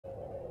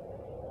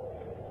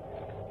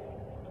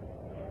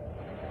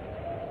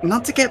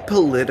Not to get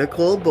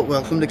political, but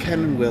welcome to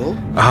Ken and Will.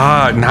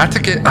 Not to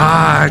get,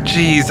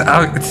 geez.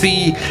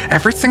 See,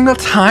 every single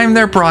time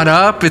they're brought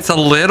up, it's a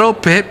little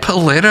bit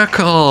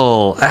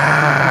political.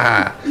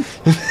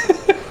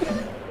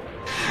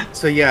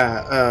 So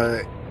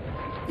yeah,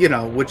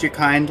 would you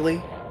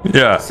kindly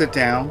sit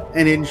down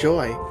and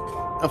enjoy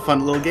a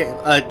fun little game?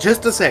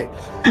 Just to say,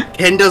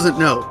 Ken doesn't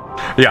know.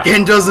 Yeah.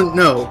 Ken doesn't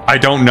know. I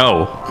don't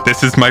know.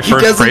 This is my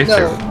first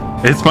playthrough.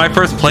 It's my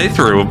first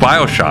playthrough of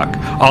Bioshock.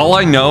 All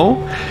I know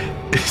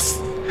is...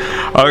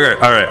 All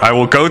right. I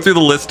will go through the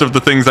list of the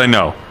things I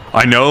know.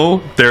 I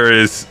know there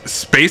is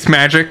space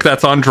magic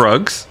that's on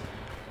drugs.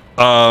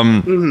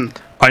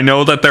 I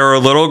know that there are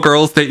little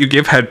girls that you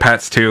give head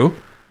pats to.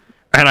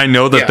 And I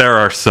know that there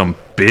are some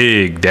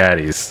big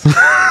daddies.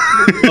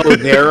 Oh,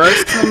 there are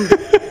some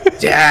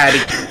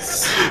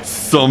daddies.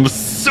 Some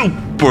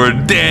super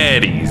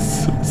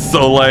daddies.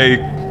 So, like,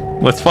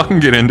 let's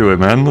fucking get into it,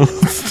 man.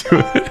 Let's do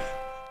it.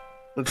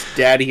 Let's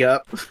daddy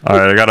up.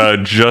 Alright, I gotta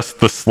adjust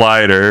the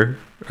slider.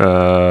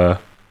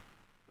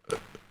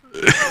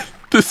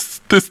 This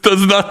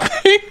does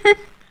nothing.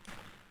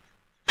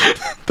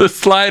 The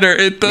slider,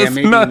 it does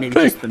nothing. Maybe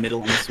just the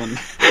middle on this one.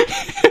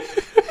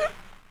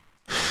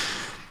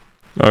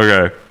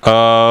 Okay.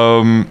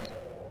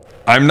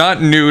 I'm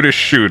not new to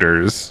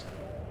shooters,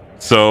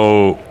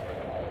 so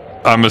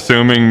I'm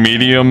assuming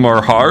medium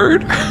or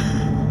hard?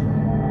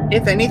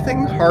 If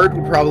anything, hard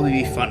would probably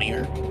be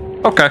funnier.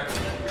 Okay.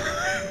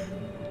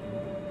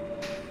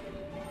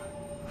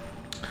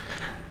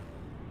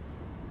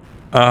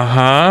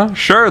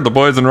 Sure, the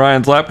boys in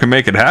Ryan's lap can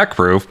make it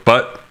hack-proof,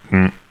 but...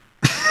 It's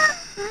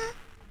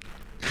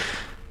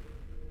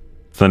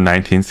the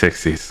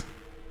 1960s.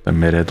 The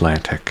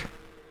Mid-Atlantic.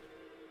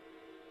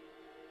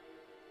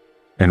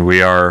 And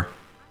we are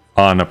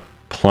on a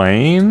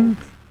plane?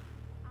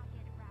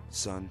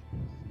 Son,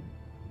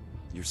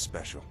 you're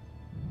special.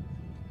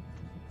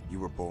 You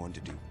were born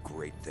to do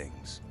great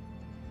things.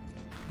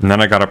 And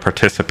then I got a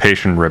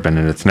participation ribbon,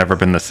 and it's never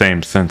been the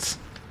same since.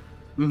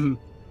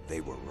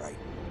 They were right.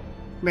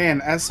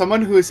 Man, as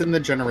someone who is in the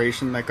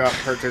generation that got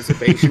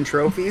participation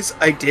trophies,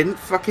 I didn't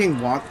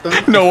fucking want them.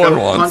 No I one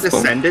felt wants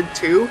condescended them.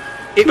 to.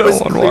 It No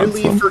was one wants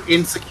clearly them. for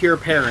insecure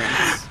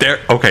parents.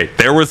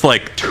 There was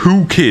like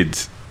 2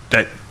 kids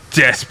that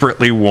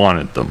desperately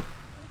wanted them.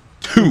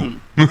 2.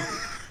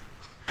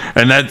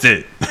 And that's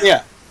it.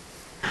 Yeah.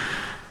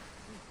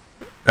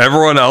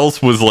 Everyone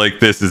else was like,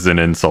 this is an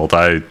insult.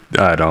 I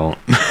don't.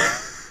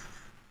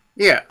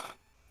 Yeah.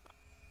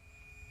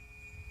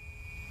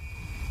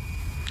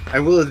 I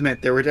will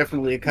admit, there were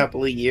definitely a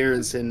couple of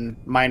years in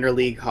minor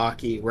league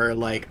hockey where,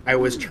 like, I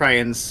was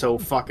trying so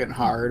fucking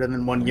hard, and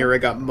then one year I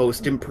got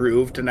most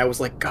improved, and I was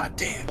like, God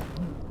damn.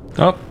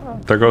 Oh,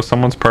 there goes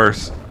someone's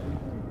purse.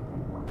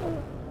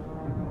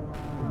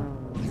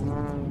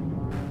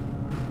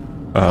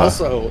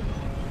 Also,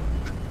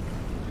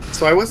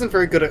 so I wasn't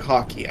very good at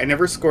hockey. I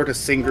never scored a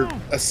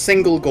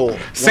single goal.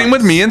 Same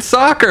with me in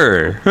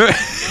soccer.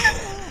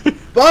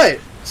 But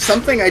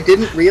something I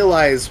didn't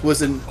realize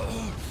was an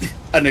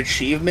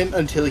achievement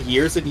until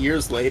years and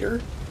years later.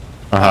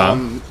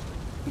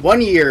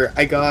 One year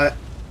I got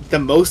the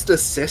most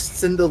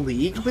assists in the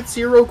league with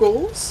 0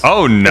 goals.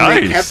 Oh, nice.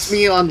 And they kept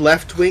me on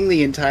left wing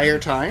the entire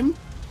time.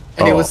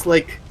 And it was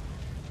like,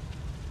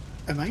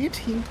 am I a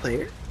team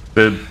player?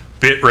 The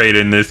bitrate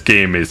in this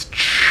game is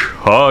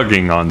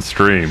chugging on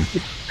stream.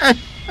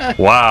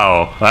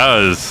 Wow,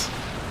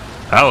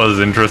 that was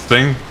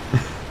interesting.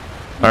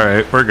 All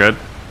right, we're good.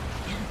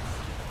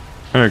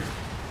 I'm gonna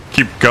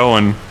keep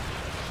going.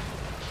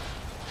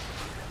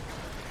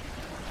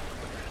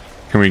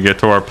 Can we get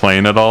to our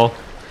plane at all?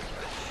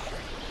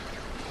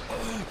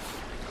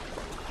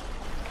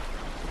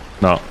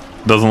 No,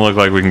 doesn't look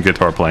like we can get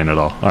to our plane at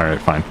all. All right,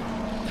 fine.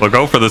 We'll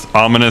go for this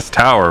ominous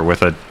tower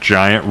with a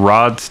giant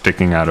rod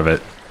sticking out of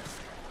it.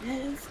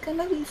 It's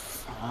gonna be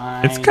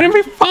fine. It's gonna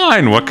be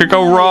fine. What could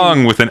go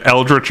wrong with an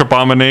Eldritch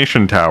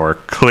Abomination tower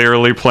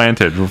clearly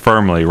planted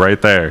firmly right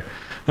there?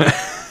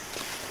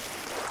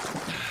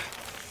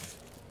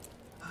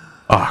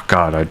 Oh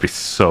god, I'd be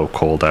so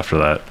cold after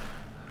that.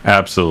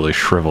 Absolutely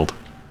shriveled.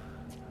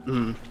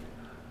 Down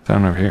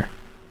over here.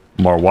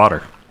 More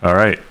water. All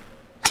right.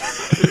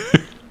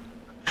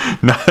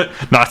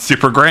 Not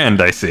super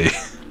grand, I see.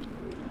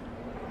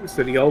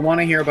 So do y'all want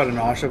to hear about an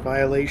OSHA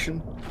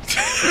violation?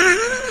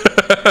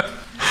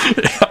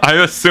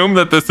 I assume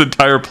that this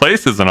entire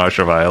place is an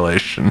OSHA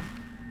violation.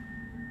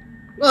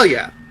 Well,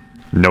 yeah.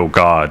 No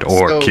god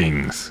or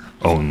kings,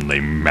 only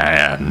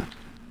man.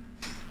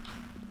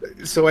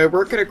 So I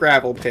work at a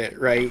gravel pit,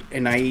 right?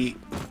 And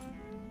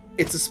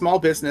it's a small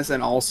business,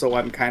 and also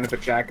I'm kind of a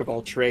jack of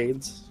all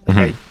trades.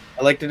 I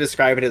like to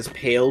describe it as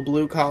pale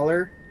blue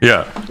collar.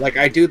 Yeah. Like,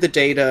 I do the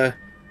data,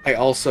 I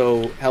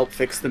also help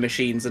fix the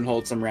machines and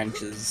hold some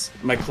wrenches.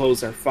 My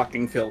clothes are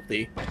fucking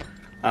filthy.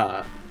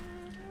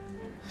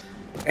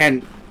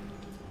 And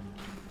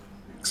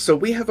so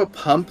we have a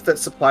pump that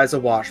supplies a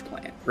wash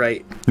plant,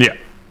 right? Yeah.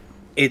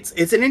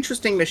 It's an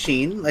interesting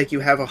machine. Like, you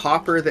have a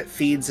hopper that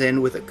feeds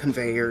in with a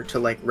conveyor to,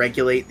 like,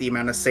 regulate the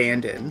amount of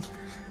sand in.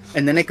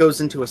 and then it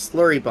goes into a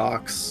slurry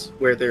box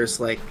where there's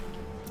like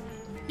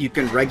you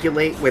can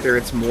regulate whether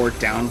it's more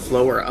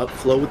downflow or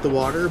upflow with the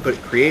water, but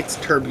it creates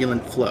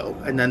turbulent flow.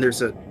 And then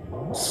there's a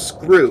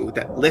screw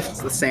that lifts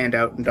the sand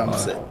out and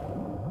dumps it.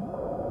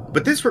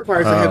 But this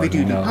requires a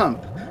heavy-duty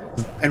pump,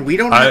 and we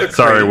don't have a crane.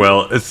 Sorry,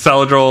 Will. It's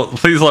Saladrol.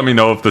 Please let me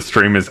know if the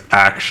stream is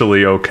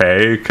actually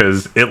okay,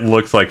 because it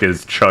looks like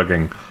it's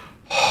chugging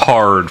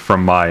hard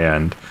from my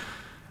end,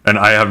 and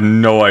I have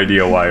no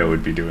idea why it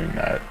would be doing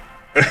that.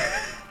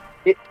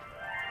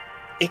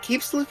 It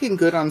keeps looking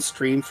good on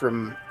stream for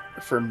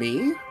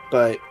me,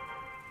 but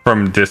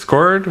from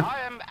Discord?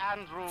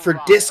 For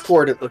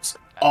Discord, it looks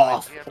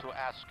awful.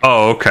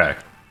 Oh, okay.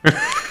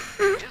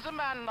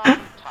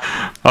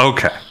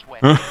 Okay.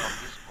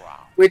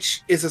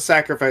 Which is a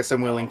sacrifice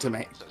I'm willing to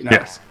make. You know?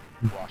 Yes.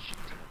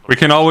 We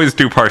can always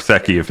do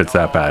Parseki if it's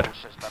that bad.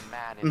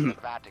 Mm-hmm.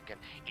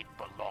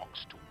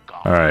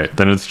 Alright,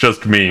 then it's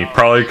just me.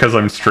 Probably because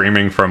I'm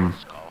streaming from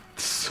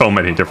so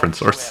many different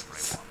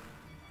sources.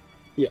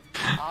 Yeah.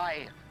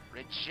 Hi,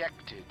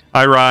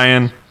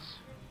 Ryan.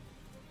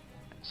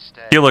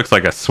 He looks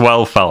like a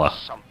swell fella.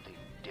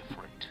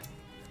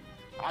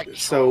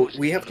 So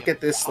we have to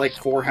get this like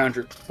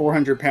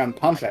 400 pound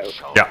pump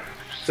out. Yeah.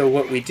 So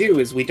what we do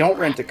is we don't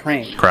rent a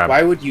crane. Crap.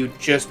 Why would you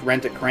just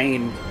rent a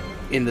crane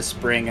in the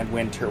spring and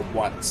winter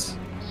once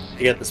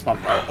to get this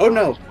pump out? Oh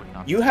no,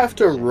 you have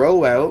to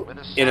row out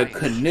in a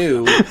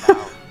canoe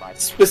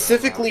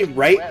specifically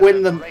right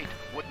when the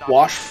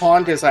wash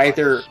pond is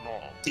either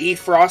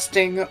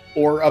defrosting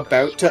or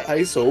about to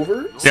ice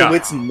over, so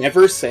it's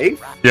never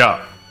safe.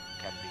 Yeah.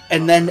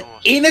 And then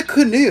in a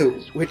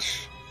canoe,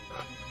 which,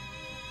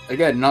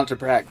 again, not to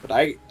brag, but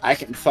I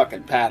can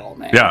fucking paddle,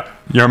 man. Yeah,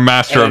 you're a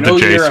master of the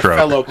J-stroke. You're a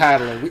fellow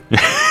paddler.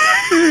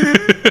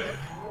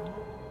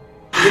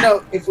 You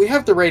know, if we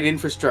have the right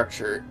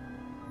infrastructure,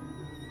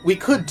 we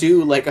could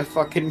do like a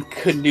fucking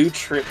canoe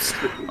trip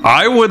stream.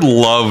 I would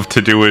love to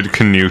do a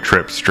canoe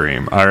trip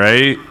stream,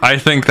 alright? I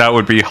think that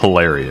would be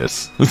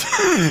hilarious.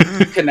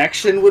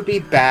 Connection would be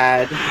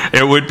bad.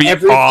 It would be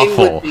Everything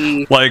awful. Would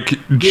be, like,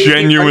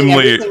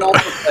 genuinely.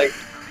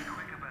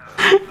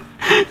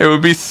 It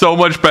would be so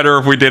much better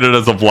if we did it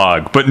as a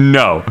vlog. But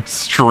no,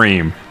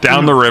 stream.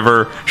 Down the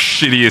river,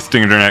 shittiest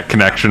internet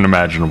connection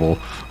imaginable.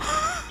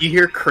 You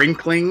hear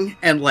crinkling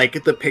and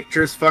like the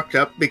picture's fucked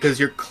up because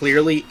you're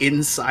clearly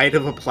inside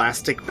of a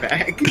plastic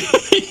bag.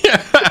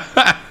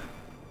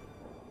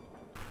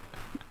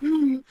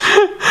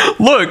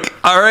 Look,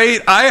 alright,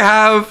 I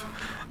have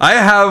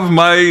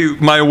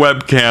my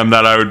webcam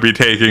that I would be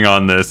taking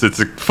on this.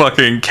 It's a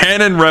fucking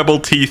Canon Rebel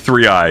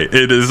T3i.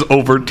 It is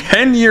over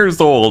 10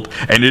 years old,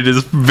 and it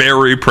is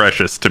very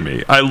precious to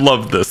me. I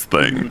love this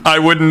thing. I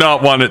would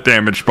not want it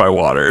damaged by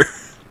water.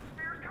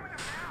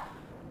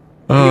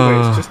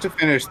 Anyways, just to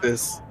finish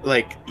this,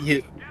 like,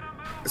 you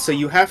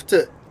have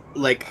to,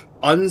 like,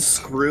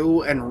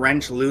 unscrew and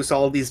wrench loose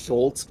all these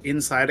bolts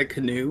inside a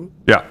canoe.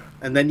 Yeah.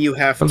 And then you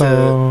have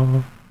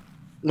to...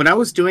 When I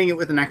was doing it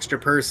with an extra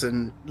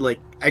person,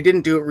 like, I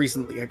didn't do it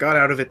recently. I got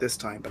out of it this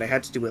time, but I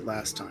had to do it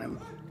last time.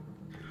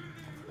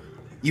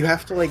 You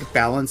have to, like,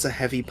 balance a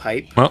heavy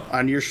pipe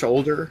on your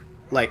shoulder,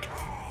 like,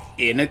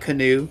 in a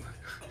canoe.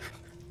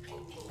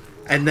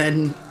 And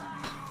then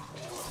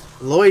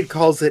Lloyd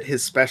calls it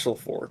his special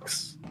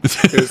forks.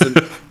 There's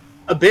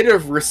a bit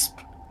of rusted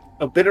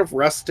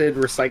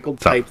recycled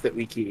pipe that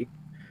we keep.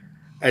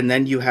 And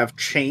then you have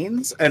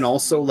chains and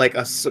also, like,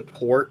 a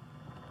support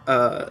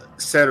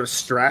set of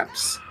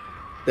straps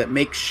that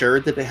make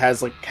sure that it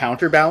has like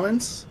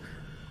counterbalance,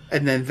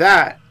 and then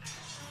that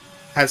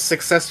has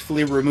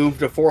successfully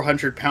removed a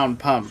 400-pound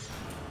pump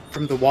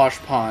from the wash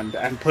pond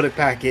and put it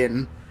back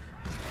in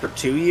for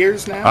 2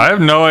 years now. I have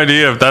no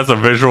idea if that's a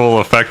visual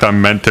effect I'm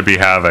meant to be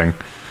having.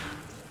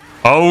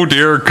 Oh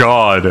dear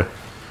God.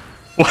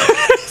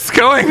 What is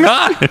going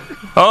on?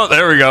 Oh,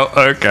 there we go.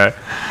 Okay.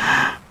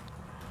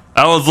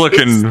 That was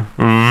looking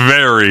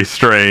very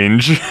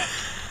strange.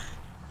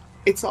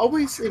 It's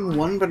always in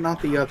one but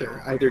not the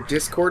other. Either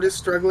Discord is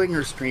struggling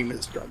or stream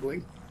is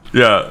struggling.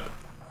 Yeah.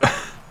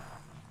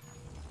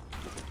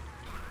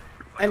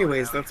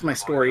 Anyways, that's my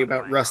story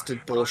about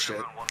rusted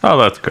bullshit. Oh,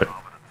 that's good.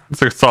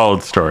 It's a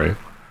solid story.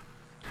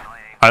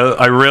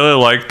 I really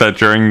like that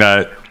during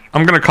that,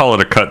 I'm going to call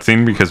it a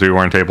cutscene because we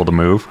weren't able to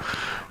move.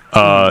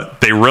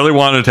 They really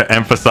wanted to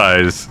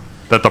emphasize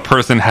that the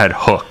person had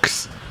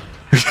hooks.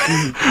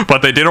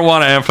 But they didn't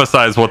want to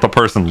emphasize what the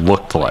person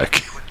looked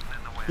like.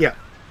 Yeah.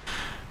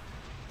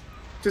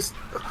 Just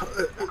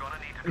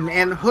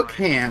man hook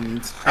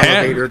hand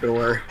elevator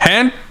door.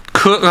 Hand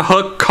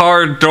hook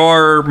car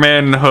door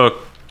man hook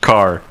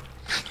car.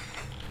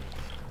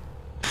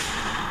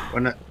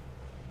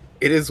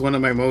 It is one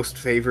of my most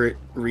favorite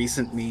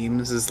recent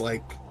memes is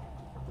like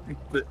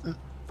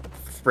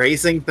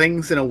phrasing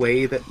things in a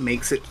way that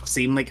makes it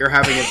seem like you're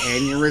having an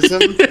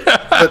aneurysm,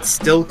 but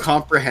still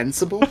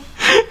comprehensible.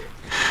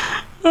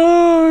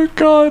 Oh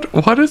God,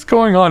 what is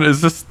going on?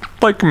 Is this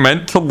like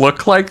meant to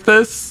look like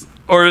this?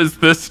 Or is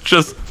this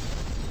just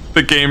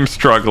the game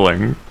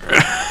struggling?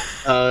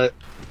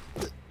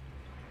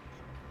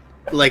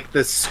 like the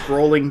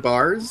scrolling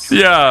bars.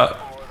 Yeah.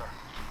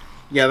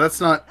 Yeah,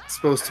 that's not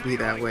supposed to be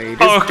that way. It is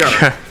dark.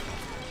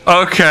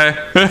 Okay.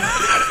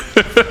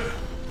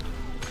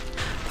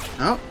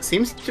 Oh,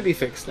 seems to be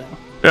fixed now.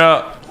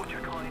 Yeah.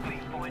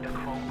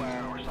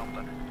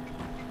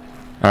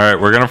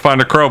 Alright, we're gonna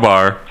find a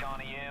crowbar.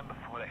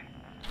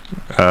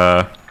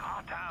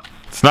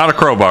 It's not a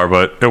crowbar,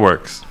 but it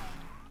works.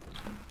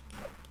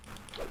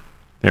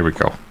 Here we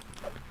go.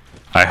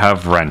 I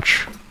have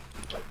wrench.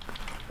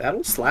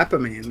 That'll slap a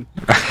man.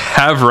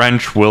 Have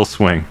wrench will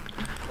swing.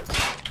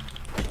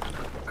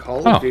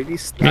 Call of Duty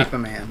slap a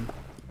man.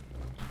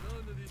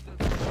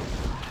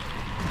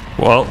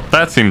 Well,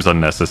 that seems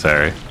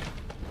unnecessary.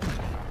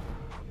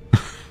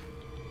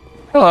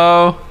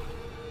 Hello.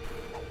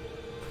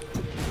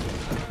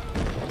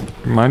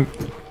 Mind?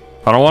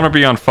 I don't want to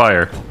be on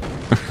fire.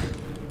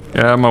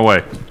 Get out of my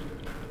way.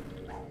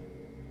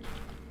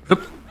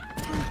 Oop.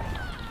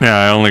 Yeah,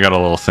 I only got a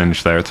little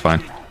singe there. It's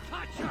fine.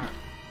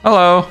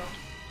 Hello.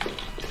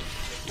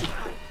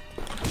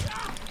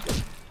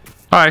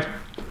 Hi.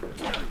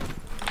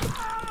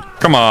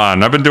 Come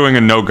on, I've been doing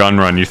a no gun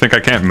run. You think I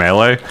can't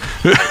melee?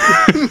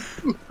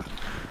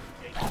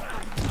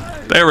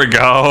 There we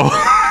go.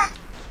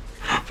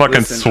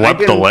 Fucking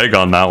swept the leg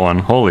on that one.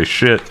 Holy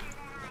shit.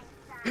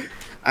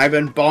 I've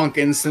been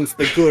bonking since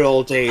the good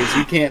old days.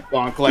 You can't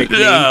bonk like me.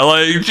 Yeah,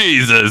 like,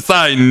 Jesus,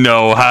 I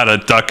know how to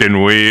duck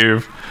and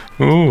weave.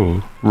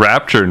 Ooh,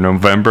 Rapture,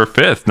 November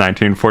 5th,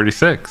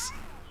 1946.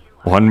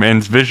 One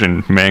man's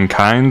vision,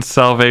 mankind's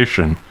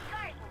salvation.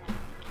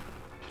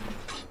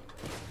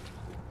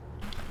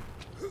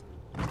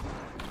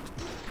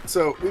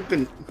 So, we've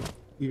been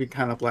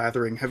kind of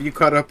blathering. Have you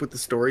caught up with the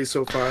story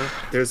so far?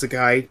 There's a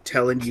guy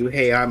telling you,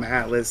 hey, I'm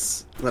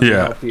Atlas. Let me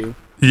help you.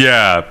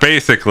 Yeah,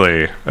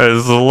 basically.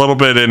 It's a little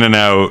bit in and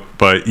out,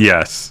 but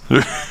yes.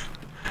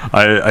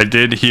 I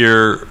did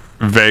hear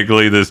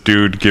vaguely this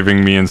dude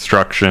giving me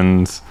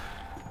instructions.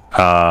 We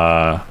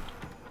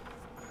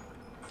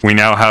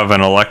now have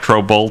an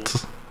electro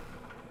bolt.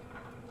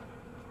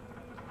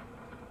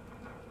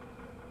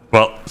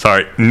 Well,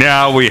 sorry.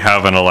 Now we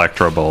have an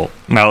electro bolt.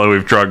 Now that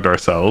we've drugged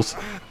ourselves.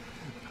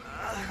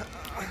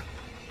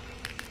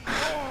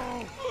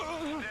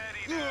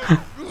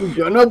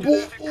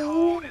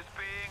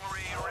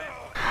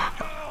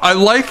 I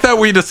like that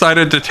we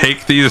decided to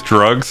take these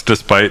drugs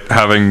despite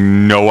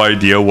having no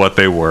idea what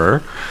they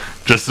were.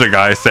 Just a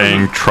guy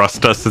saying,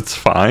 trust us, it's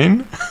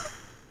fine.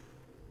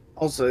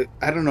 Also,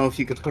 I don't know if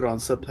you could put on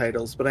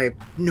subtitles, but I have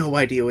no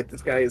idea what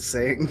this guy is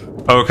saying.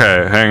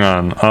 Okay, hang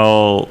on.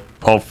 I'll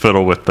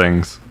fiddle with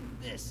things.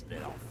 This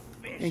little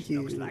fish Thank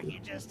you. looks like he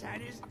just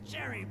had his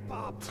cherry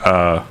popped.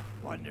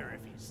 Wonder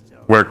if he's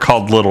still... We're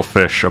called little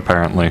fish,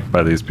 apparently,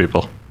 by these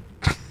people.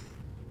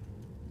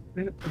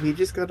 We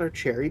just got our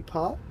cherry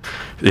pop?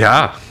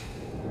 Yeah.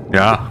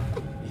 Yeah.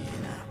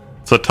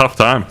 It's a tough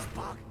time.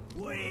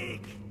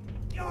 Weak.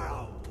 You're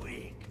a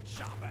weak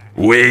shopper.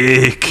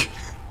 Weak.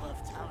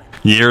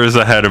 Years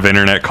ahead of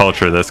internet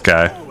culture, this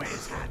guy.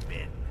 Always had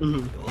been.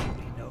 You'll be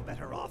no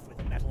better off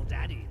with Metal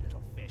Daddy,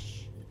 little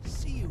fish.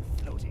 See you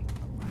floating.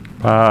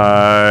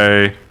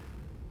 Bye.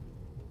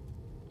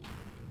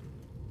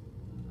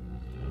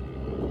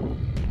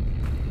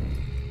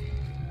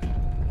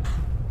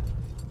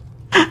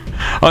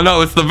 Oh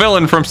no, it's the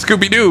villain from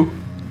Scooby-Doo!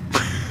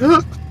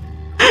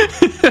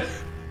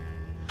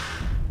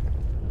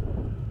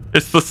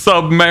 It's the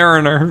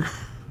Submariner.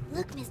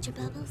 Look, Mr.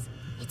 Bubbles,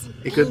 it's an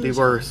It could be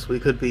angel. worse. We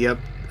could be up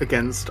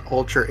against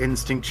Ultra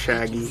Instinct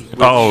Shaggy.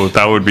 Oh,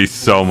 that would be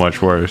so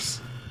much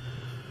worse.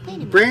 Wait a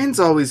minute. Brands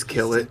always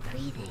kill it.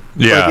 Breathing.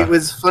 Yeah. Like, it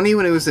was funny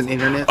when it was an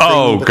internet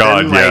Oh thing, but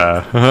god, then,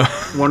 like, yeah.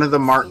 one of the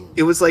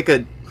it was like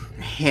a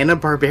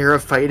Hanna-Barbera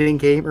fighting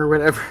game or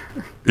whatever.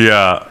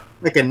 Yeah.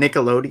 Like a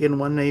Nickelodeon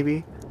one,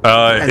 maybe.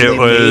 And It they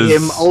made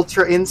him was...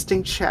 Ultra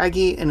Instinct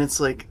Shaggy, and it's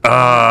like... oh,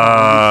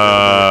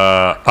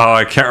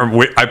 I can't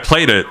remember. I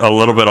played it a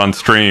little bit on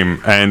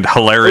stream, and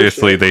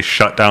hilariously, they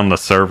shut down the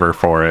server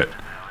for it.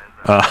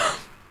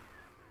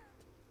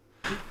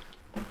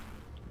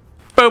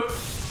 Boop.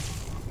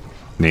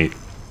 Neat.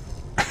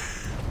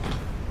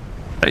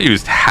 I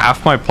used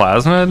half my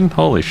plasmid?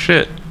 Holy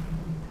shit.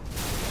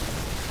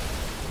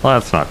 Well,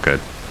 that's not good.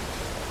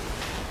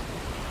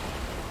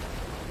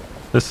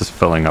 This is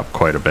filling up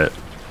quite a bit.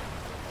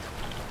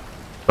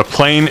 The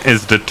plane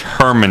is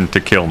determined to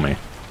kill me.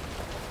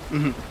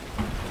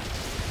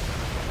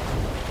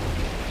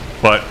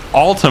 But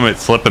ultimate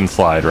slip and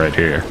slide right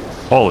here.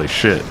 Holy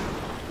shit.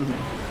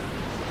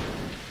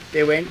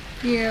 They went...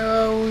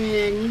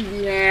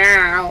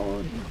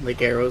 like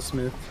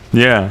Aerosmith.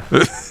 Yeah.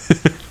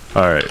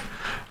 Alright.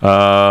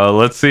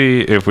 Let's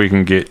see if we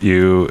can get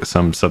you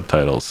some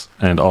subtitles.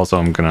 And also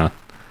I'm gonna...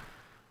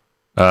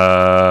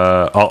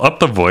 I'll up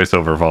the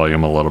voiceover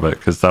volume a little bit,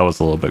 because that was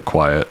a little bit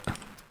quiet.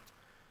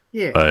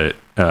 Yeah. But,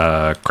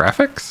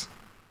 graphics?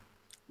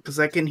 Because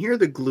I can hear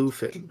the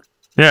gloofing.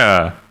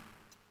 Yeah.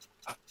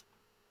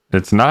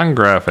 It's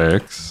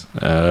non-graphics.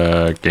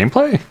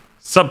 Gameplay?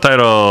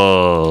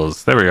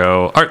 Subtitles! There we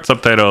go. Art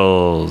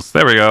subtitles!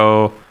 There we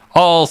go.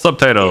 All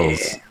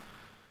subtitles!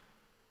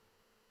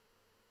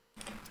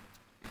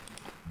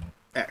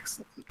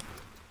 Excellent.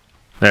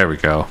 There we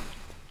go.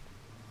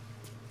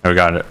 We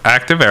got an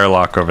active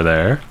airlock over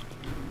there.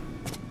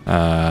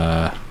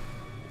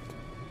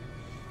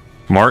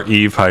 More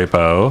Eve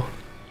hypo.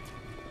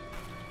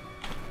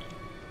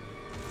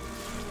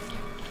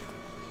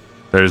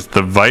 There's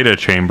the Vita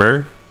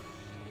chamber.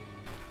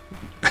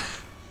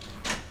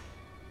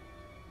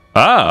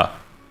 Ah!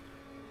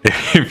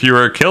 If you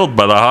are killed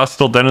by the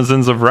hostile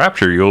denizens of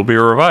Rapture, you will be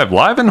revived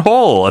live and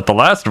whole at the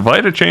last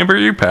Vita chamber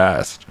you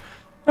passed.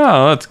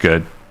 Oh, that's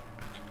good.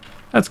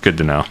 That's good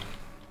to know.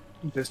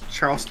 Just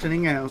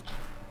Charlestoning out.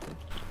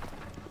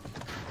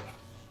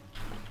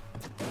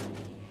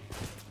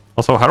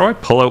 Also, how do I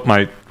pull out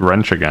my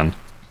wrench again?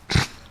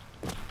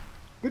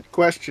 Good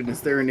question.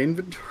 Is there an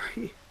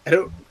inventory? I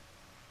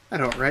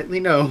don't rightly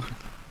know.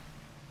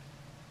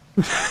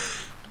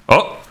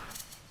 Oh!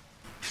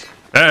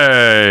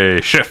 Hey,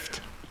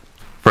 shift.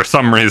 For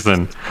some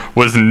reason,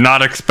 was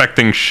not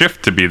expecting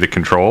shift to be the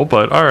control,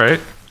 but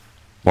alright.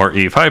 More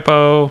Eve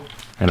hypo,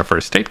 and a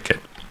first aid kit.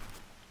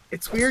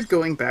 It's weird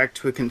going back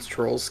to a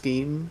control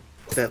scheme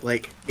that,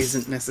 like,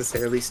 isn't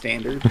necessarily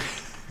standard.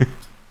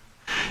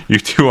 You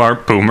two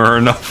aren't boomer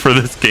enough for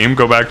this game,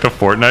 go back to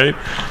Fortnite?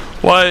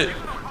 What?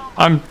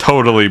 I'm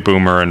totally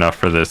boomer enough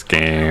for this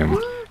game.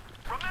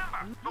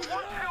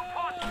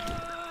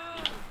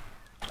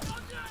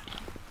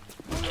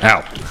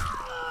 Ow.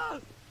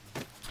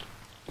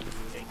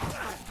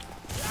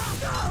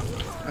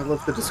 I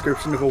love the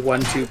description of a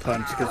 1-2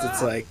 punch, because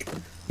it's like,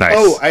 Nice.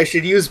 oh, I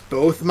should use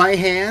both my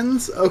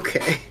hands?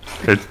 Okay.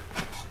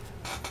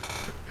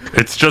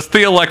 It's just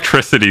the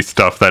electricity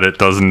stuff that it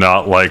does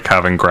not like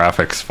having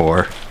graphics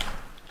for.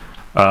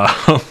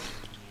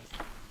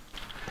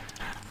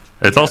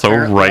 It's also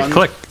right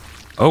click.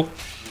 Oh,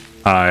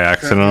 I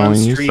accidentally on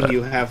used stream that.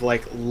 you have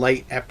like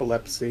light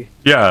epilepsy.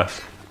 Yeah,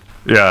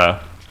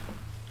 yeah.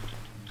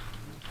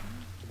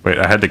 Wait,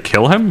 I had to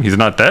kill him? He's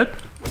not dead?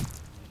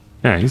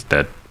 Yeah, he's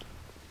dead.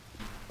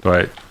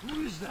 Right.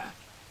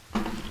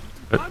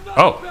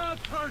 Oh.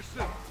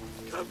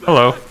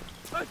 Hello.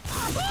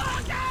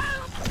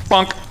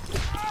 Bonk.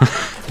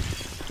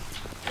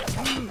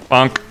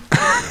 Bonk.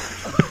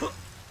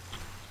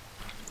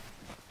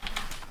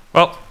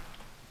 Well,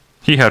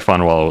 he had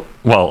fun while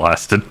it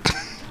lasted.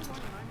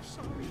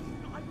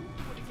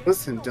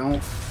 Listen,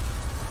 don't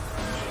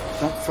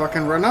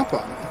fucking run up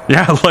on me.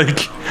 Yeah,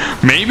 like,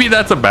 maybe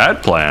that's a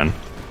bad plan.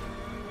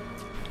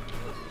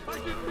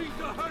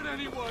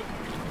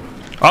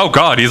 Oh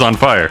god, he's on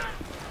fire.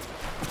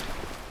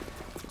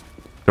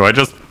 Do I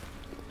just...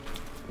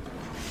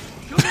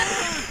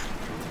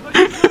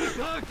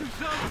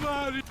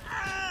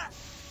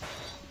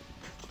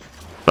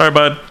 Sorry,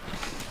 bud.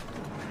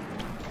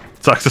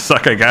 Sucks to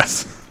suck, I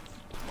guess.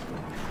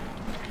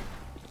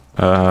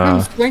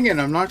 I'm swinging.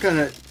 I'm not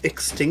gonna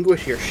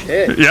extinguish your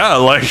shit. Yeah,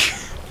 like...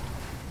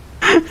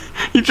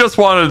 He just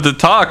wanted to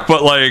talk,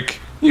 but, like,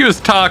 he was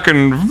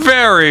talking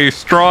very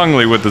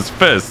strongly with his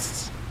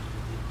fists.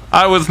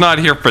 I was not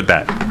here for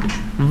that.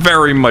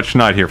 Very much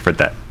not here for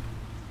that.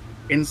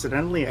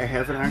 Incidentally, I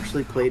haven't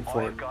actually played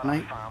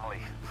Fortnite.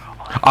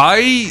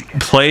 I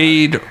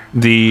played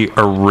the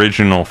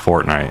original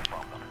Fortnite.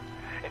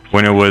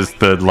 When it was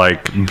the,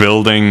 like,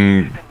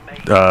 building...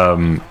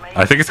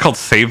 I think it's called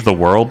Save the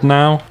World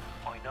now.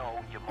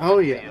 Oh,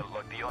 yeah.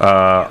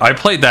 I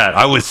played that.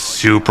 I was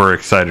super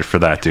excited for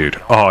that, dude.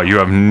 Oh, you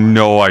have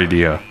no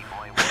idea.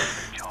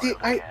 See,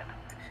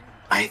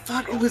 I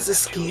thought it was a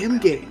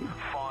scam game.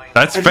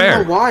 That's I fair.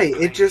 don't know why.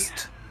 It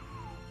just...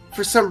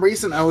 For some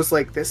reason, I was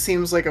like, this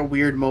seems like a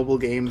weird mobile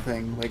game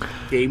thing. Like,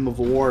 Game of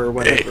War or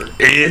whatever.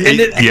 And then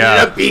it ended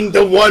up being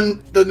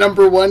the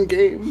number one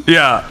game.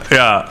 Yeah,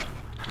 yeah.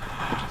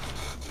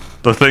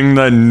 The thing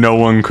that no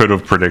one could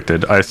have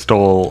predicted. I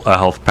stole a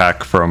health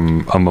pack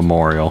from a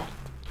memorial.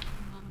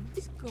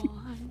 Mom's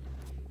gone.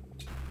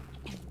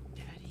 And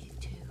Daddy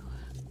too.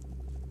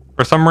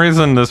 For some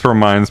reason, this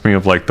reminds me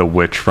of, like, the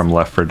witch from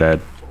Left 4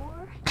 Dead.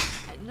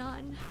 And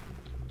none.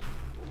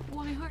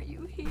 Why aren't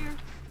you here?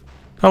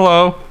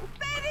 Hello.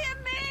 Baby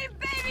and me,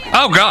 baby.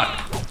 Oh, God.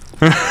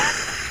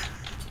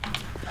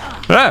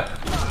 Ah,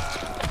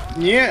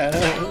 Yeah.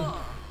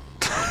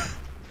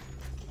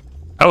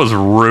 that was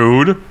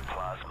rude.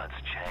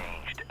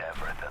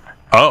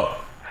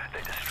 Oh.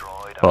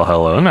 Well,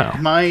 hello now.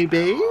 My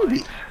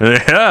baby.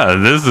 Yeah,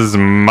 this is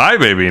my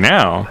baby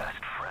now.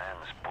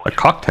 A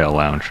cocktail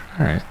lounge.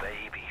 All right.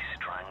 Baby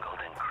strangled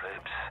in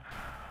cribs.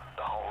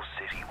 The whole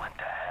city went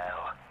to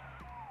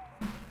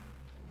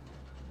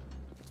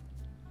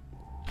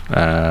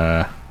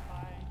hell.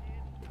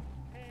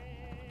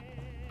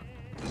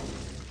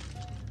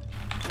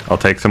 I'll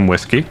take some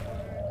whiskey.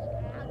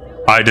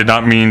 I did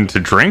not mean to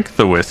drink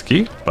the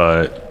whiskey,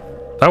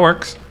 but that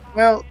works.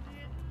 Well,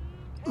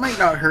 might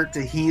not hurt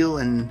to heal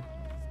and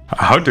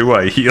How do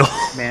I heal?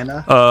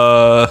 mana.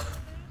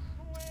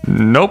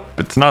 Nope,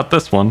 it's not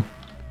this one.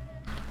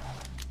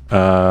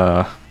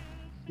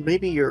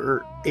 Maybe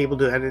you're able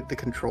to edit the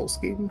control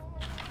scheme.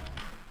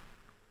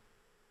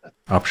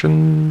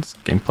 Options,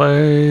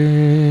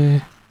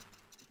 gameplay.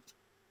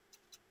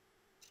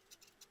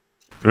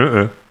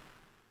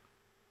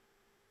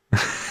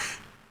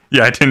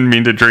 Yeah, I didn't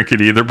mean to drink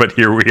it either, but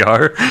here we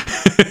are.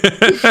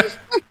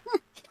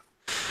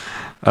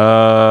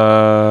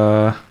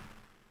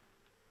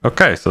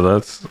 Okay, so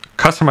that's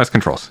customize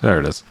controls. There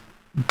it is.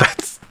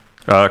 That's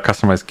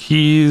customize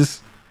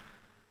keys.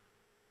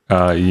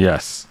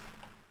 Yes.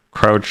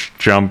 Crouch,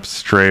 jump,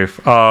 strafe.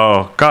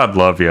 Oh, God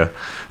love you.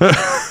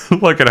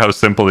 Look at how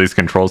simple these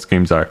control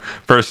schemes are.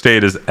 First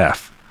aid is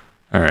F.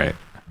 All right.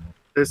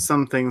 There's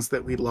some things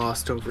that we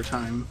lost over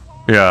time.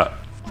 Yeah.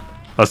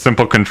 A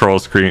simple control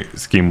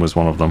scheme was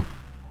one of them.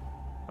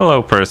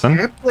 Hello, person.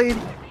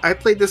 I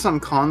played this on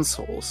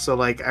console, so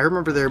like I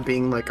remember there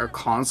being like a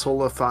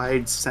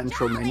console-ified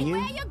central menu.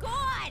 Where you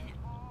going?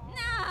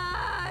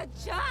 Nah,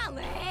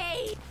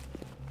 Charlie.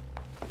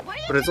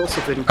 But it's also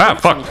been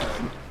Fuck.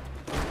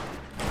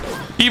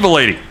 Evil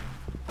lady.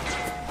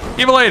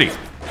 Evil lady.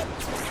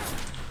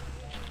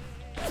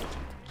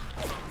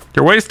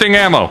 You're wasting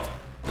ammo.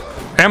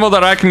 Ammo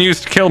that I can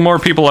use to kill more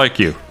people like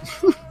you.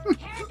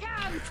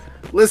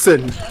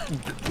 Listen,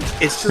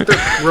 it's just a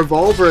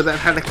revolver that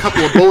had a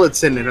couple of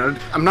bullets in it.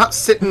 I'm not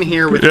sitting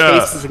here with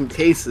cases and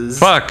cases.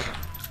 Fuck.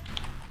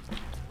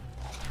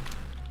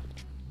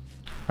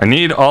 I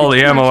need all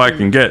the ammo I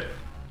can get.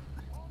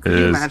 Can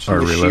you imagine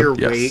the sheer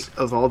weight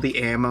of all the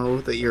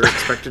ammo that you're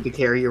expected to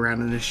carry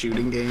around in a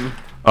shooting game?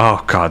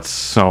 Oh god,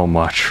 so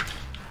much.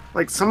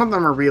 Like, some of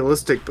them are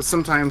realistic, but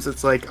sometimes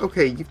it's like,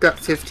 okay, you've got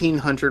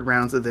 1,500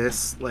 rounds of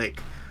this,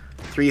 like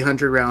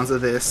 300 rounds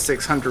of this,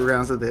 600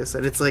 rounds of this,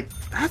 and it's like,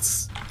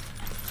 it's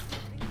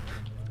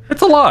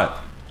a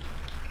lot.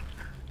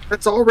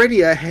 That's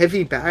already a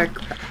heavy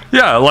backpack.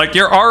 Yeah, like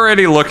you're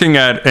already looking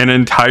at an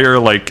entire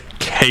like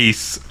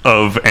case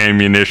of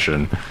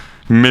ammunition,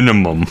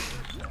 minimum.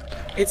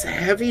 It's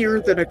heavier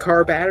than a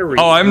car battery.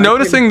 Oh, I'm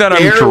noticing that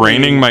I'm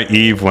draining my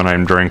Eve when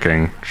I'm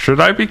drinking. Should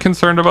I be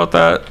concerned about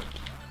that?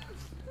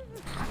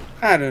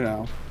 I don't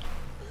know.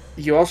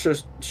 You also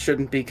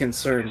shouldn't be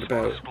concerned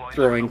about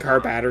throwing car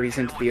batteries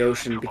into the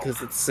ocean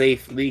because it's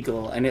safe,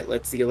 legal, and it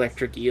lets the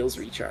electric eels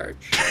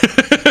recharge.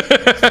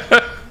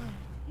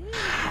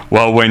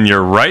 Well, when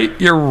you're right,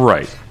 you're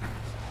right.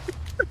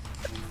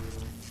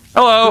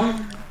 Hello.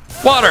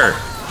 Water.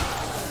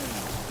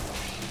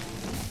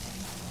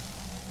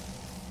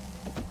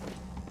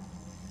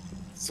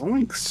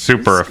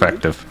 Super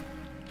effective.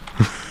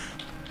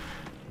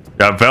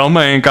 Yeah,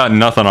 Velma ain't got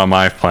nothing on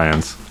my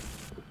plans.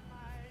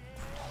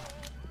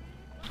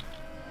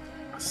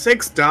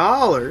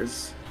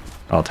 $6.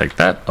 I'll take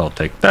that. I'll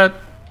take that.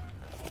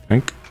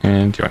 Yoink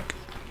and yoink.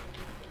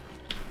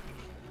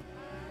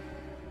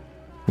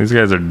 These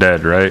guys are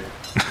dead, right?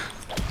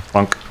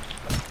 Funk.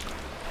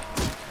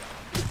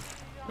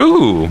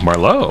 Ooh,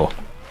 Marlowe.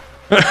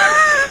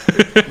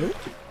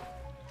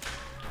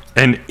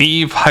 An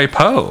Eve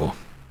Hypo.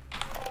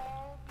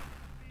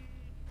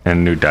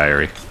 And new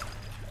diary.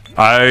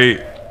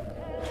 I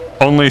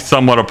only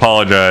somewhat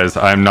apologize.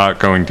 I'm not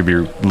going to be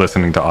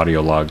listening to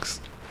audio logs.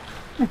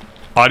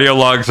 Audio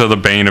logs are the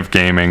bane of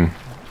gaming.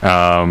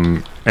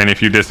 And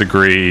if you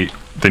disagree,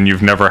 then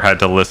you've never had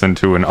to listen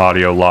to an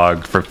audio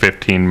log for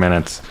 15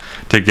 minutes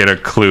to get a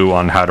clue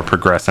on how to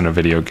progress in a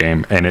video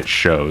game, and it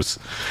shows.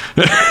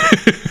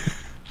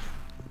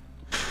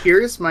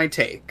 Here's my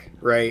take,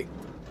 right?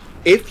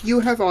 If you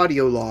have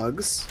audio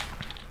logs,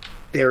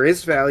 there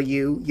is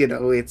value, you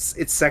know, it's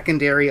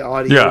secondary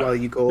audio while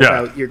you go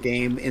about your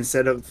game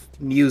instead of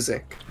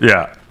music.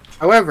 Yeah.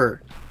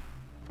 However,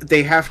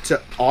 they have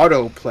to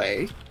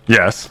autoplay.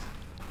 Yes.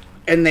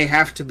 And they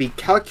have to be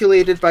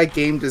calculated by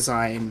game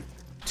design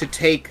to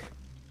take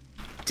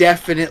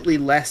definitely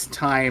less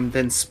time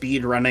than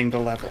speed running the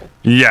level.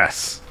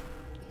 Yes.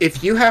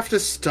 If you have to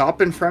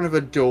stop in front of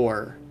a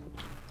door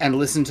and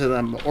listen to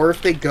them, or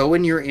if they go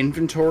in your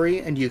inventory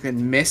and you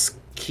can miss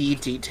key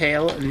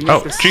detail and you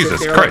have to Jesus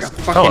sit there Christ. like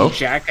a fucking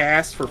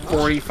jackass for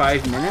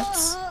 45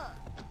 minutes?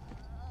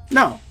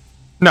 No.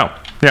 No.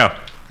 Yeah.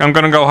 I'm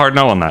gonna go hard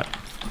no on that.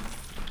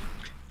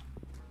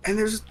 And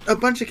there's a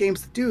bunch of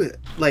games that do it.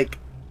 Like,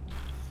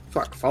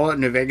 fuck, Fallout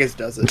New Vegas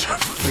does it.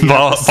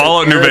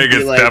 Fallout New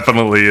Vegas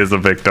definitely is a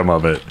victim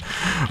of it.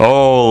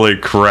 Holy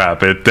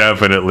crap, it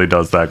definitely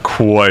does that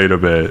quite a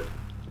bit.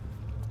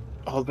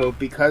 Although,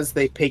 because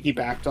they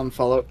piggybacked on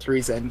Fallout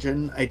 3's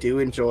engine, I do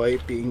enjoy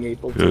being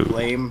able to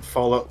blame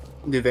Fallout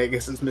New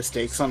Vegas'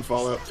 mistakes on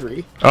Fallout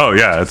 3. Oh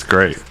yeah, it's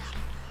great.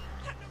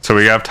 So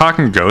we have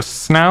talking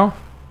ghosts now?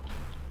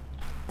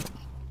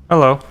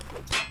 Hello.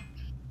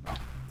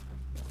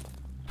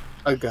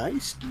 A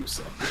geist, you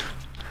said?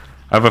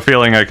 I have a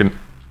feeling I can...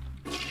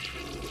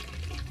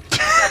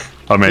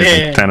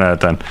 Amazing. Yeah. 10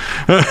 out of 10.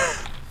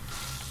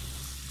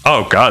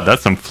 Oh god,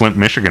 that's some Flint,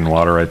 Michigan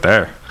water right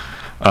there.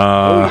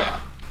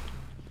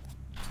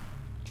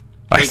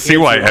 I see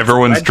why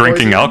everyone's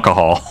drinking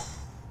alcohol.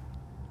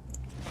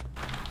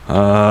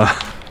 Call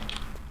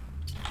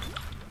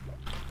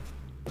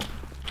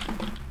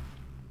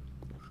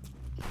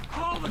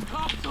the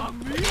cops on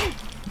me?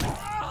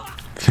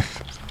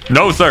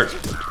 No, sir.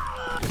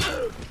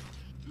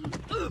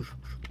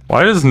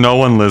 Why is no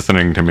one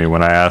listening to me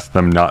when I ask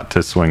them not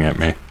to swing at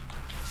me?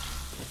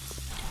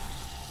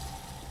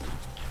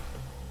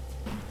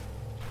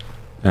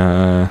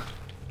 They're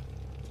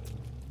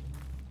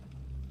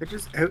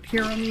just out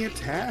here on the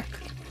attack.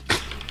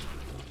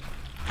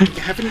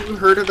 Haven't you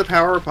heard of the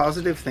power of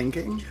positive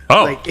thinking?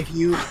 Oh. Like, if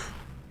you...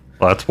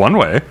 Well, that's one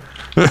way.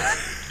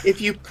 If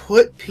you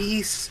put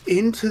peace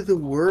into the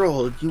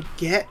world, you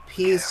get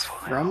peace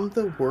from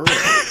the world.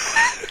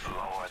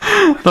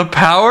 The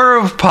power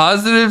of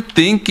positive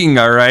thinking,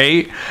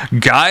 alright?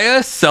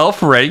 Gaia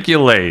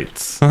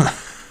self-regulates. You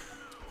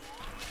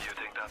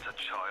think that's a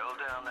child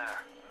down there?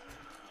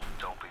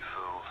 Don't be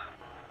fooled.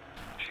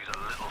 She's a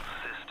little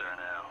sister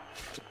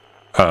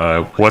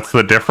now. What's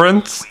the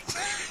difference? Girl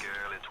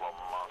into a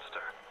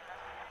monster.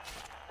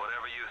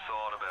 Whatever you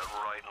thought about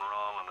right and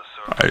wrong on the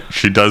surface.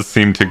 She does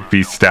seem to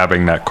be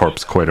stabbing that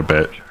corpse quite a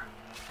bit.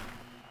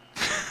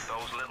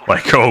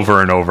 Like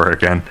over and over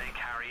again. They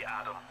carry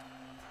Adam.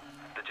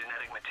 The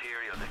genetic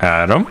material that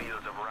Adam?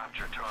 wheels of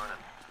Rapture turning.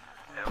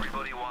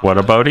 Everybody wants What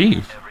it. about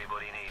Eve?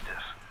 Everybody needs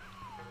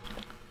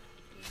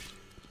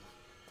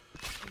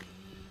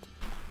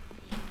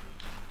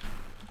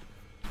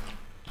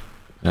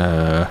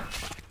it.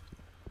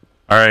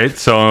 Alright,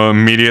 so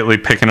immediately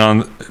picking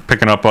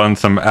up on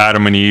some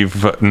Adam and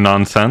Eve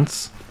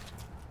nonsense.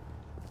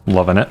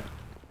 Loving it.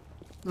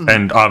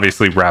 And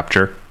obviously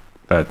Rapture.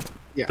 That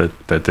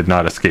did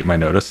not escape my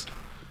notice.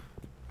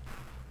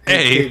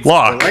 Hey, Kids,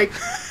 lock!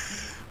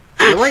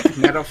 They're like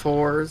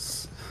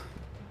metaphors.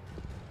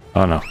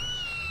 Oh no.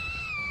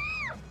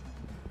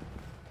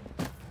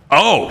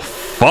 Oh,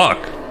 fuck!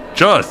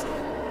 Just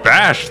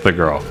bash the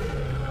girl.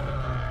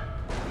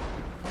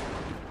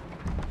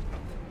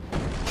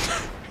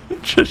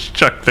 Just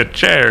chuck the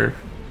chair.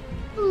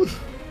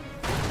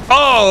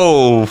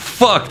 Oh,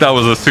 fuck, that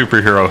was a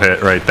superhero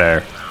hit right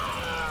there.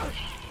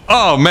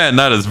 Oh man,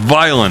 that is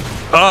violent.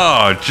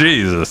 Oh,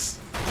 Jesus.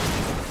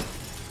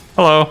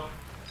 Hello.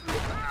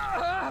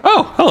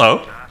 Oh,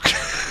 hello.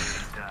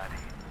 Daddy.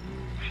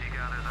 She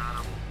got his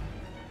Adam.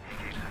 He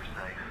keeps her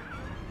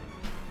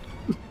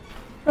safe.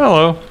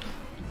 Hello.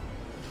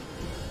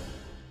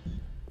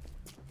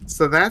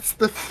 So that's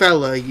the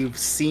fella you've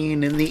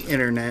seen in the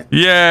internet.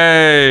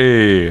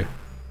 Yay!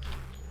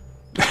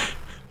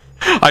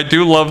 I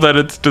do love that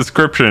its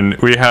description.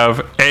 We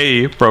have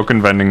a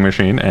broken vending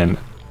machine and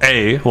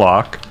a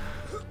lock.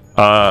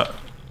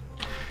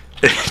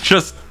 It's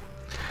just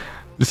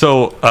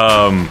so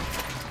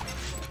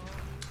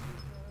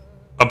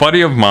a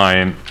buddy of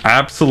mine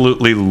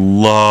absolutely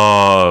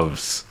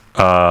loves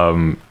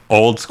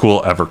old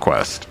school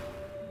EverQuest.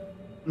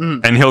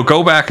 And he'll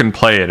go back and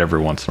play it every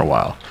once in a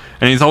while.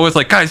 And he's always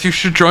like, guys, you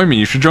should join me.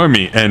 You should join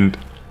me. And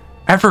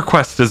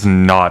EverQuest is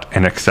not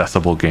an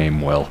accessible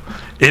game, Will.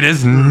 It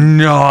is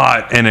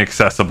not an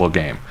accessible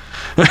game.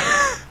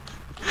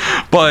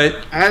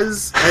 But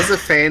As a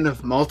fan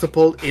of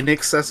multiple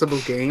inaccessible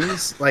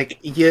games, like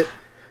you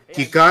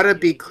gotta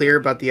be clear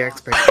about the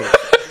expectations.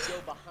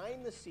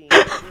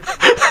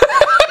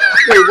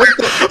 Wait, what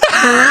the?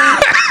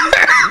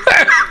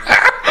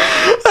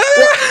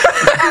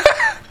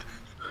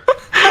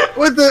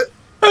 What the?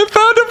 I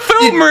found a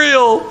film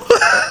reel.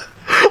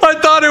 I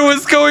thought it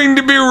was going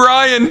to be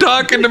Ryan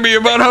talking to me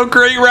about how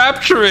great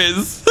Rapture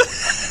is.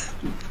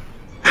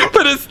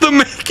 But it's the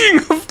making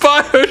of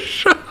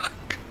Bioshock.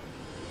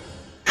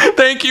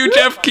 Thank you,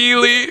 Jeff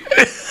Keighley.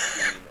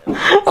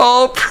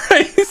 All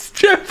praise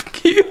Jeff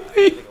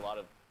Keighley.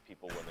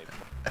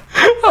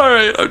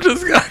 Alright, I'm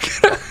just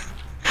gonna...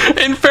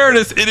 In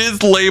fairness, it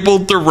is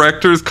labeled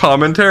director's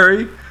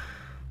commentary.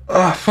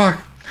 Oh,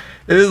 fuck.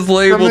 It is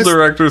labeled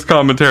director's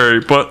commentary,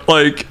 but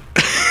like...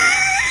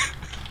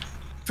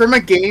 From a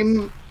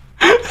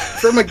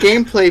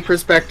gameplay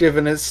perspective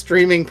and a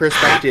streaming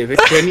perspective, it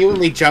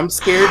genuinely jump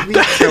scared me.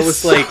 I was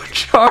so like,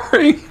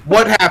 jarring.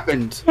 What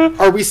happened?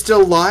 Are we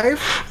still live?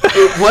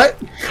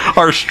 What?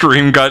 Our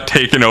stream got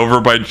taken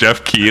over by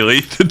Jeff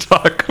Keighley to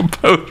talk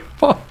about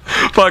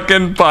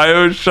fucking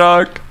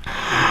Bioshock.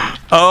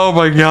 Oh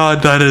my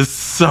god, that is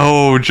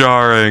so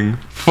jarring.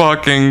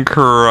 Fucking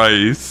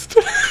Christ.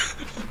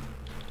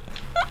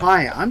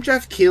 Hi, I'm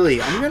Jeff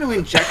Keighley. I'm going to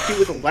inject you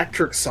with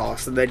electric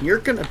sauce, and then you're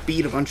going to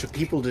beat a bunch of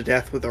people to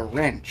death with a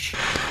wrench.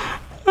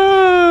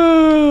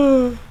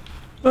 That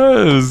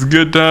is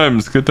good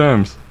times, good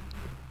times.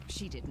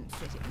 She didn't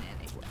fit in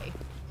anyway.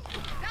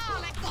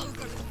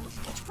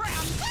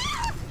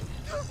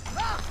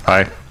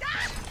 Hi.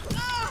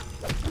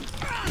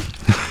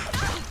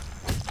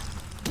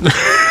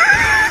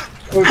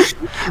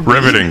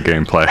 Riveting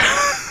gameplay.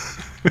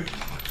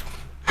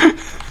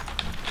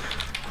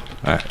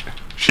 Alright.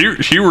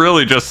 She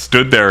really just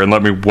stood there and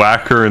let me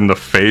whack her in the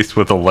face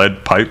with a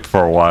lead pipe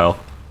for a while.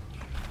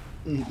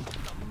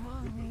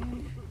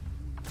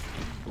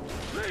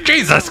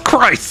 Jesus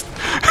Christ!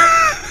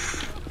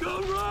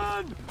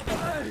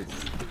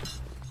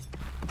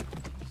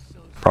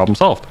 Problem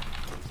solved.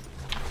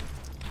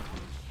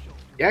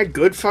 Yeah,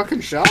 good fucking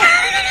shot.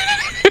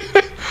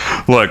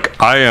 Look,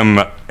 I am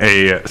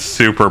a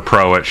super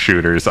pro at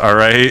shooters,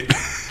 alright?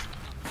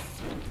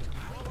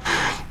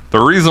 The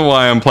reason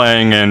why I'm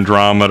playing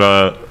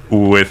Andromeda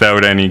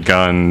without any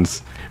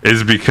guns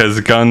is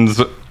because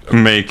guns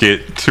make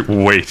it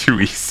way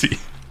too easy.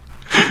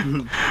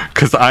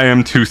 Because I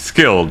am too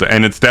skilled,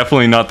 and it's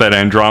definitely not that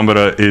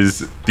Andromeda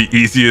is the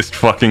easiest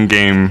fucking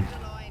game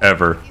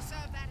ever.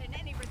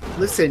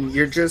 Listen,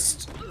 you're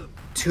just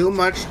too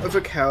much of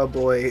a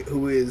cowboy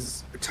who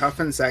is tough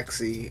and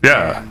sexy.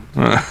 Yeah.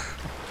 And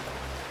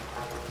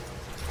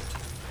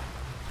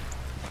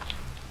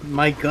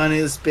my gun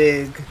is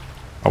big.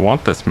 I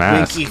want this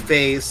mask. Winky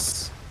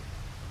face.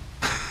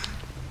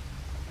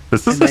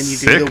 This is a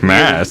sick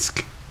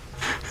mask.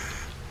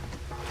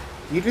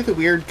 You do the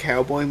weird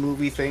cowboy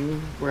movie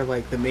thing where,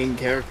 like, the main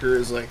character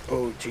is like,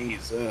 oh,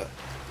 geez,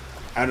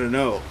 I don't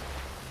know.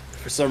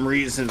 For some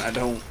reason, I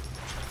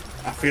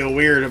feel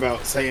weird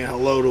about saying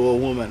hello to a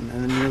woman.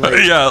 And then you're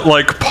like... yeah,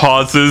 like,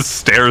 pauses,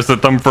 stares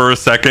at them for a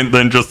second,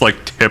 then just,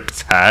 like,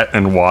 tips hat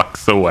and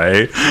walks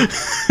away.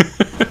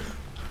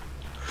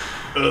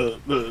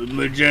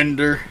 My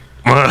gender.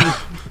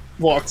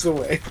 Walks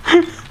away.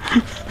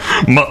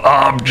 My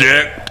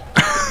object.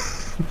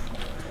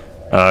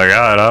 Oh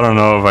god, I don't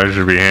know if I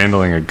should be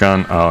handling a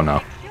gun. Oh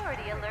no.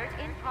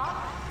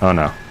 Oh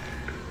no.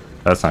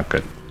 That's not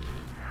good.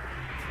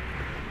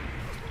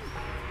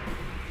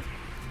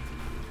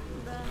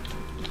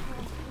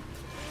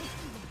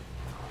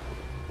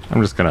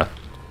 I'm just gonna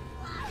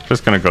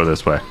go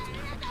this way.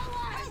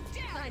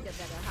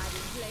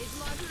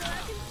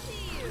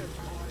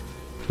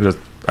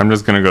 I'm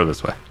just gonna go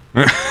this way.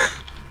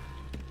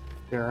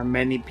 There are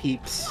many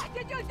peeps.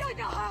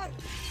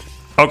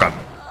 Oh god.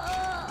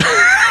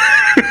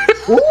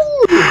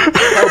 Ooh,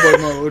 cowboy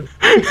mode.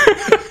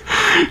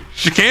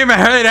 She came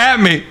right at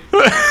me.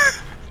 I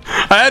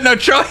had no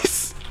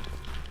choice.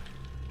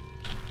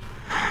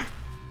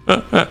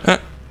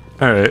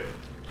 Alright.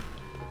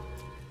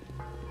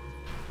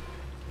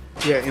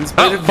 Yeah, in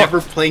spite of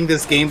never playing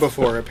this game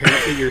before,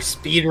 apparently you're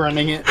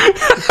speedrunning it.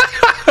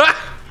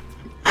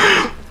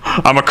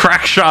 I'm a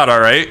crack shot,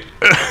 alright?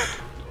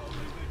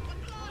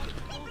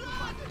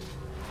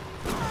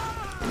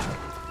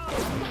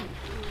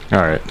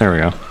 Alright, there we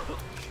go.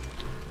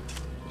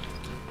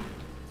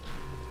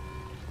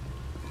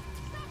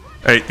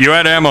 Hey, you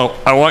had ammo.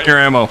 I want your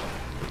ammo.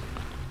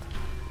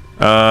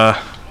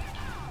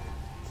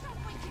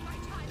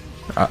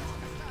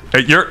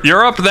 Hey,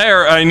 you're up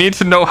there. I need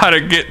to know how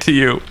to get to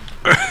you.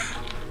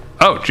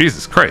 Oh,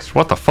 Jesus Christ.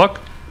 What the fuck?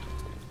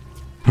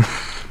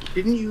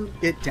 Didn't you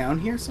get down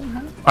here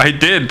somehow? I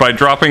did by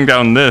dropping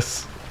down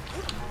this.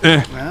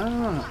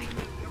 Ah.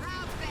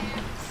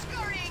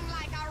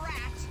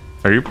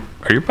 Are you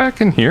back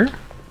in here?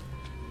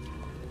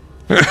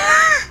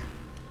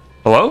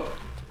 Hello?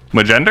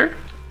 Magender?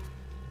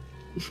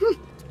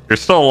 You're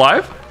still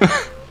alive?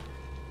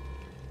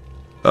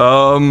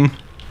 I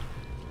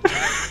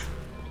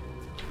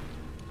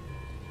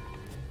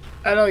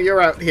know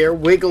you're out here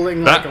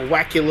wiggling like a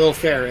wacky little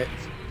ferret.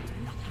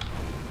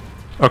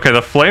 Okay,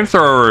 the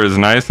flamethrower is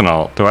nice and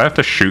all. Do I have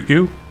to shoot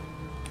you?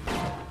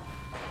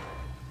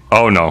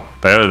 Oh no,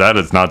 that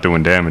is not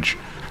doing damage.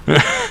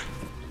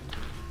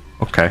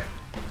 Okay.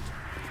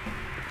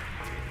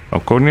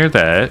 Don't go near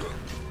that.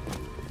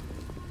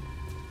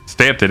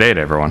 Stay up to date,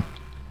 everyone.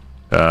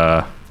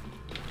 How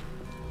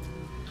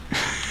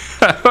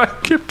do I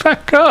get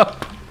back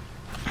up?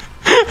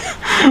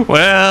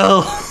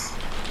 Well.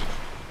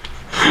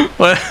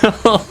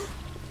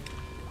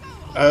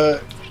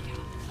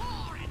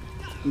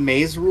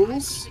 Maze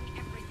rules?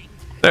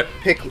 There.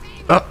 Pick.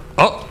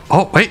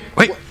 Wait.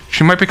 What?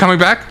 She might be coming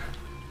back.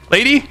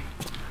 Lady?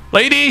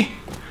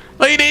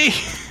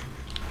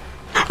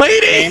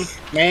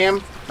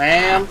 Ma'am.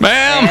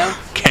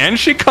 Can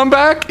she come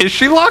back? Is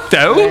she locked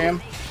out?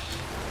 Ma'am.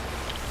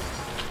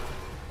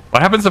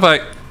 What happens if I...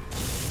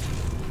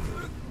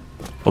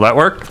 Will that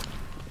work?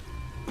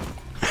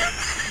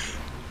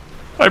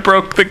 I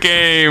broke the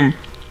game.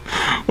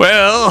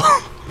 Well...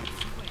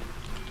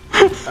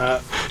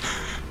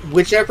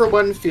 Whichever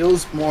one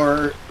feels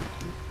more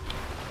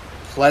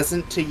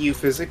pleasant to you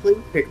physically,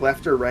 pick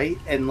left or right,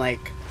 and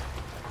like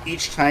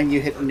each time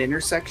you hit an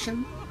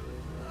intersection,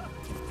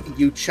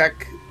 you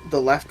check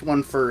the left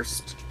one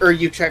first, or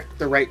you check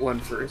the right one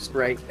first,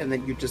 right? And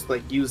then you just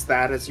like use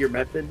that as your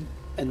method,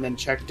 and then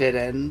check dead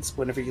ends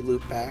whenever you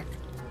loop back.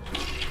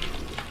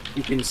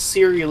 You can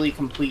serially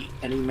complete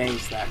any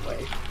maze that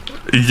way.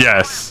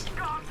 Yes.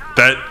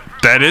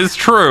 That is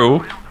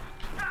true.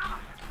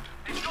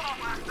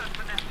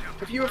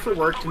 Have you ever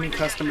worked in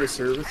customer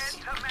service?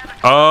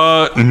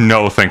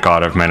 No, thank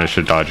God I've managed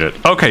to dodge it.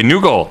 Okay,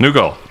 new goal.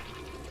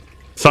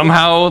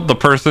 Somehow the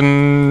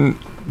person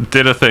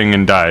did a thing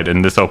and died,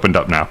 and this opened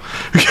up now.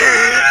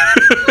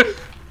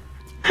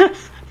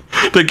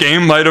 The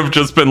game might have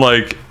just been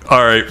like,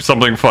 alright,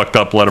 something fucked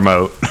up, let him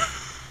out.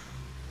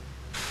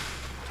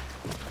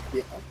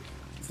 Yeah.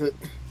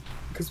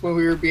 Because when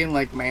we were being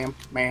like, ma'am,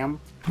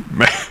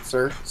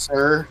 sir,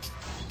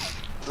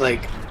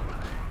 like,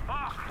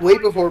 way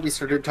before we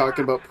started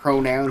talking about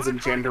pronouns and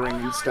gendering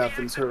and stuff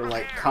and sort of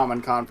like common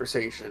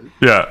conversation.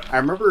 Yeah. I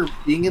remember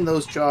being in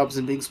those jobs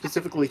and being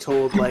specifically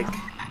told like,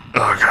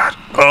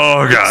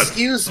 oh god,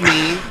 excuse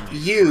me,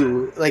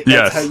 you, like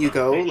that's how you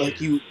go, like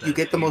you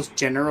get the most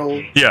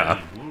general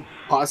yeah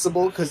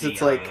possible, because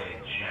it's like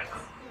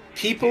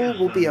people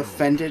will be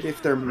offended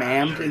if they're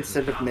mammed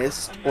instead of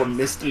missed, or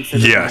missed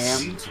instead of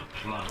mammed.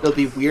 They'll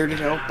be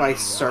weirded out by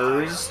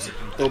sirs.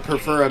 They'll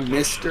prefer a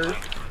mister.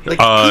 Like,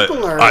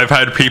 people are... I've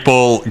had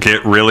people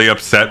get really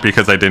upset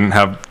because I didn't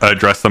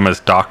address them as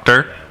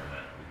doctor.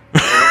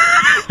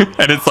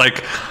 And it's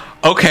like,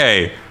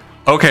 okay,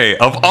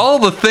 of all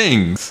the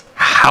things,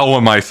 how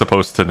am I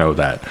supposed to know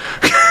that?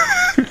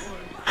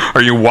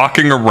 Are you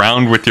walking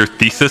around with your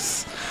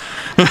thesis?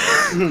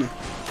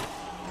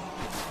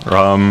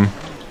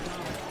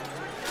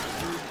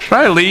 Should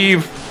I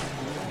leave?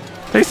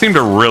 They seem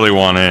to really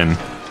want in.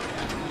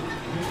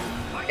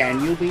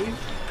 Can you leave?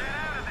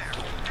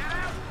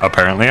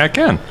 Apparently I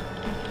can.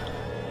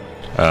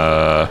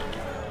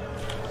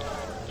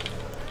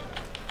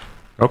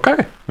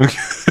 Okay.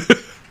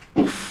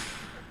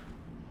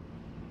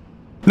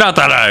 Not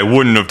that I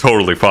wouldn't have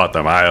totally fought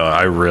them.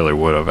 I really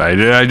would have.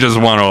 I just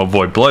want to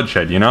avoid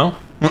bloodshed, you know?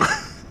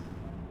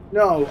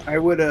 No, I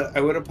would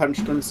have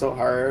punched them so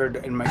hard,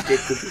 and my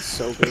dick would be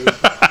so big.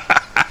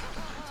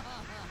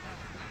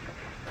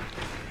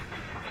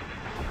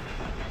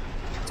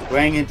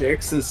 Swanging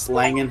dicks and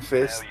slanging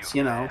fists,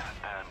 you know.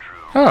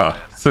 Oh,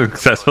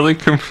 successfully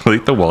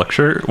complete the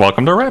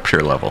welcome to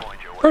Rapture level.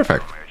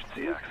 Perfect.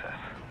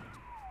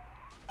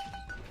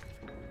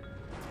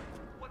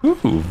 Ooh,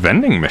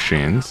 vending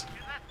machines.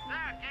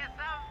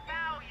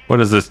 What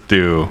does this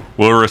do?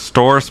 Will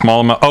restore small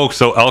amount. Oh,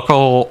 so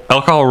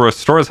alcohol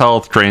restores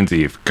health, drains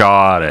Eve.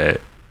 Got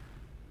it.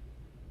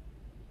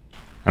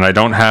 And I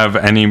don't have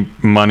any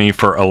money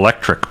for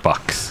electric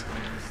bucks.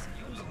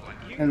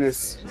 And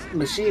this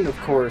machine, of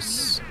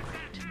course,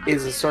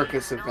 is a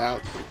circus of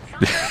value.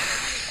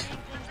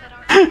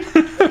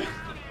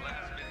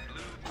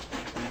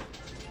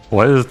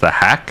 What does the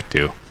hack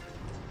do?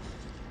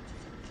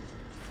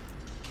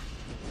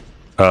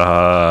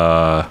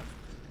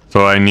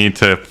 So I need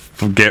to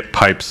get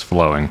pipes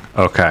flowing.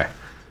 Okay.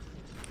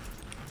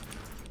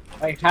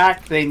 By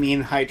hack, they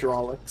mean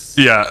hydraulics.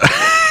 Yeah.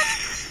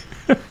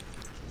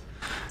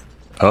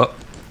 Oh.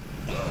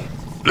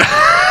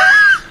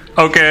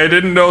 Okay, I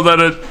didn't know that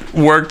it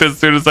worked as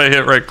soon as I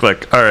hit right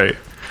click. Alright.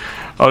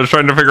 I was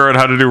trying to figure out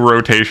how to do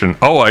rotation.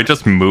 Oh, I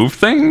just move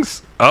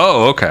things?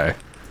 Oh, okay.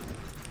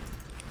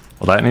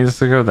 Well, that needs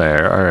to go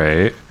there.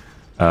 Alright.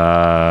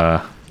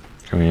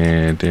 Can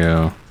we do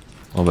a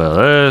little bit of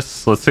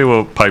this? Let's see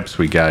what pipes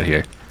we got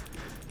here.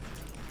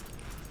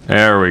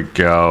 There we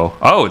go.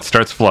 Oh, it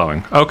starts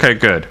flowing. Okay,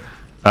 good.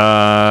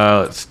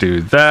 Let's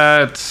do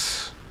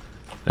that.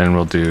 Then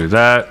we'll do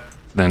that.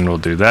 Then we'll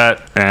do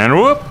that. And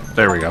whoop!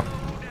 There we go.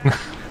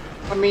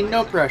 I mean,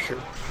 no pressure.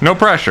 No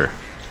pressure.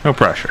 No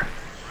pressure.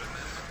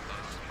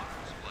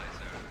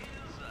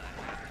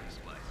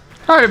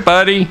 Hi,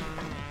 buddy.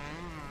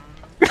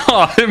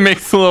 Oh, it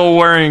makes a little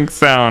whirring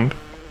sound.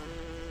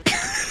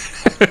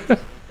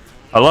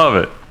 I love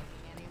it.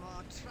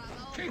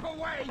 Keep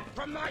away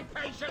from my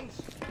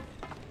patients.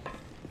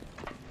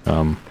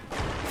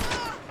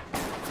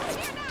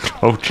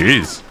 Oh,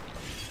 jeez.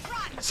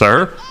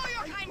 Sir?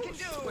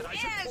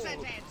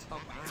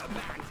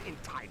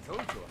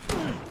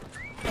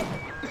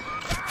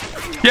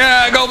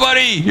 Yeah, go,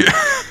 buddy!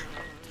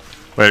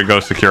 Way to go,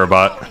 Secure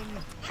Bot.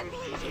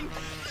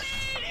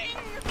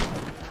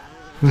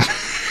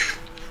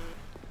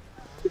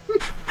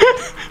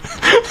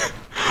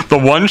 The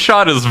one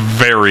shot is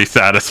very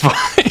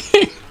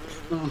satisfying.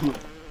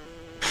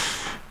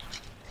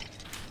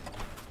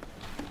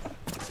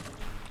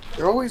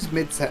 They're always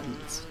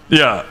mid-sentence.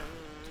 Yeah,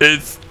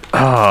 it's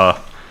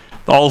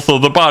also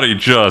the body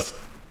just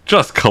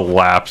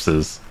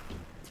collapses.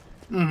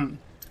 Mm-hmm.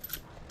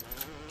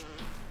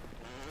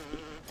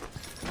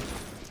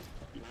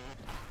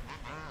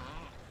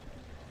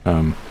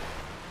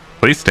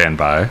 Please stand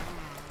by.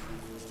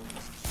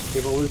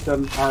 They've always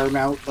done arm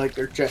out like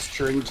they're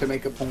gesturing to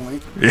make a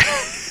point.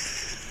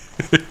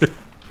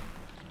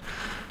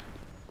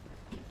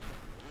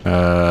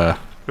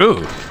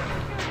 Ooh.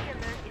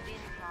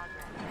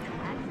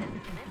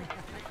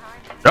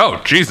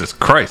 Oh, Jesus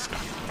Christ.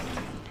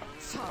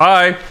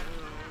 Hi.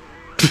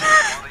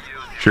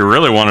 She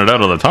really wanted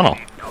out of the tunnel.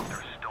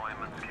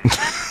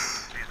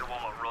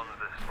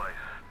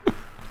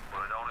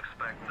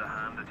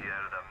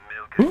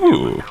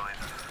 Ooh.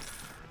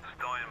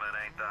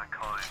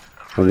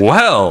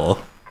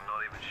 Well,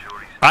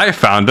 I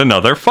found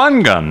another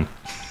fun gun.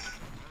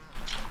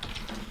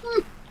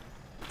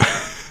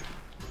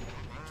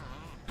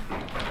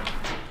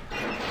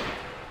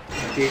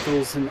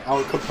 Giggles and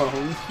Al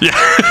Capone. Yeah.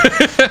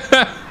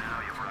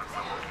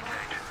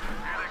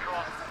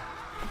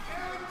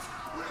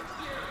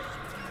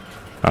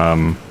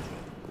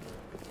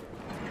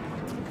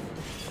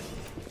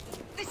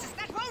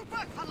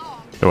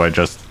 Do I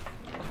just...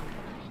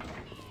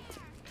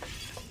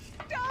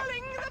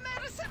 Darling, the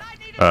medicine I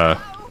need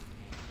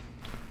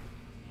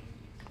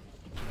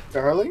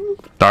Darling?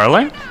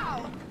 Darling?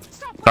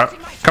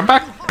 Come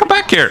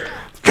back here.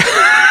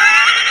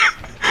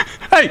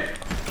 Hey!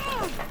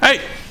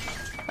 Hey!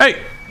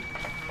 Hey!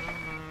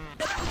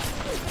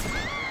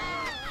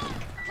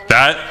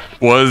 That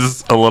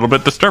was a little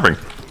bit disturbing.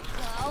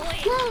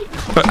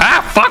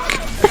 fuck?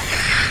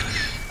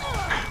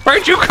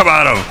 Where'd you come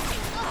out of?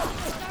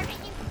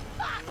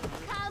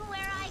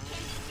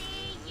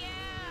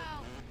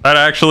 That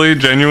actually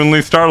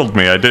genuinely startled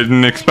me. I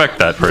didn't expect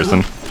that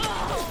person.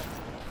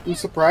 I'm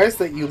surprised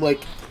that you,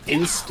 like,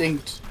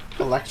 instinct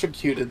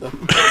electrocuted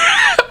them.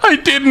 I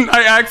didn't.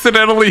 I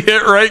accidentally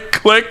hit right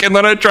click and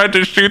then I tried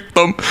to shoot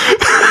them.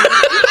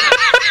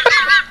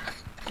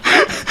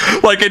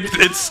 Like,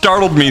 it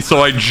startled me,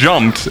 so I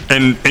jumped,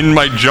 and in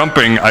my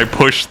jumping, I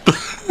pushed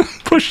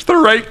the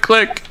right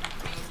click.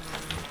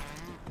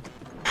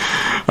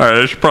 Alright,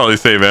 I should probably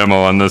save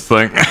ammo on this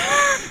thing.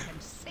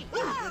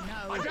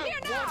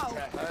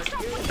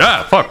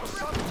 Ah, fuck.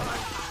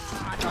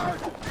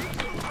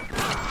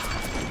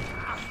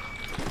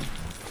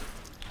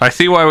 I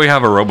see why we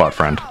have a robot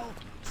friend.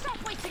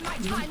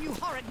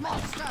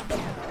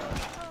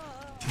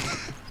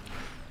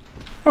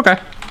 Okay.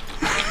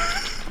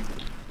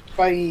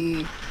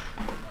 Bye.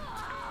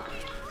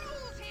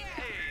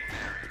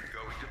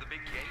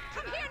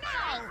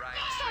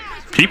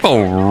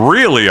 People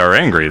really are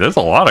angry. There's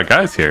a lot of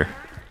guys here.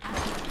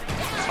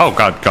 Oh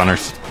god,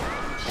 gunners.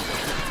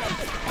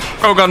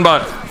 Oh,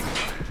 gunbot.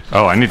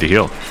 Oh, I need to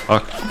heal.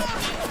 Fuck.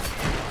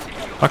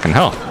 Fucking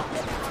hell.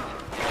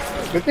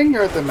 Good thing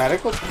you're at the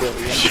medical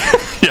pavilion.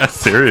 Yeah,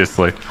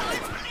 seriously.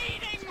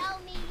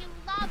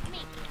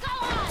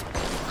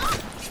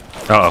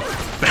 Uh-oh.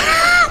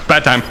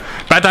 Bad time.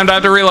 Bad time to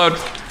have to reload.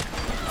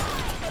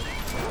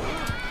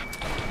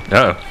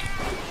 Uh-oh.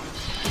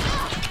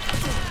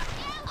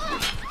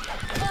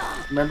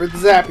 Remember the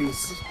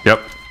zappies.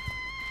 Yep.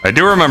 I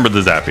do remember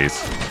the zappies.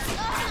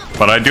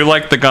 But I do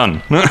like the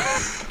gun.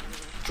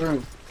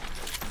 True.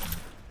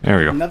 There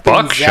we go. Nothing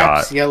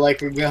Buckshot. zaps you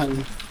like a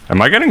gun.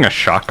 Am I getting a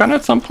shotgun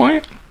at some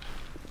point?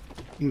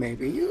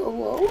 Maybe you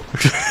will.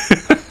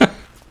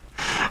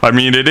 I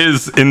mean, it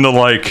is in the,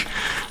 like,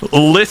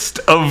 list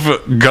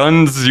of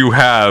guns you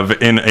have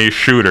in a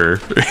shooter.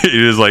 It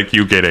is like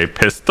you get a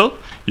pistol,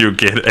 you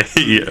get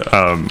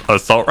a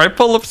assault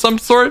rifle of some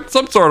sort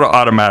of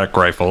automatic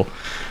rifle,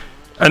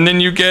 and then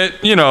you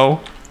get, you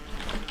know,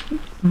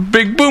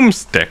 big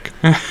boomstick.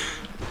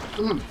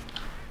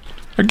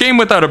 A game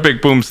without a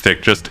big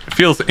boomstick just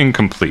feels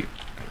incomplete.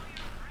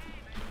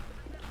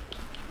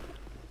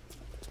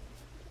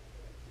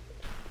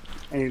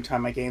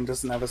 Anytime a game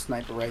doesn't have a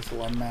sniper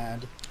rifle, I'm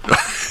mad.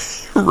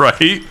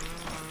 Right?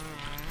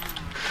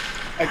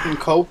 I can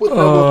cope with the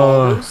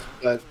revolvers,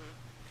 but...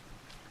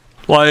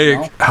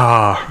 Like,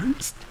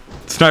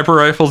 sniper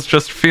rifles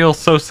just feel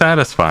so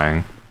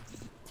satisfying.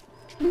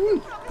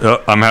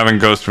 Oh, I'm having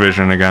ghost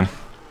vision again.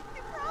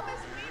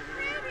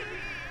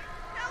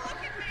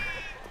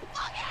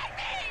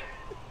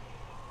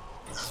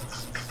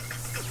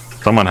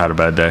 Someone had a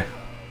bad day.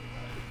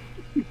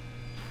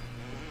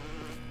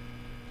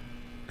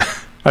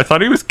 I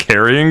thought he was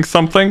carrying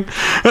something.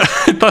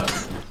 I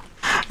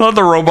thought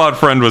the robot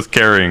friend was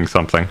carrying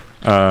something.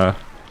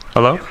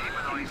 Hello?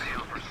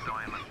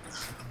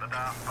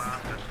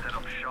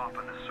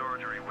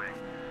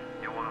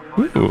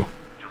 Ooh.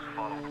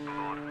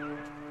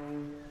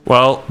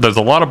 Well, there's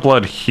a lot of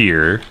blood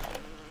here.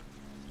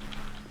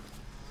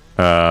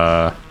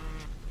 Okay.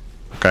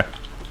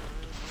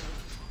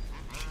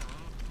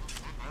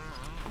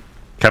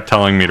 Kept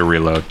telling me to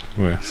reload,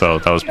 so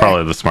that was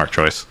probably the smart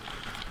choice.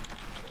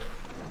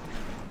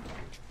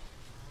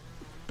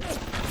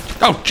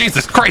 Oh,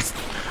 Jesus Christ!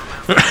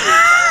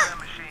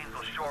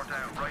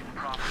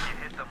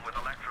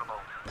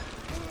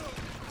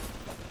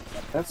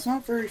 That's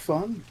not very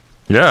fun.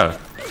 Yeah.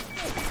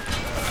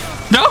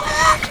 No!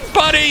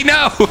 Buddy,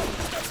 no!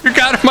 You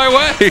got in my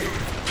way!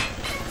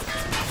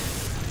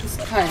 This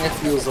kind of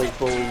feels like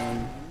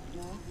bullying.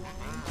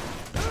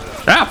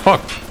 Ah,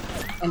 fuck.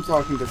 I'm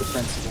talking to the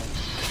principal.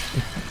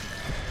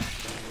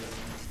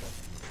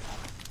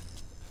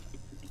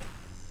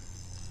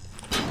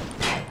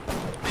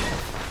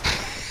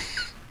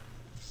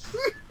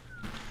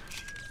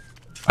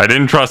 I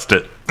didn't trust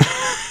it.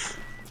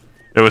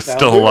 It was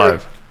still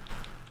alive.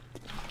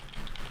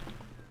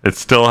 It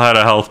still had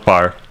a health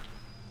bar.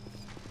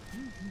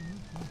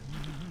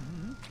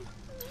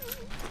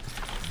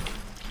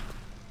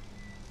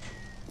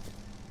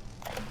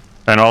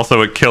 And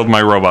also it killed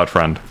my robot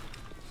friend.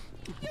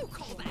 You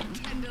call that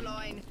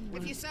tenderloin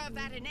if you serve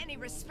that in any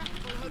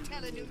respectable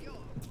hotel in New York.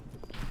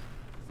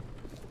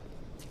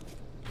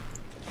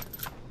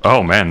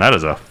 Oh man, that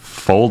is a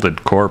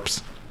folded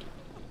corpse.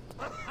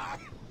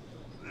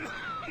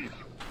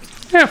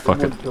 Yeah,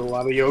 fuck it. Did a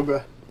lot of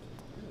yoga.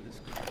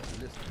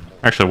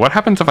 Actually, what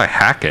happens if I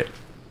hack it?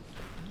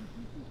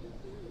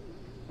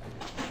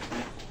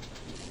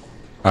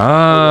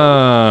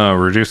 Ah,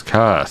 reduce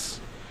costs.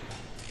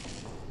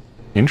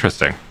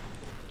 Interesting.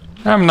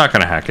 I'm not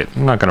gonna hack it.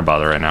 I'm not gonna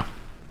bother right now.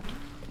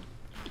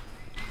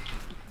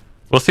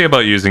 We'll see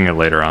about using it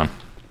later on.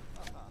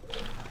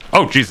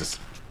 Oh, Jesus.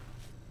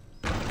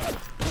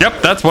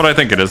 Yep, that's what I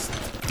think it is.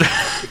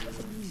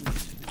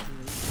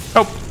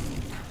 Oh.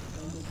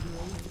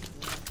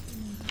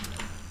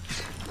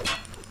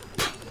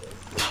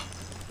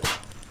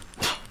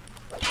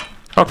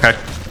 Okay,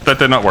 that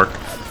did not work.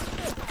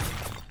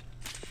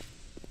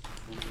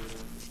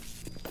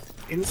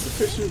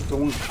 Insufficient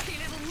don't.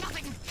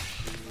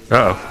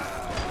 Uh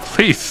oh.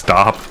 Please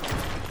stop.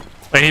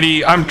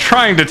 Lady, I'm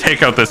trying to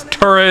take out this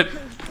turret.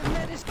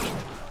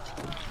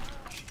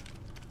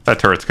 That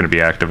turret's gonna be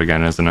active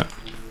again, isn't it?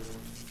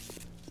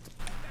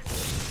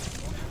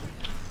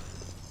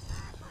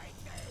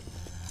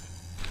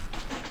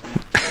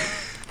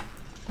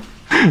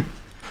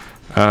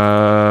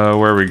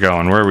 Where are we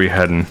going? Where are we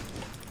heading?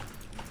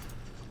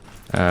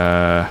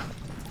 To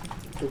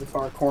the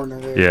far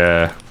corner there.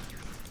 Yeah.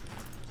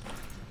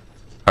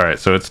 Alright,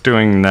 so it's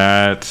doing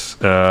that.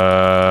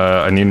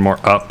 I need more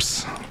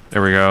ups.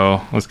 There we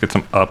go. Let's get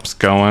some ups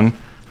going.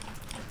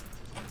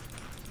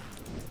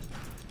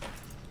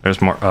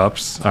 There's more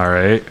ups.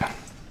 Alright.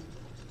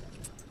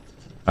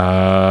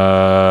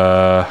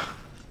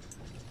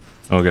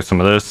 We'll get some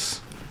of this.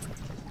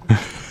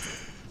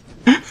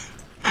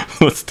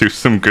 Let's do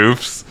some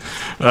goofs.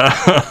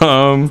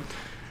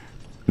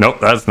 Nope,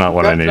 that's not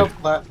what I need.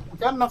 We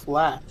got enough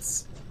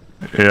lats.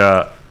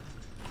 Yeah.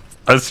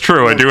 That's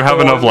true. I do have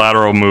enough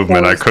lateral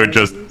movement. I could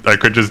just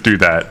do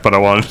that, but I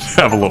wanted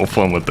to have a little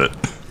fun with it.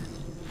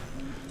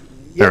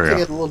 You have to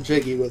get a little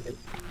jiggy with it.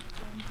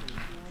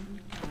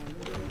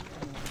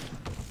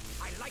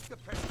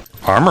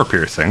 Armor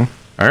piercing.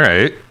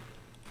 Alright.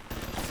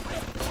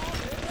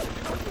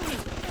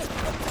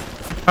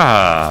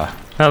 Ah,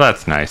 now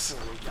that's nice.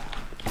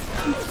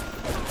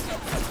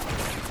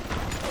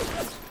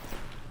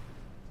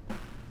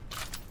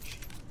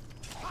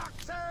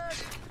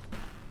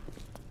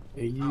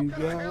 You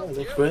got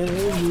a friend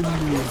in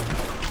me.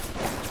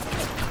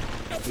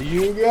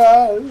 You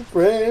got a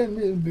friend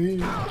in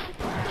me.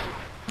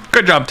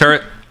 Good job,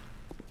 turret.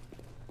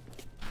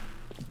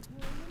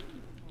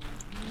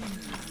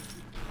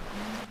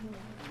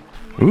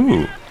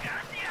 Ooh.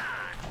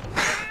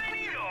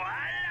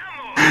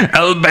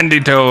 El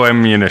Bendito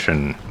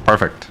ammunition.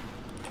 Perfect.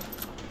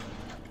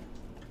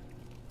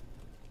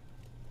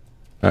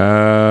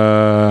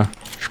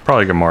 Should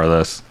probably get more of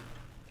this.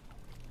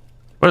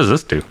 What does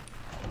this do?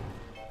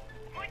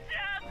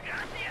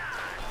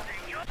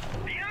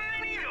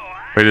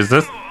 Wait, is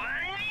this...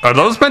 Are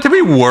those meant to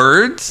be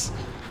words?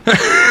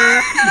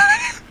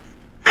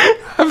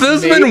 Have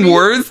those been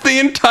words the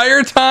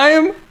entire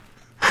time?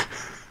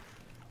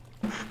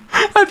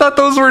 I thought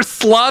those were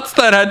slots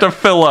that had to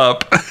fill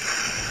up.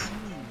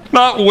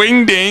 Not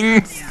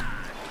wingdings.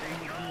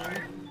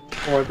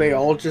 Or are they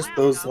all just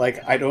those,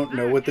 like, I don't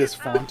know what this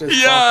font is?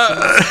 Yeah.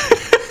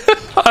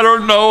 I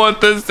don't know what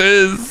this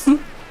is.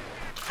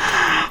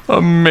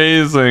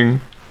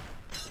 Amazing.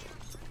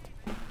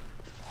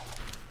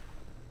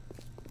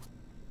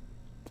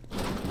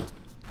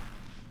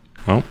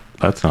 Oh,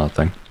 that's not a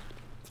thing.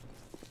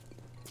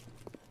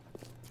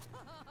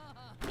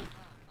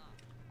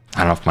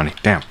 Not enough money.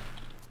 Damn.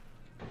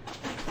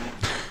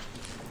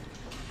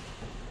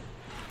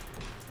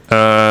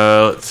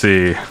 Let's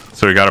see.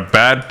 So we got a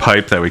bad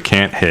pipe that we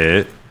can't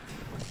hit.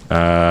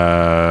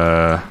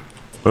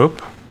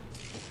 Boop.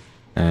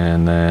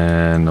 And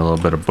then a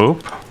little bit of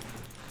boop.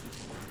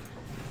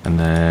 And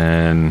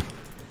then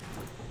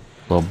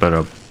a little bit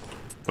of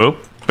boop,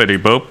 bitty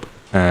boop.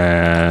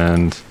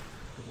 And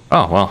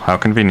oh, well, how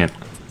convenient.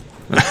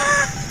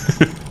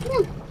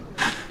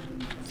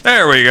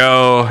 There we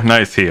go.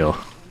 Nice heal.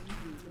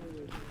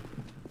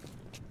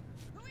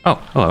 Oh,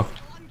 hello.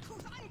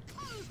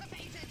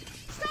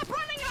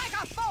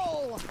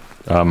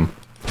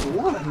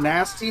 What a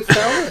nasty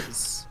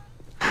fellas.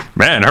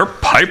 Man, her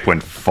pipe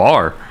went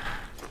far.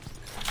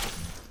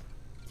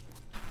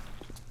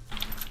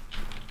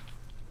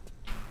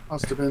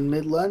 Must have been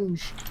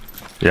mid-lunge.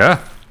 Yeah.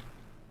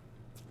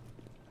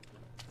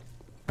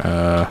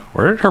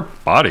 Where did her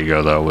body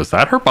go, though? Was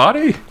that her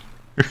body?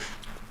 I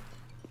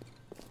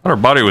thought her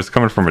body was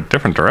coming from a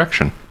different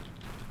direction.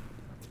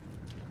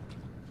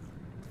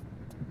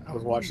 I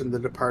was watching The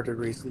Departed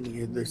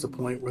recently, and there's a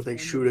point where they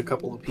shoot a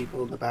couple of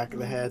people in the back of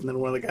the head, and then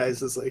one of the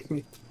guys is like,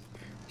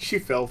 she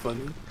fell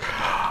funny.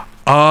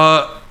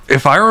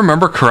 If I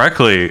remember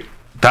correctly,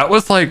 that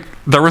was like,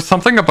 there was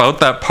something about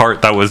that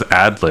part that was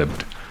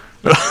ad-libbed.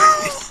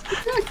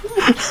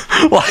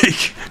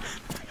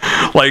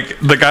 like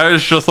the guy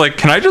was just like,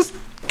 can I just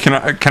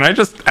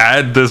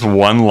add this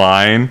one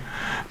line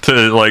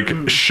to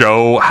like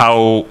show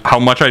how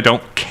much I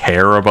don't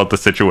care about the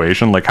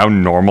situation, like how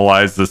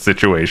normalized the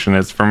situation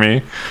is for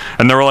me.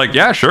 And they were like,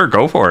 yeah, sure,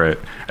 go for it.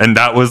 And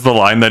that was the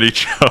line that he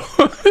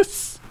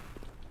chose.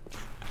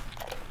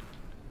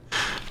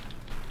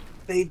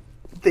 They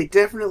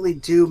definitely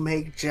do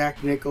make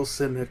Jack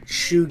Nicholson a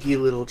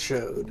chuggy little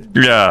chode.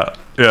 Yeah,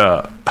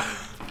 yeah.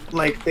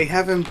 Like, they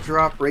have him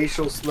drop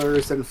racial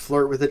slurs and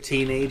flirt with a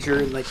teenager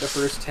in like the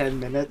first 10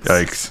 minutes.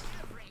 Yikes.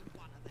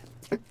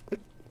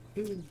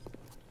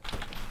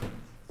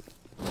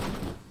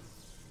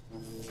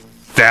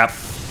 Zap.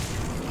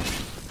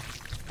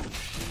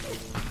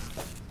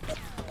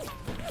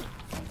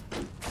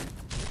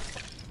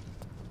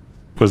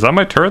 Was that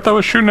my turret that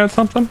was shooting at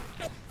something?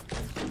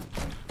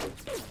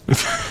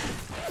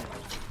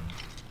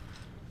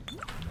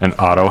 An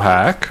auto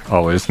hack,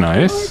 always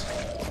nice.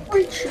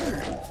 Quite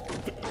sure.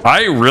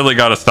 I really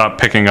gotta stop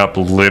picking up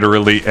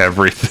literally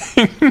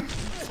everything.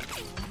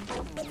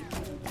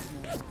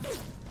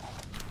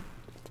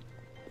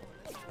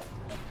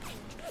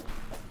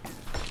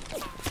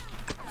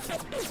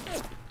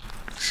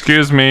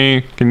 Excuse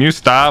me, can you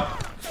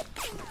stop?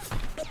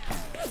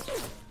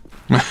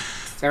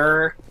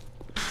 Sir.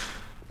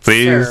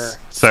 Please,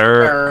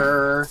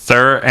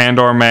 sir, and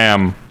or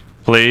ma'am,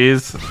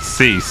 please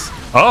cease.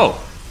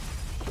 Oh.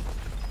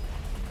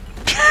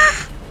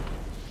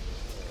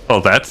 Oh,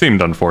 that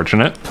seemed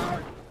unfortunate.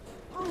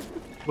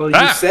 Well,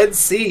 you said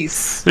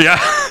cease. Yeah.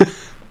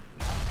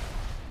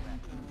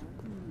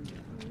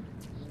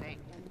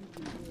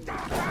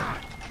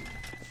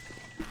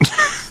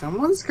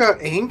 Someone's got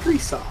angry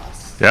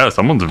sauce. Yeah,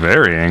 someone's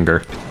very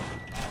angry.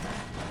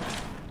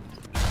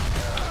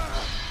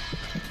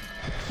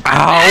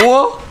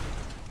 Ow!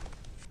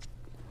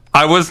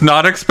 I was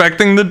not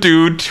expecting the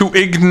dude to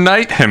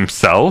ignite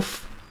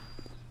himself.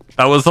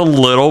 That was a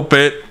little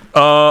bit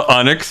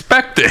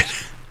unexpected.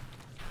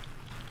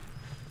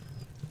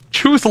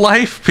 Choose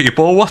life,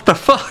 people. What the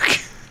fuck?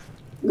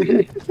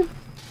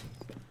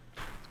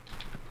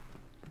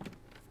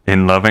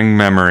 In loving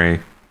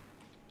memory.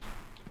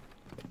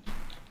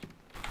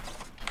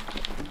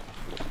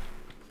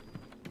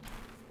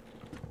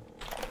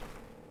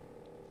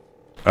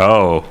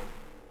 Oh.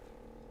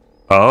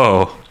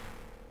 Oh.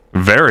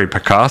 Very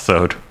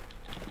Picasso'd. A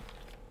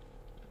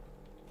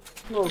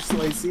little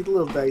slicey, a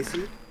little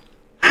dicey.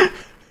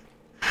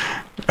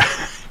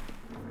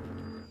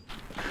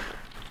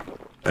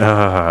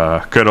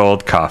 Good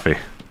old coffee.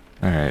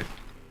 Alright.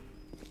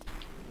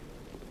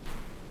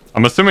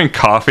 I'm assuming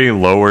coffee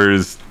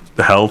lowers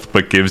the health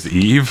but gives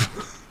Eve?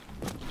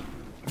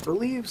 I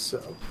believe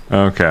so.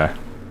 Okay.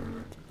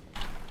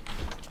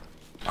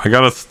 I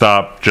gotta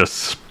stop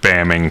just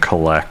spamming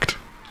collect.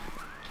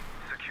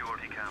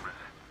 Security cameras.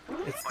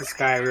 It's the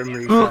Skyrim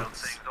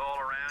reflex. Things all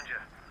around you.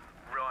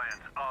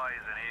 Ryan's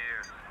eyes and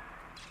ears.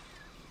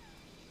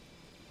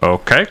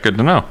 Okay, good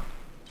to know.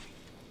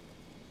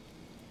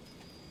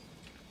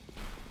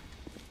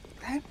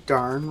 That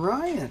darn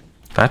Ryan.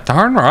 That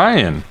darn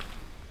Ryan.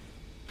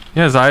 He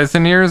has eyes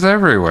and ears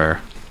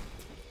everywhere.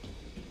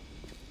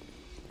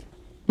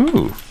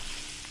 Ooh.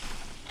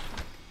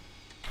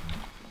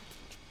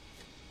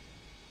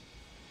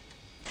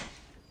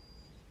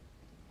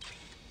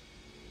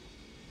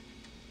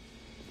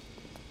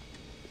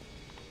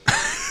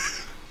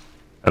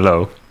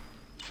 Hello.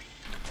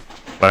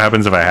 What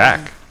happens if I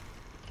hack?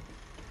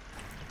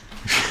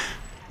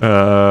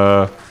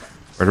 Where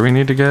do we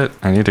need to get?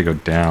 I need to go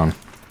down.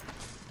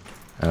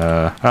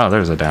 Oh,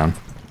 there's a down.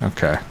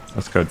 Okay,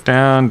 let's go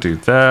down, do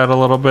that a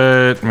little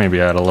bit.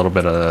 Maybe add a little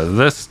bit of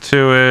this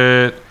to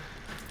it.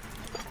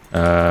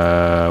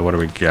 What do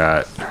we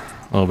got? A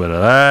little bit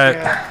of that.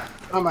 Yeah,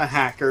 I'm a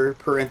hacker,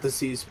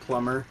 parentheses,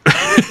 plumber.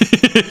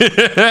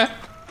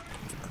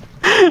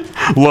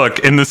 Look,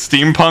 in the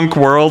steampunk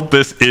world,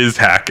 this is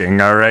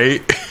hacking,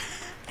 alright?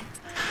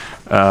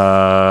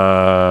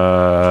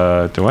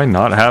 Do I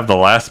not have the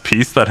last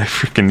piece that I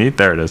freaking need?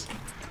 There it is.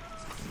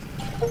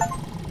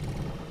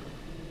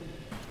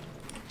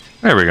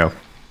 There we go.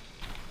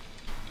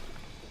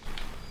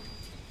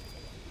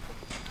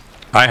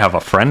 I have a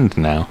friend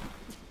now.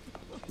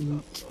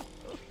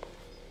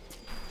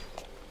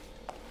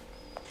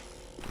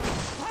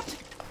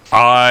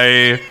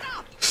 I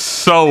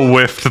so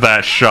whiffed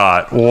that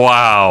shot.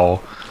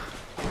 Wow.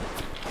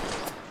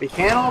 They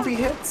can't all be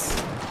hits.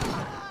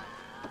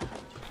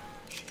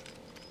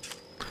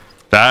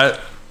 That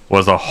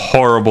was a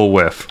horrible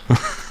whiff.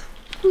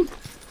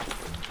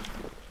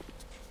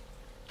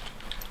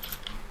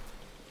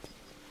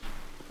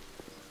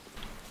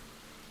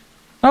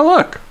 Oh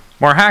look,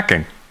 more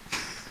hacking.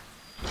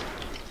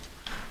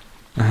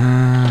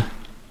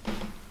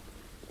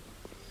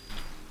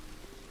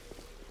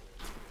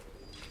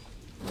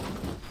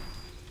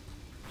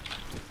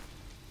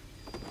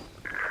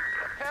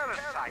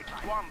 Parasite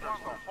wanders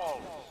the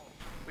halls.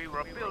 We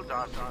rebuild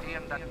our city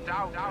and the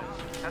doubt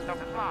and the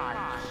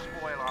flies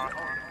spoil our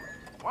home.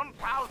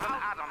 1,000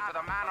 atoms to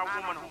the man or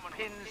woman who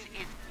pins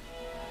is...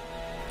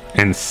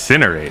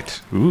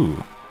 Incinerate.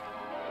 Ooh.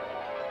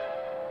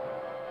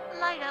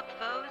 Light up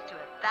foes to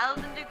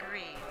 1,000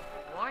 degrees.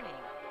 Warning,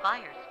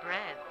 fire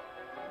spreads.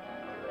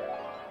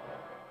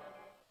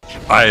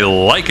 I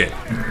like it.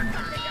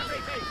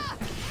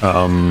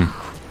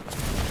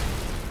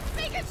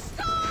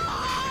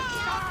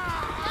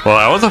 Well,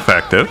 that was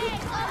effective.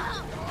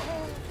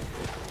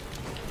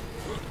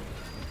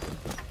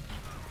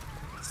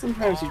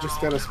 Sometimes you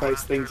just gotta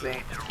spice things up.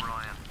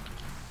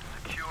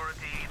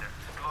 Security, the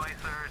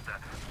splicers, the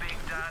big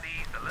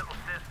daddies, the little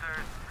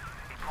sisters.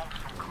 He pumps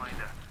some kind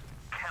of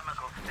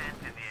chemical scent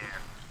in the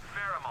air.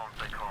 Pheromones,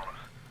 they call it.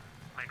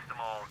 Makes them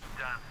all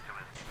dance to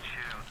his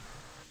tune.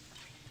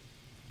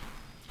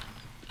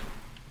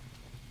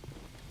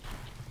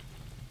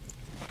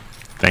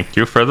 Thank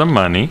you for the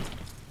money.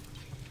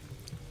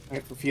 I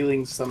have a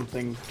feeling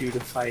something due to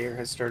fire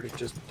has started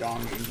just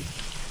donging.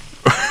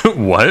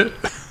 What?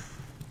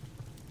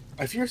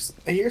 I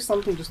hear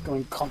something just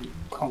going conk,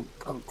 conk,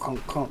 conk,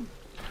 conk, conk.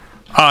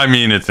 I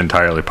mean, it's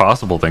entirely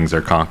possible things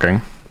are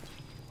conking.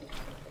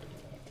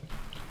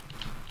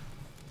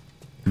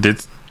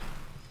 It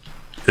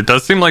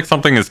does seem like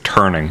something is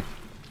turning.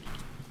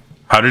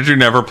 How did you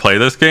never play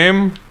this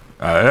game?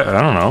 I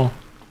don't know.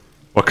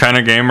 What kind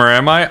of gamer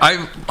am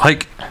I?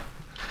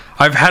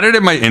 I've had it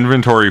in my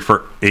inventory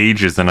for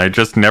ages and I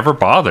just never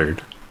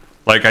bothered.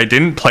 Like, I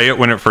didn't play it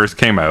when it first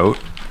came out.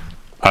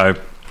 I,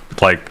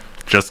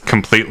 just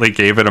completely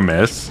gave it a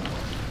miss.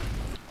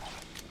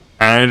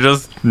 And I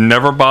just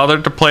never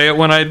bothered to play it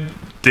when I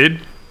did,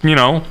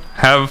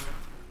 have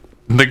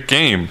the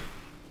game.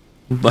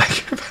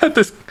 Like,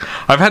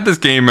 I've had this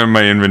game in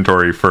my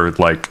inventory for,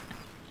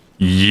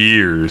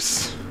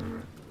 years.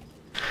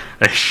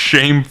 A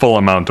shameful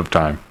amount of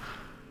time.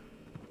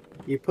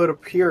 You put a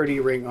purity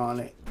ring on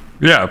it.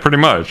 Yeah, pretty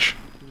much.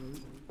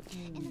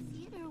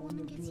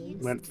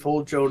 Went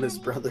full Jonas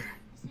brother.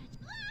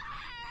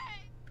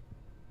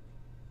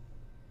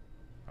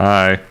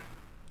 Hi.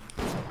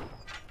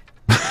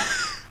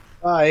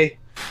 Bye.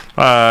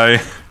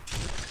 Bye.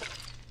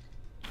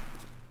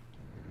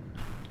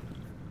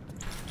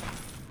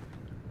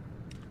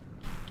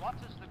 What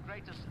is the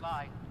greatest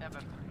lie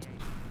ever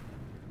created?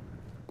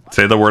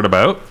 Say the word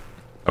about.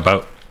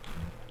 About.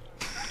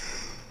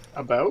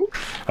 About?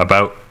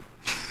 About.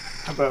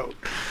 About.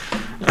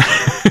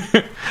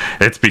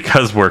 It's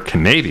because we're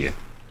Canadian.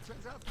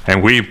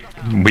 And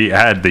we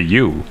add the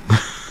U.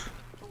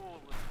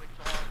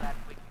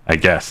 I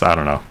guess. I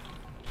don't know.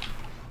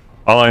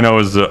 All I know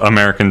is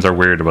Americans are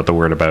weird about the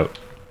word about.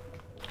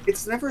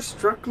 It's never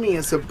struck me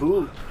as a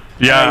boot.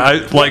 Yeah, I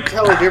can't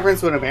tell the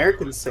difference when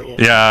Americans say it.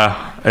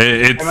 Yeah,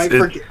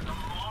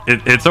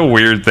 it's a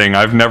weird thing.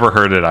 I've never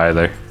heard it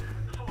either.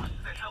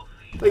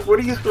 Like, what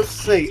are you supposed to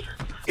say?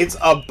 It's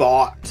a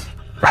bot.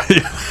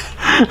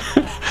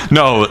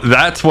 No,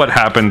 that's what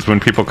happens when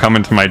people come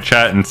into my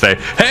chat and say,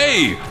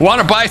 "Hey, want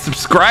to buy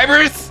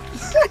subscribers?"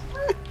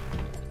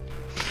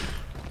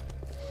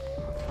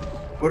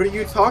 What are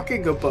you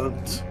talking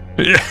about?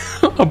 Yeah,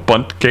 a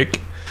bunt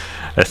cake.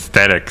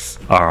 Aesthetics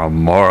are a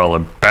moral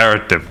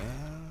imperative.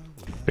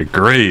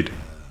 Agreed.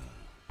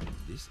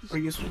 Are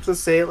you supposed to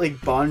say it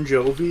like Bon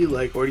Jovi?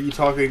 Like, what are you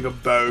talking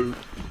about?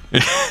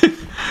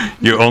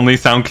 You only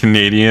sound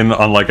Canadian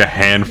on a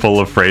handful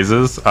of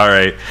phrases.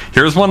 Alright,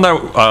 here's one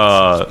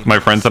that my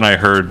friends and I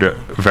heard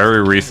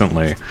very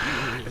recently.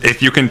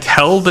 If you can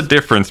tell the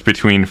difference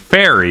between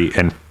fairy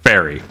and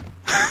fairy.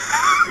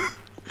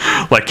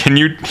 Can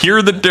you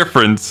hear the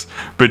difference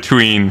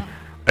between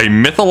a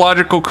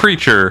mythological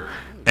creature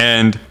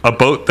and a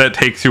boat that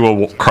takes you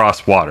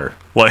across water?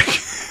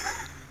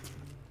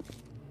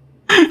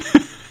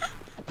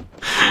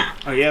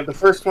 Oh yeah, the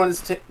first one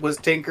was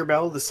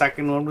Tinkerbell. The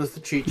second one was the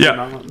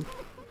Chi-Chi.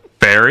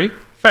 Fairy?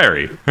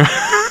 Fairy.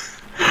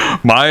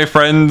 My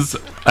friends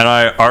and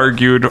I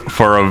argued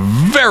for a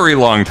very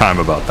long time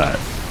about that.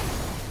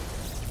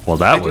 Well,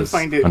 that was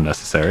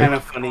unnecessary. Kind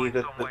of funny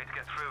that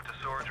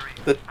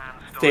the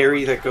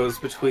fairy that goes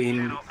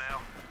between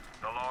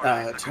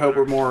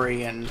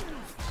Tobermory and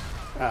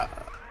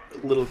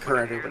Little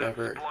Current or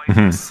whatever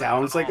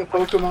sounds like a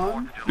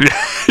Pokemon.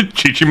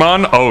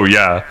 Chichimon? Oh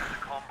yeah.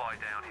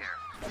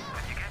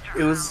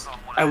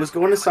 I was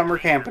going to summer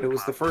camp and it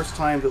was the first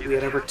time that we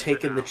had ever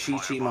taken the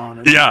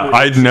Chichimon. Yeah,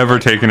 I'd never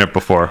taken it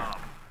before.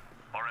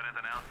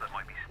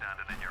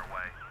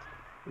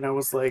 And I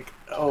was like,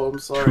 oh, I'm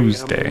sorry,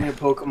 Tuesday. I'm only a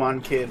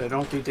Pokemon kid. I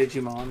don't do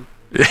Digimon.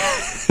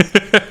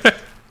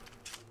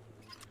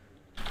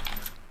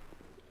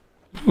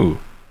 Ooh.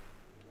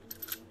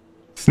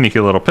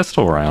 Sneaky little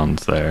pistol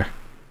rounds there.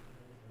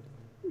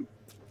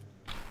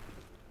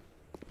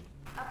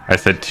 I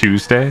said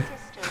Tuesday.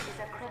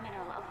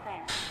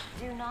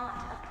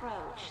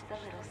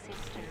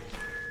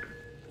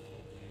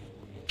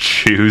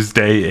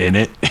 Tuesday in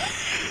it.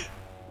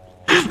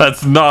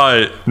 That's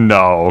not.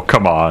 No,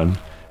 come on.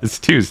 It's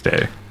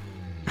Tuesday.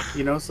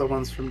 You know,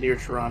 someone's from near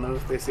Toronto.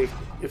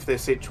 If they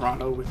say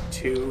Toronto with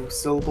 2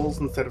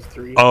 syllables instead of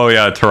 3. Oh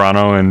yeah,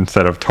 Toronto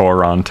instead of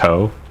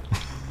Toronto.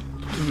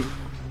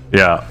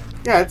 Yeah.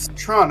 Yeah, it's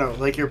Toronto.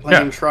 Like you're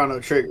playing Toronto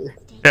Trigger.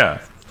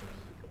 Yeah.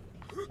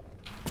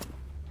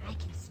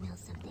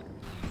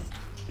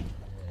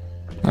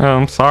 Oh,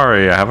 I'm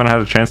sorry. I haven't had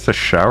a chance to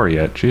shower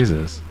yet.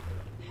 Jesus.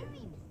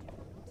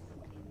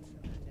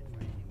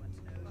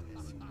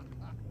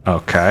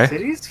 Okay.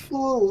 City's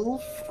full of little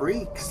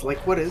freaks.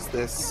 Like, what is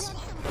this?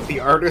 The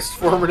artist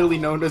formerly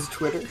known as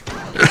Twitter?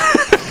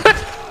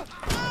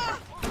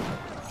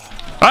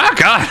 Ah,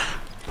 God!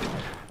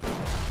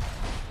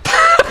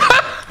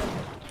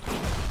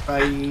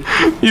 Bye.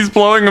 He's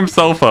blowing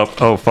himself up.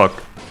 Oh,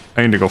 fuck.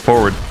 I need to go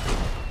forward.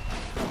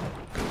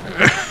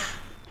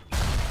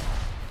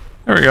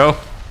 There we go.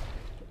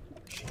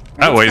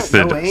 That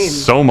wasted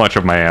so much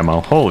of my ammo.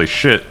 Holy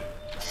shit.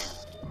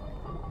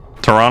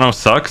 Toronto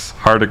sucks?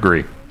 Hard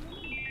agree.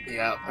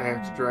 Yeah, I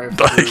have to drive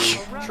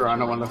through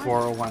Toronto on the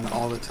 401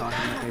 all the time.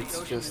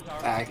 It's just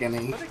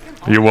agony.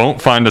 You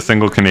won't find a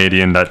single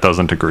Canadian that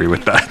doesn't agree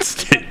with that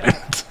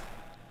statement.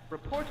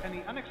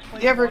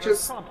 You ever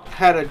just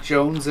had a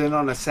Jones in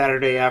on a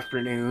Saturday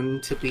afternoon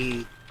to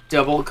be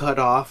double cut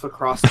off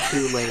across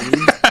 2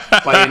 lanes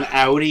by an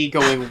Audi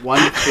going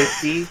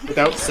 150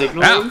 without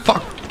signaling. Ah,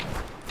 fuck.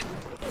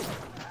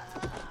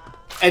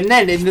 And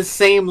then in the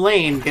same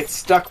lane get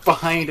stuck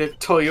behind a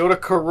Toyota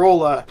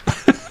Corolla,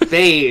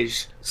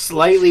 beige,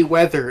 slightly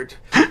weathered,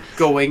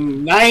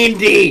 going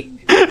 90.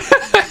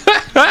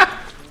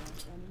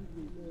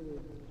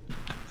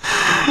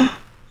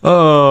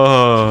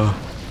 Oh,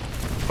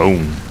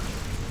 boom.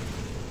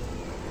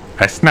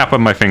 I snap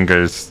on my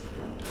fingers.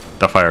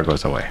 The fire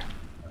goes away.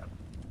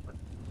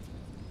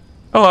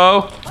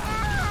 Hello.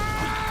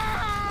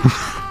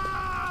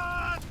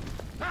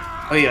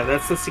 Oh yeah,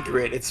 that's the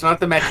secret. It's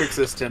not the metric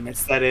system.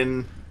 It's that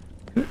in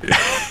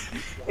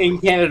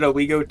Canada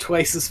we go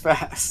twice as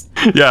fast.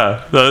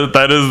 Yeah,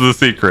 that is the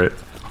secret.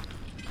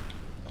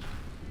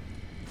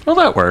 Well,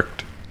 that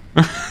worked.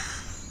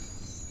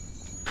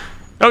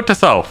 Note to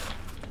self.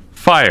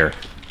 Fire.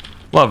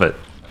 Love it.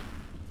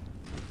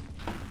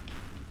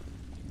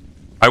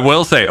 I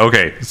will say,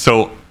 okay,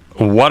 so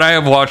what I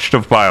have watched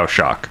of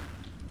Bioshock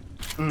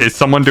is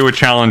someone do a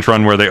challenge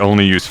run where they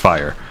only use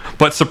fire.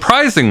 But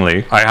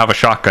surprisingly, I have a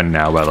shotgun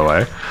now, by the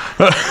way.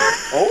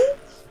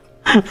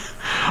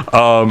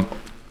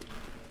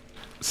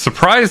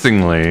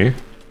 Surprisingly,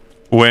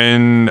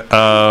 when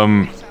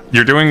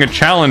you're doing a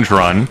challenge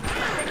run,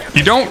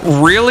 you don't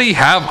really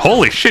have...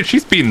 Holy shit,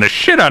 she's beating the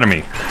shit out of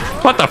me.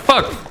 What the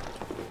fuck?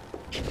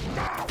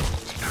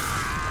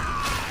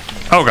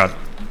 Oh god.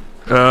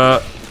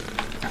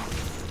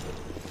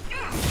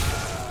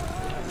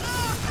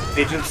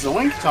 They just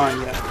zoinked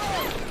on you.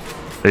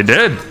 They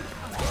did.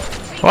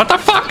 What the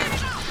fuck?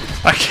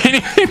 I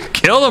can't even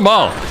kill them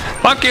all.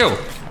 Fuck you.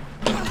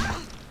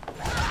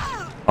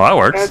 Oh, that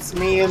works. That's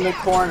me in the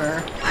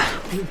corner.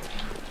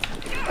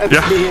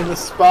 That's me in the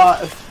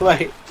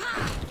spotlight.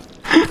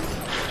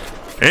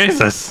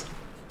 Jesus.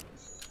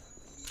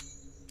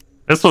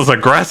 This was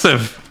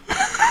aggressive.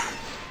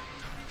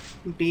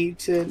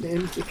 Beaten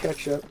into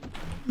ketchup.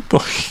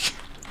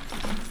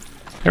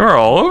 They were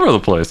all over the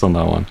place on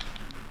that one.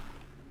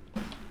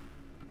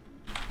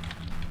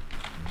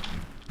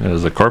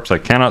 There's a corpse I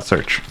cannot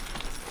search.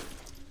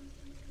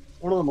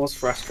 One of the most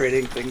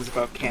frustrating things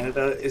about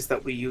Canada is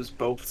that we use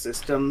both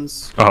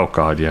systems. Oh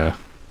god, yeah.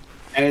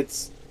 And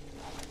it's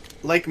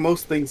like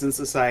most things in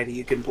society,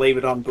 you can blame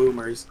it on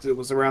boomers, because it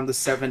was around the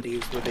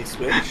 70s where they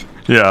switched.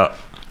 Yeah.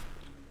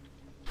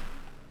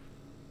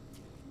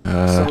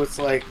 So it's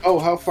like, oh,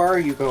 how far are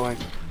you going?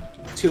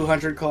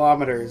 200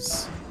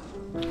 kilometers.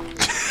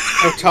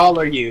 How tall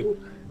are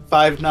you?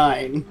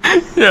 5'9".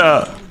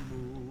 Yeah.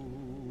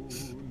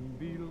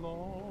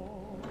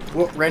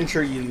 What wrench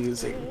are you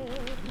using?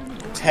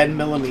 10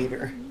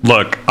 millimeter.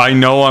 Look, I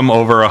know I'm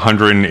over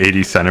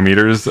 180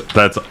 centimeters.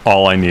 That's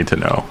all I need to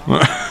know.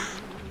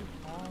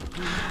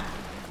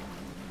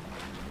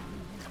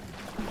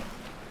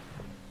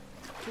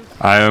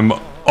 I am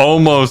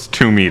almost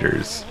 2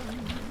 meters.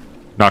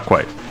 Not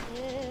quite.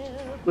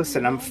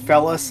 Listen, I'm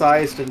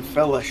fella-sized and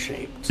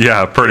fella-shaped.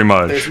 Yeah, pretty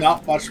much. There's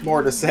not much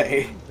more to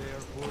say.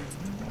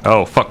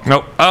 Oh, fuck.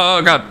 Nope.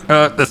 Oh,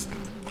 God. This...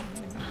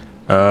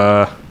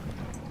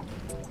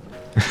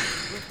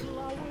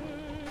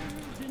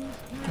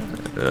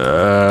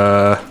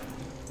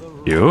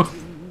 You.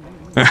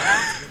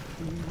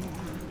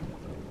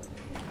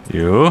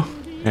 You.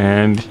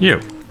 And you.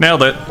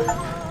 Nailed it.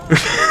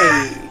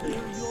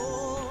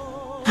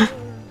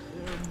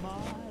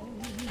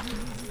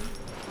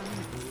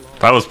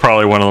 That was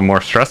probably one of the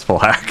more stressful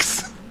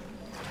hacks.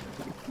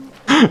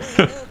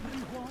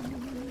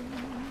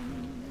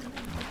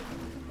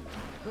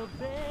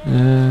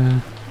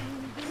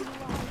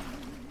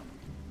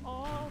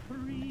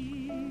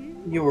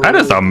 That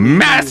is a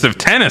massive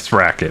tennis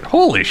racket.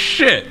 Holy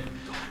shit.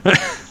 I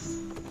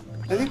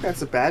think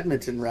that's a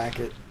badminton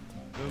racket.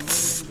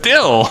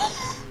 Still.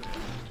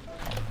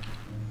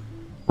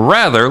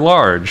 Rather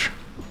large.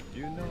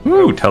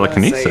 Ooh,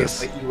 telekinesis.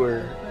 Say, like you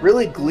were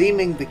really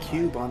gleaming the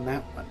cube on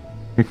that one.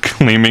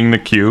 Gleaming the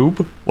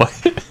cube?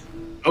 What?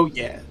 Oh,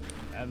 yeah.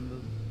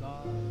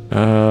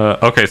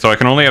 Okay, so I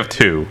can only have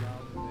 2.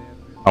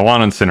 I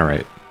want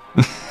incinerate.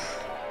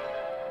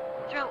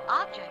 Throw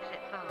objects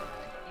at foes.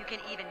 You can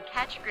even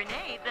catch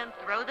grenades and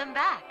throw them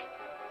back.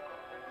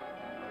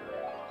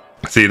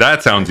 See,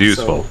 that sounds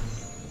useful. So,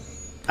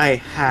 I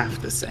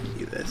have to send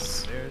you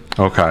this.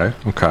 Okay,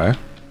 okay.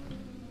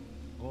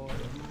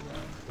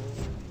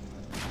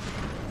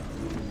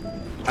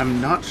 I'm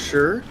not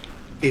sure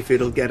if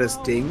it'll get us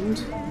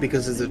dinged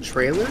because it's a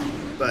trailer,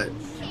 but...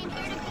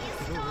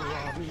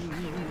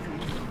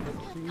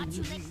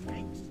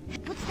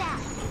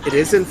 It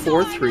is in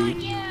 4:3.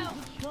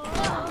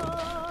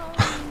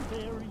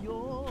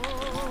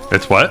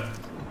 It's what?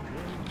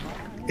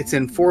 It's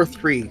in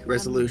 4:3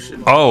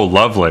 resolution. Oh,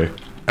 lovely.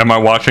 Am I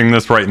watching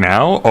this right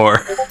now,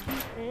 or...?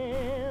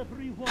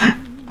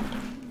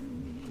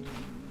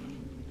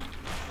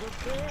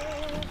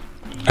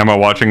 Am I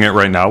watching it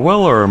right now,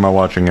 Will, or am I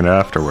watching it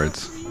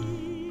afterwards?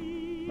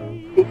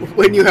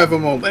 When you have a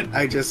moment,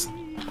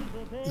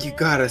 you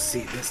gotta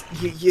see this.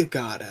 You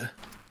gotta.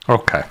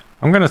 Okay.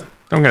 I'm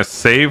gonna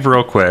save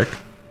real quick.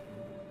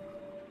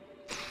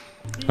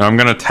 I'm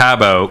gonna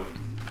tab out.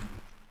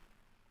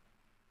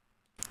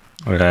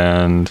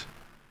 And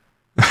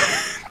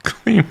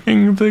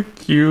cleaning the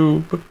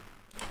cube.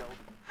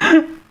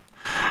 Alright,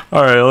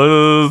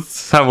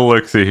 let's have a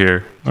look-see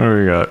here. What do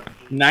we got?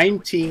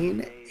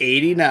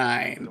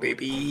 1989,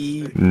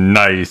 baby.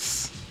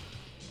 Nice.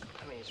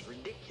 I mean, it's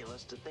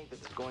ridiculous to think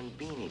that there's going to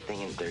be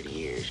anything in 30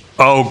 years.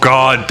 Oh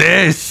god,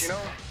 this!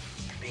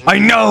 I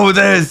know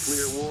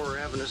this! Clear war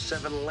having a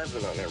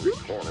 7-Eleven on every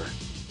corner.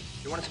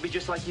 You want it to be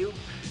just like you?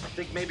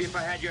 Think maybe if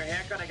I had your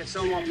haircut, I could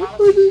sell more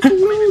policies? Maybe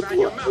if I had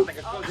your mouth, I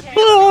could close it.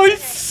 Oh,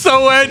 he's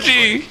so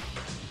edgy!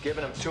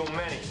 Giving them too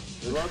many.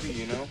 They love you,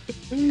 you know?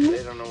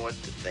 They don't know what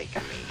to think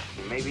of me.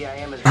 Maybe I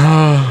am as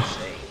bad as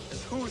they say.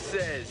 Who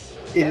says?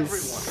 It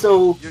is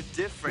so... You're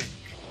different.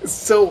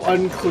 So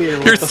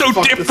unclear. You're so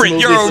different.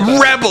 You're a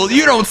rebel.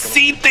 You don't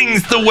see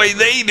things the way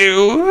they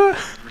do. You're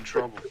in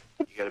trouble.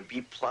 You got a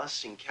B+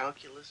 in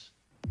calculus?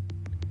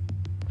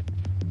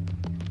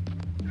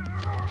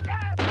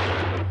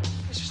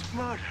 This is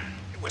murder.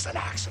 It was an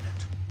accident.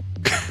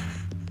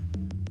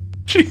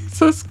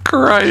 Jesus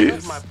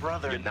Christ. My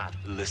brother. You're not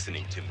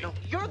listening to me. No,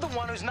 you're the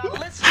one who's not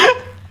listening.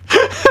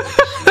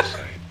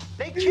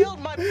 They killed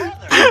my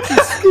brother.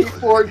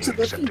 Skateboard to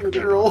the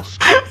funeral.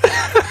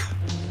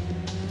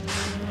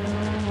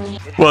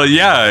 Well,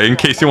 yeah, in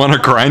case you want to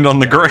grind on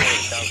the grave.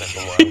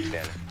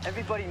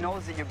 Everybody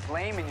knows that you're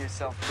blaming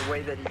yourself for the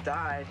way that he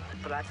died,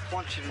 but I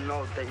want you to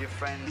know that your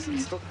friends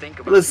still think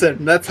about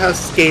Listen, that's how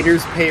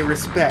skaters pay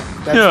respect.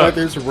 That's why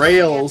there's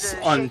rails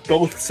on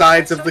both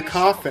sides of the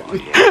coffin.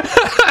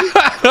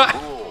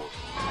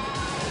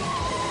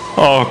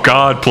 Oh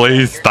god,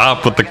 please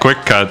stop with the quick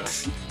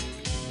cuts.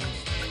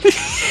 I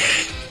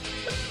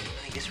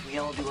guess we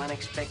all do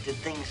unexpected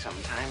things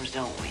sometimes,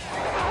 don't we?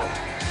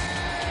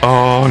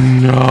 Oh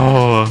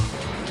no.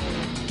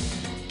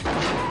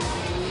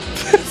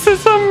 This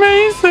is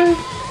amazing.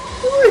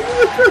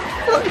 What the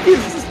fuck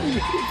is this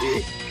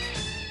movie?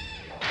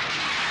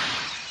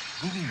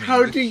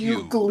 How do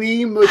you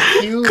gleam a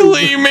cube?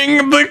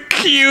 Gleaming the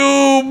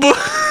cube.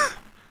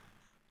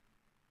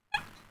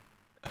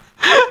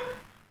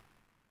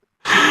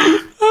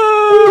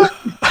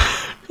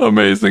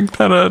 Amazing.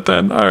 10 out of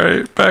 10. All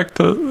right, back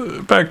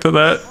to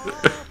that.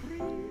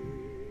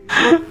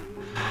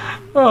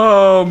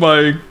 Oh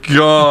my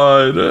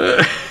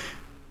god.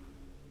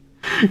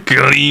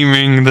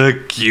 Gleaming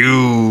the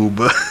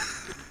cube.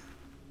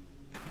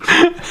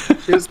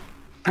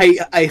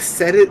 I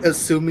said it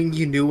assuming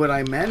you knew what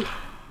I meant,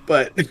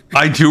 but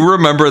I do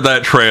remember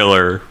that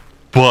trailer,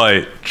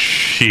 but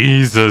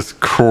Jesus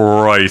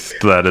Christ,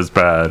 that is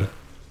bad.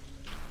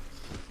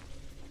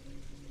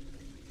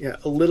 Yeah,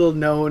 a little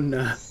known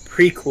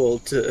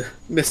prequel to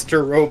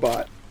Mr.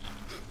 Robot.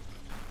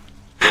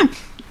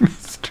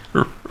 Mr.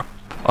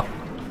 Robot.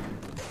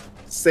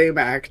 Same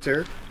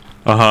actor.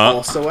 Uh-huh.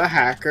 Also a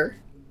hacker.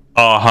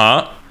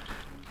 Uh-huh.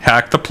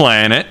 Hack the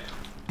planet.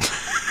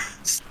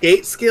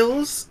 Skate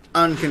skills,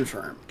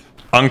 unconfirmed.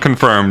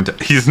 Unconfirmed.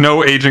 He's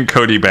no Agent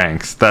Cody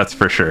Banks, that's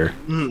for sure.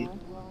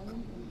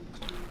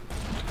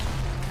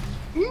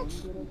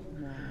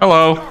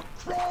 Hello.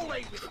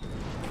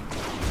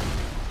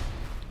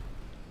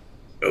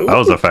 Ooh. That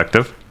was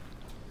effective.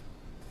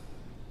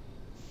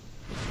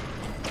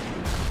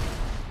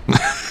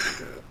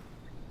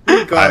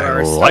 We got I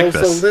ourselves like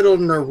this. a little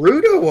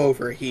Naruto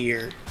over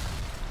here.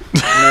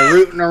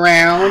 Narutoing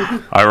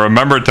around. I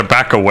remembered to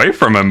back away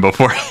from him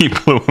before he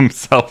blew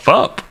himself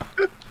up.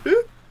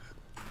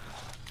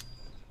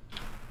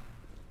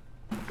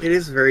 It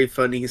is very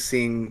funny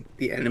seeing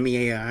the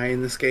enemy AI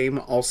in this game,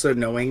 also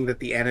knowing that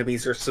the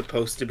enemies are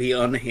supposed to be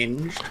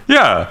unhinged.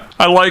 Yeah,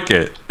 I like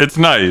it. It's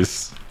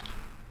nice.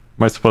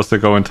 Am I supposed to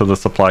go into the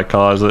supply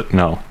closet?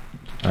 No,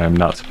 I am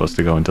not supposed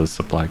to go into the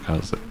supply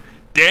closet.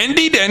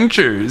 Dandy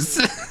dentures.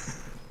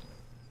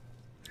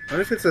 What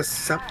if it's a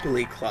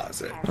supply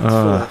closet? It's full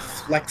of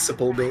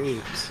flexible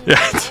babes.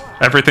 Yeah,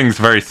 everything's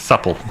very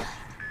supple.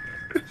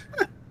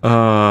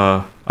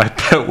 I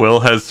bet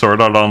Will has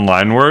Sword Art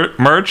Online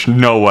merch?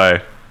 No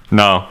way.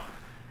 No.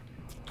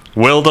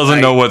 Will doesn't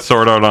know what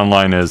Sword Art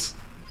Online is.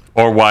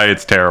 Or why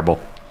it's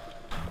terrible.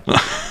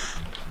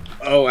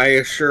 Oh, I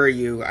assure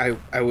you,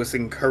 I was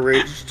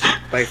encouraged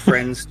by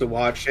friends to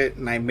watch it,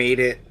 and I made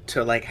it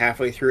to like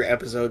halfway through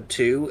episode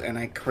 2, and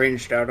I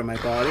cringed out of my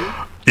body.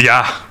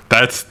 Yeah,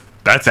 that's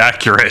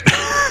accurate.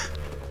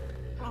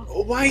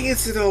 Why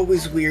is it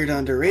always weird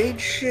underage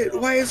shit?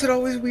 Why is it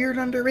always weird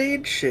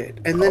underage shit?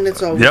 And then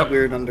it's always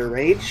weird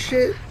underage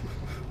shit.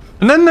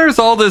 And then there's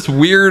all this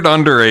weird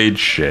underage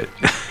shit.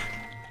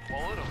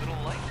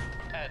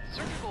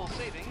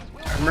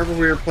 I remember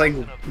we were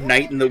playing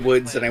Night in the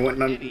Woods, and I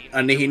went on an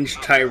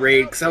unhinged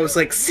tirade because I was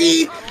like,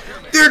 "See,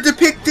 they're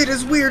depicted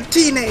as weird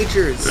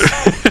teenagers.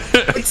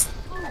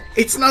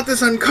 It's not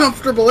this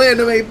uncomfortable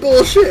anime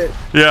bullshit."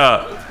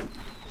 Yeah.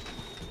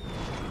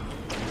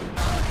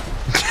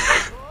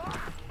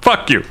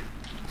 Fuck you.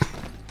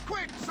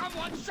 Quick,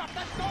 someone shut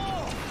the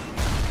door!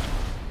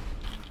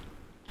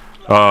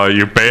 Oh,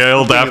 you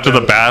bailed after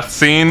the bath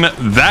scene?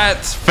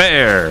 That's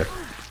fair.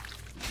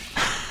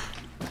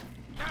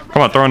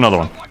 Come on, throw another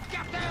one.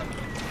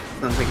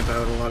 Something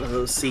about a lot of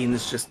those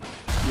scenes just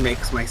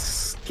makes my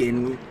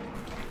skin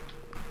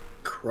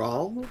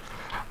crawl.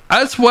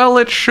 As well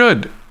it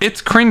should.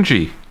 It's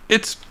cringy.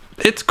 It's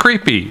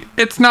creepy.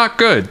 It's not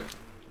good.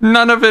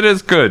 None of it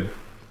is good.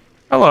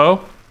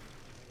 Hello.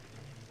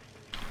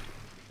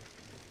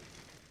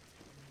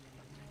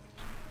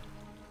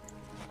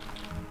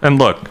 And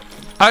look,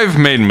 I've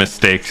made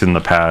mistakes in the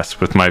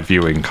past with my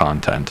viewing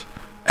content.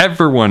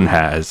 Everyone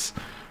has.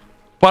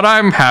 But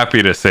I'm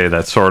happy to say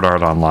that Sword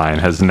Art Online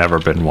has never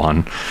been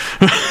one.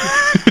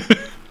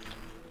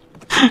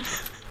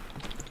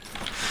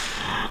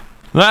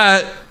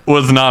 That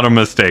was not a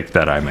mistake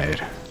that I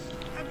made.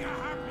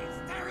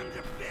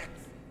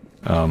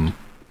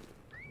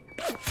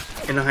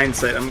 In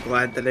hindsight, I'm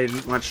glad that I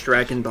didn't watch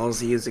Dragon Ball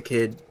Z as a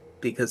kid,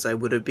 because I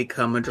would have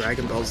become a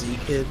Dragon Ball Z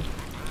kid.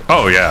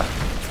 Oh, yeah.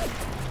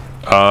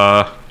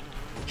 I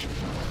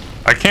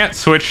can't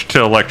switch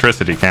to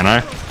electricity, can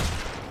I?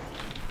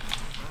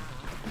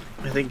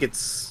 I think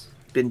it's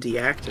been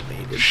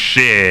deactivated.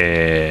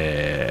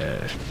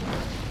 Shit.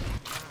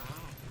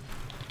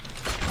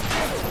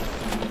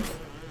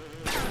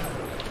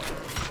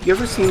 You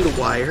ever seen The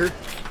Wire?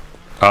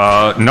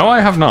 No, I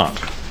have not.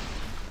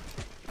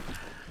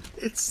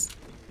 It's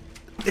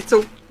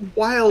a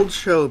wild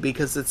show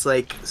because it's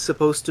like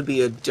supposed to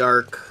be a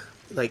dark,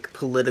 like,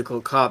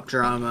 political cop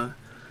drama,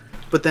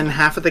 but then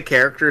half of the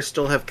characters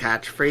still have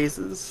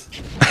catchphrases.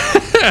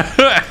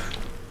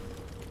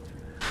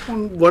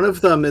 One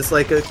of them is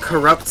like a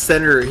corrupt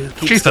senator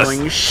who keeps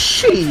going,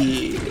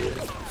 "Shit."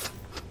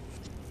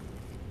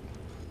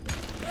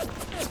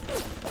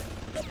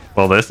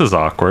 Well, this is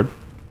awkward.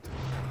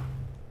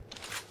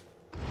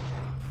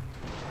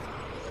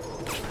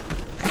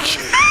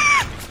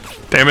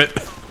 Damn it.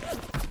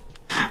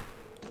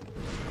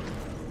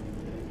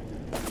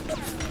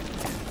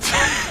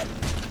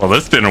 Well,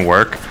 this didn't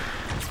work.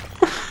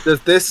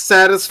 Does this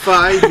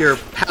satisfy your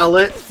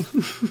palate?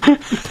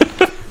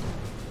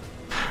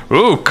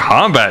 Ooh,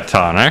 combat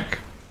tonic.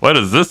 What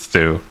does this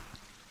do?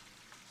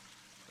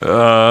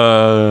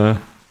 Oh.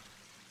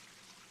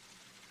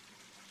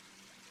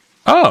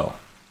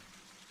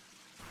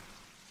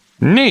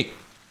 Neat.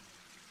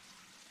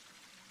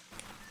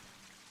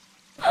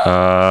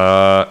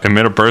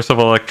 Emit a burst of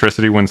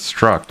electricity when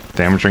struck,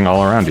 damaging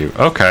all around you.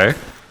 Okay.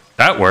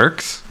 That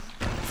works.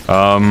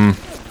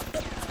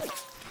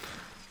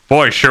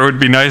 Boy, sure would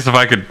be nice if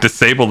I could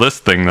disable this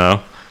thing,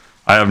 though.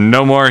 I have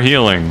no more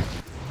healing.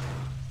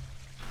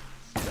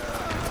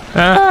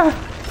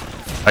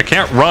 I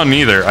can't run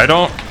either.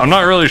 I'm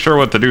not really sure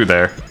what to do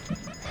there.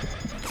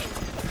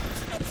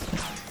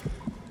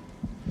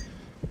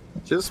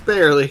 Just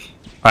barely.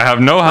 I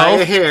have no health.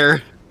 By a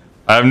hair.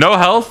 I have no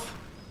health.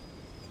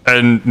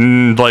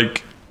 And,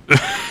 like,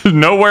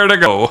 nowhere to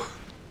go.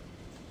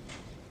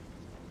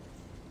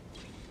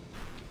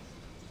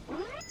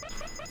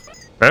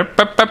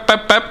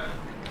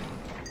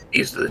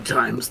 These are the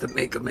times that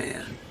make a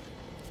man.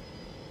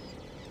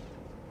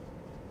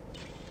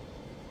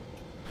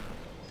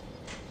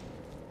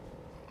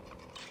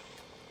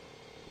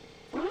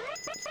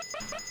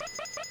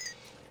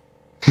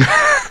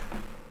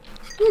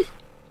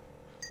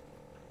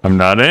 I'm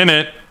not in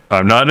it.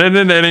 I'm not in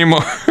it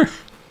anymore.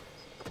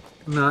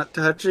 Not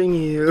touching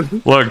you.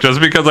 Look, just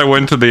because I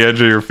went to the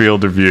edge of your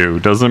field of view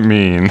doesn't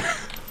mean...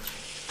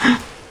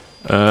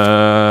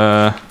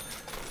 There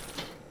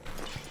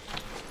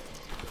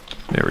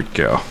we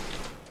go.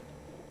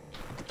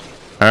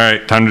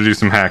 Alright, time to do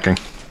some hacking.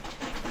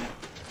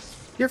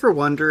 You ever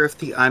wonder if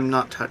the I'm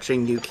not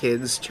touching you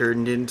kids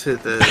turned into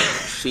the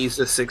she's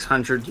a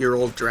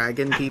 600-year-old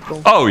dragon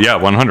people? Oh, yeah,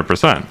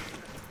 100%.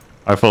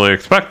 I fully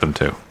expect them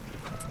to.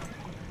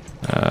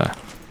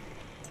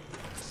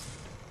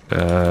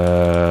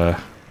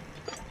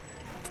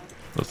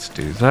 Let's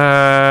do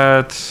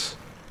that.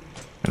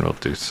 And we'll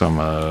do some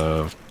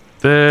of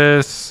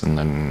this, and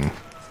then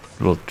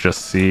we'll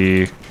just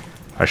see.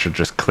 I should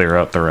just clear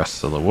out the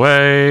rest of the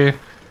way.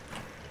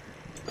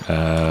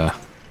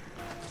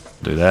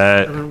 Do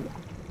that.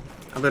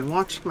 I've been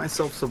watching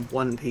myself some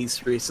One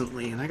Piece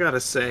recently, and I gotta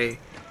say,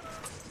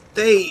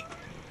 they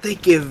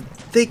gave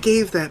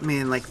that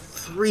man like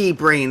 3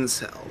 brain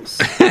cells.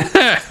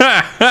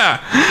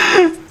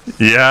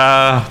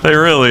 Yeah, they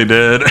really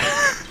did.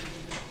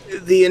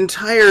 The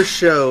entire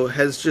show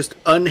has just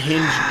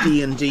unhinged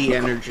D&D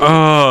energy.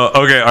 Oh,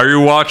 okay. Are you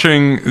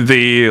watching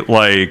the,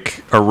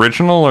 like,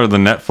 original or the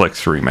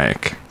Netflix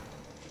remake?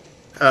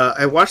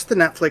 I watched the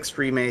Netflix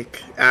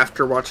remake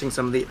after watching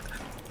some of the...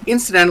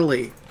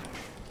 Incidentally,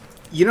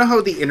 you know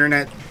how the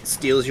internet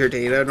steals your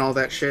data and all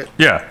that shit?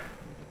 Yeah.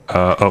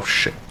 Oh,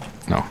 shit.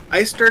 No.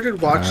 I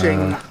started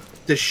watching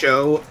the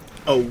show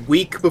a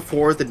week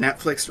before the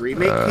Netflix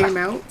remake came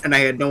out, and I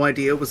had no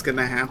idea what was going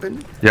to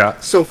happen. Yeah.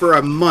 So for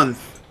a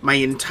month, my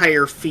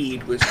entire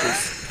feed was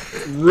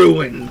just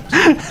ruined.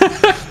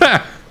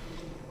 But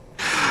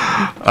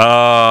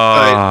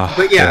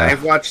yeah,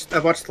 I've watched the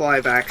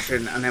live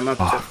action, and I'm up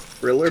to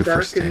Thriller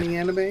Bark in the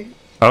anime.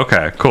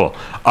 Okay, cool.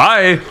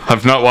 I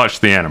have not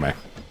watched the anime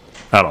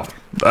at all.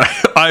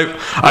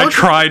 I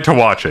tried to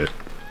watch it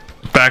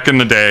back in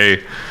the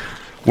day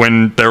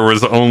when there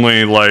was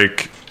only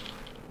like,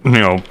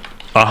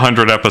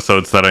 100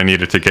 episodes that I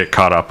needed to get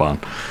caught up on.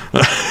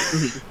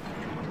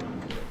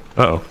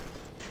 Uh-oh.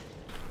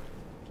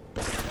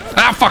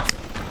 Ah, fuck!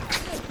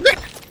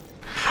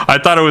 I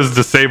thought it was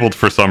disabled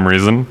for some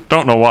reason.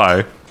 Don't know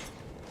why.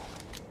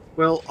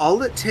 Well,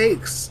 all it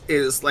takes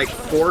is like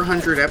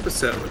 400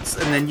 episodes,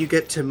 and then you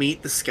get to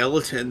meet the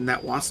skeleton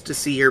that wants to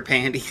see your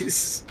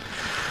panties.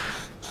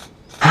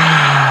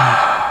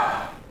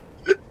 Oh,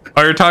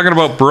 you're talking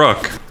about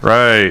Brooke,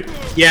 right?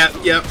 Yeah,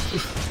 yep.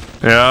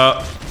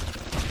 Yeah.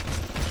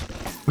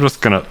 I'm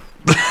just gonna...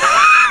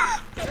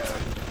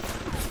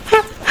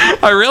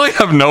 I really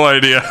have no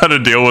idea how to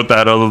deal with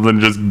that other than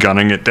just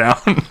gunning it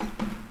down.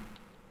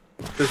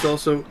 There's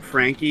also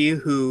Frankie,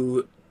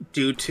 who,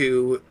 due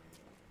to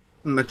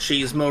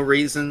machismo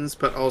reasons,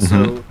 but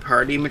also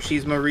party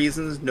machismo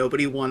reasons,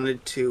 nobody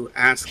wanted to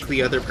ask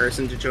the other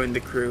person to join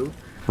the crew.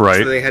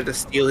 Right. So they had to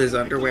steal his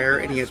underwear,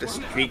 and he had to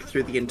streak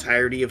through the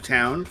entirety of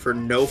town for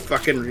no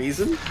fucking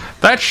reason.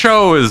 That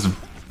show is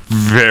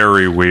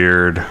very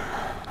weird.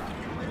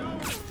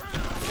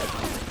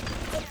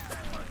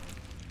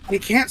 I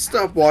can't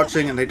stop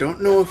watching, and I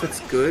don't know if it's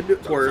good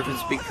or if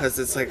it's because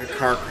it's like a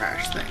car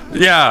crash thing.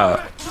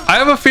 Yeah, I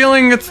have a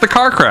feeling it's the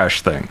car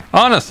crash thing,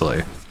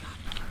 honestly.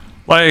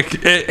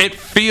 Like, it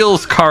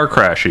feels car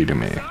crashy to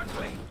me.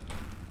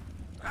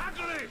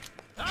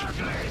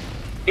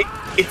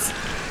 It's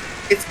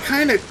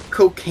kind of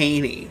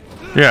cocaine-y.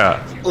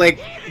 Yeah. Like,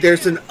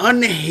 there's an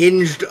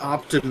unhinged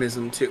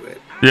optimism to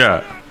it.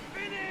 Yeah.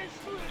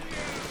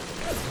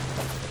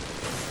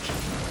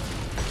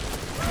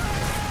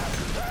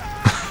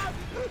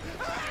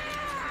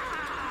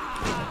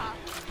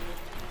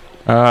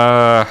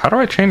 How do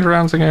I change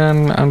rounds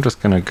again? I'm just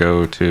gonna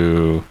go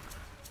to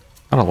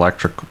an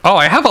electric. Oh,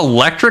 I have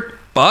electric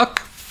buck?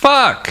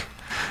 Fuck!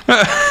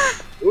 Could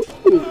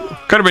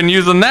have been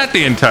using that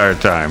the entire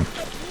time.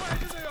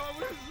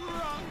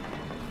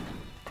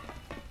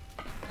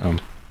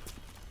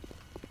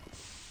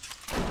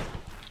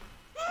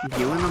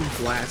 You and him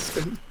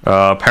blasting?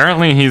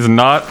 Apparently he's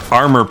not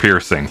armor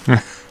piercing.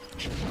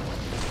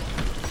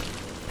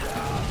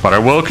 But I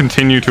will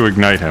continue to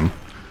ignite him.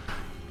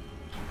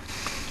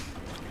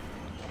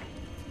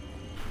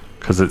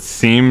 Because it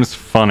seems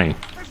funny.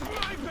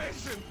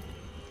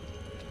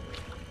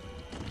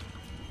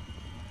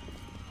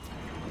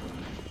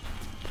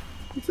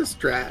 It's a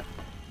strat.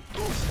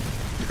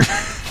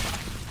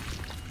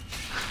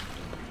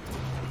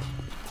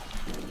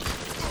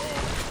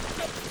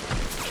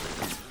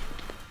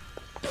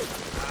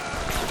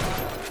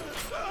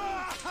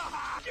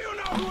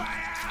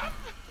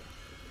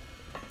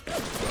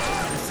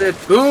 I said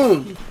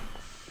boom!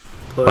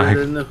 Put it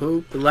in the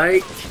hoop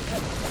like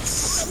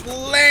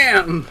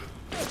slam!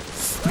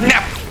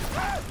 Snap!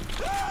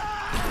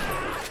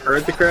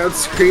 Heard the crowd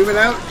screaming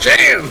out,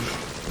 jam!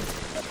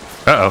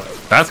 Uh-oh,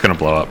 that's gonna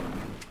blow up.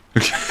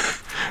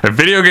 If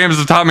video games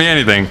have taught me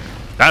anything,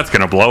 that's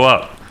gonna blow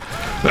up.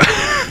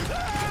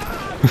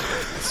 I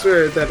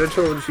swear that I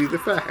told you the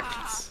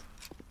facts.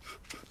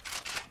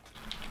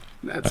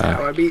 That's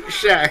how I beat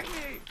Shaq.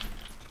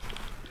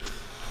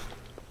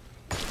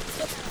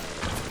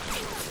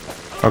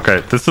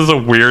 Okay, this is a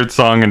weird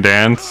song and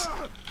dance.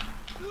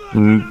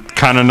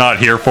 Kind of not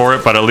here for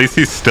it, but at least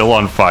he's still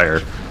on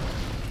fire.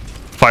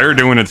 Fire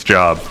doing its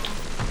job.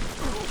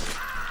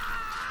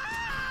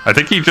 I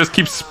think he just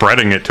keeps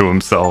spreading it to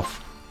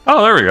himself.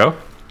 Oh, there we go.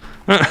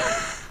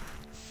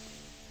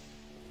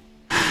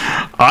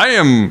 I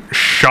am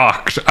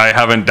shocked I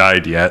haven't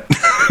died yet.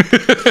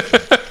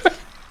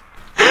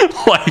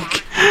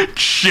 Like,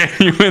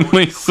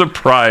 genuinely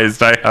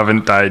surprised I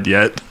haven't died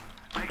yet.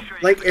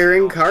 Like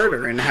Aaron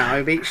Carter in How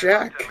I Beat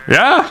Shaq.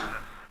 Yeah.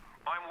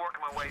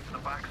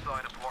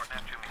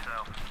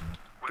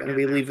 Gonna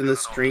be leaving the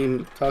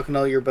stream, talking to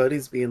all your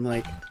buddies, being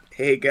like,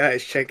 hey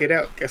guys, check it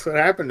out. Guess what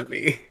happened to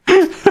me?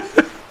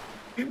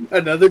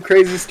 Another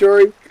crazy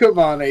story? Come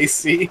on,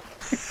 AC.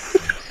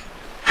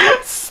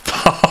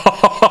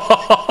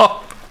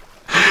 Stop.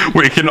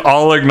 We can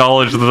all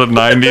acknowledge that the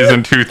 90s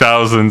and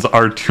 2000s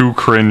are too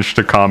cringe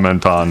to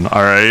comment on,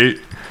 alright?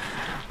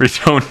 We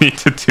don't need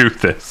to do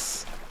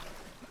this.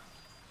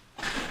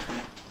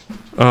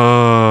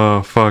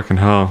 Oh, fucking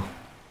hell.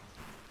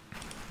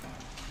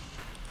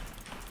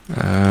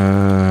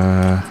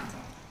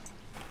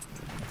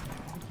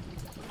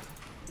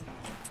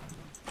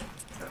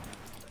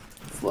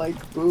 It's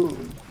like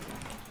boom.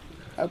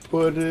 I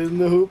put it in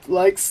the hoop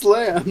like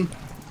slam.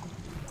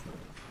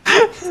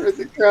 Heard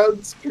the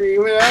crowd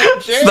screaming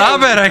out, jam.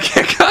 Stop it! I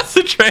can't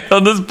concentrate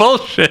on this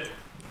bullshit.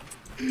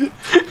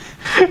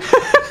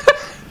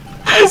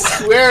 I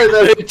swear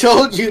that I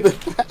told you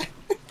that.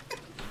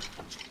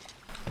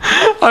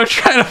 I'm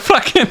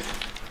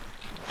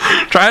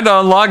trying to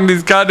unlock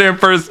these goddamn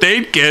first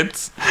aid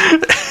kits.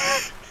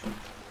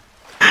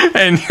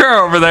 And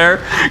you're over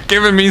there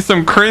giving me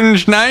some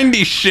cringe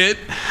 90s shit.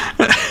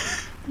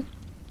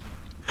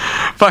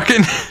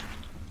 Fucking.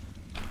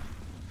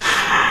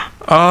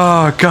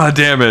 Oh, god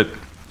damn it.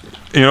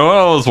 You know what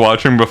I was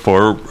watching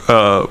before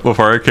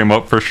I came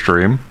up for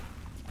stream?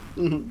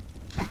 Mm-hmm.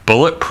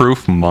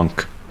 Bulletproof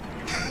Monk.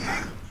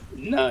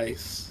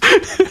 Nice.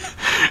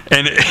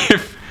 And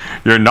if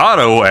you're not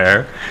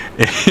aware,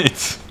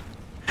 it's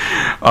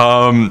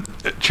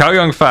Chow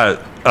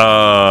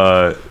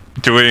Yun-fat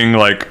doing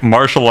like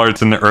martial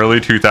arts in the early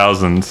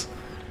 2000s,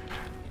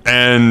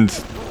 and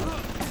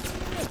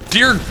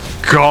dear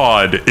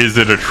God, is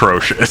it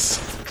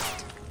atrocious.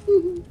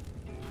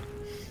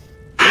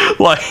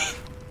 Like,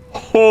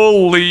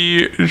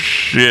 holy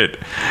shit,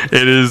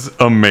 it is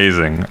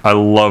amazing. I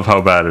love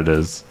how bad it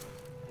is.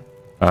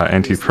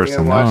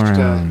 Anti-personnel. I watched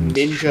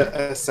Ninja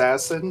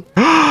Assassin.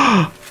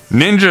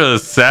 Ninja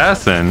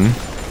Assassin.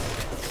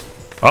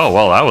 Oh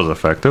well, that was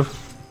effective.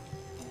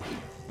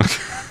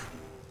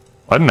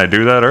 Why didn't I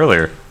do that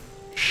earlier?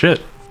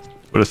 Shit,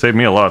 would have saved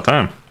me a lot of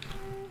time.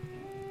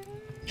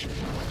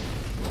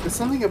 There's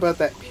something about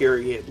that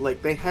period,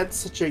 like they had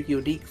such a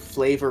unique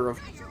flavor of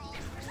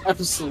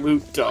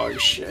absolute dog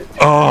shit.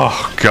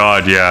 Oh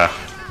god, yeah.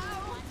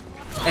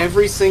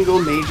 Every single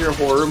major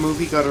horror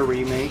movie got a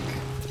remake.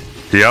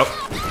 Yep.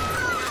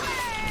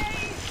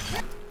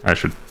 I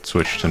should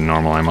switch to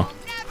normal ammo. Alright,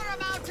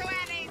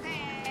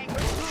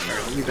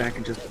 I'll be back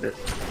in just a bit.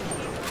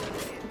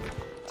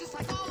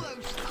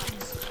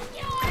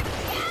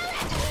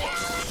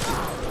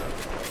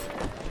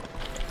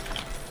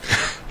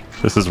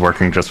 This is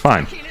working just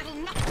fine.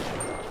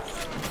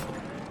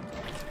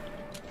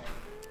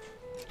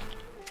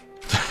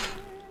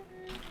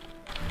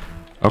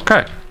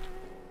 Okay.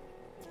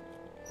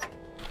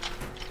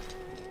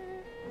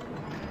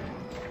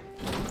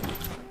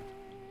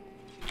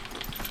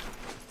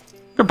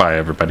 Goodbye,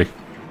 everybody.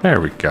 There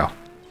we go.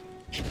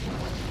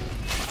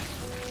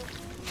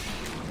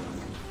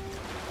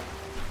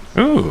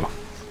 Ooh.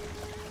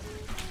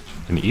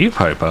 An Eve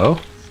hypo.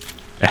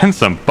 And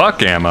some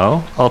buck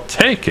ammo. I'll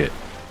take it.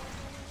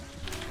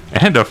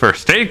 And a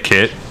first aid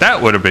kit.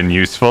 That would have been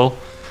useful.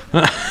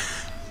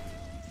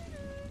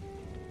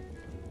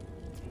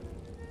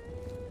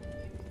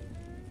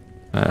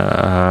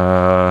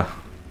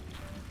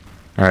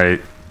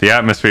 Alright. The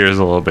atmosphere is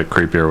a little bit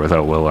creepier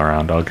without Will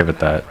around. I'll give it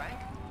that.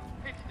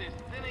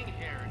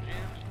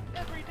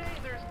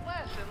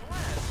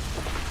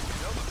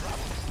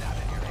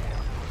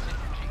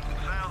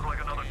 Sounds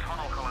like another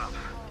tunnel collapse.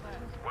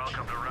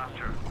 Welcome to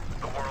Rapture,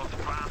 the world's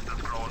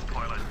fastest growing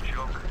pile of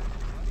junk.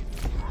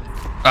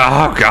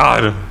 Oh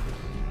god.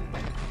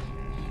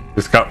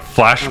 Just got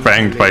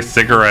flashbanged by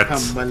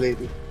cigarettes. Come, my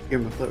lady. Hear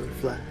my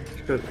butterfly.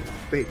 Sugar,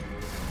 baby.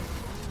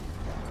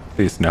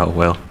 Please no,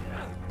 Will.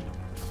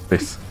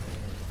 Please.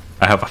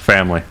 I have a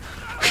family.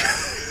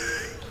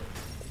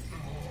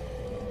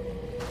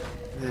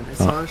 Then I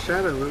saw a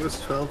shadow. It was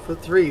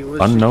 12'3". It was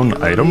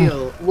unknown item?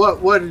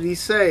 What did he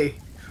say?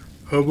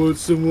 How about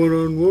some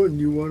one-on-one?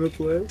 You want to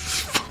play?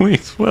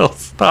 Please, Will,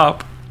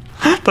 stop.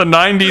 The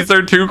 90s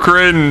are too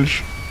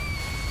cringe.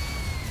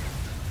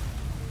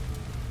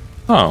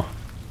 Oh.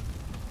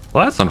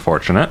 Well, that's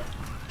unfortunate.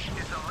 It's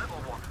a little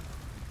one.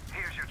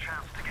 Here's your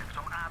chance to get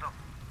some Adam.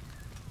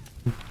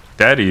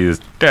 Daddy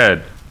is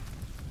dead.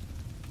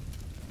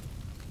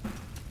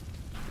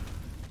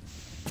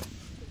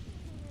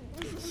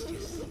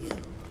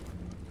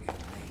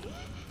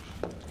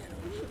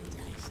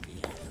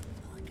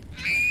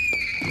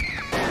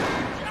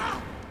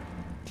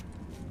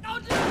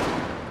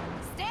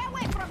 Stay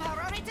away from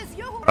her, or it is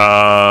you who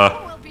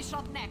will be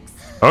shot next.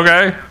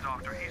 Okay.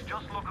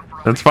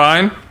 That's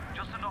fine.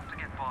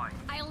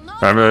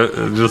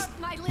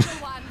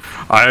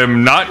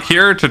 I'm not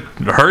here to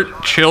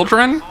hurt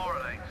children.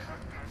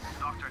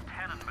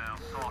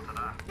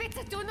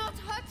 Bitte do not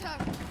hurt her.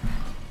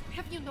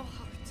 Have you no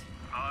heart?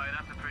 Aye,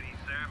 that's a pretty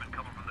sermon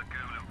coming from the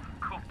ghoul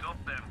who cooked up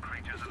them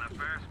creatures in the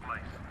first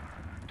place.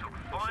 Took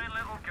fine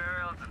little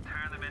girls and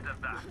turned them into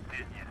that,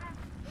 didn't you?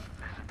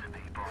 Listen to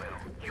me, boyo.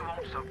 You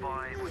won't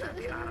survive without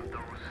the Adam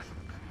those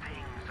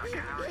things are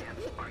carrying.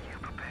 Are you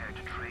prepared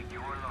to trade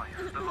your life,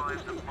 the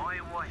lives of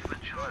my wife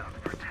and child,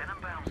 for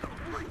Tenenbaums of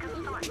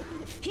Frankenstein?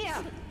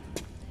 Here!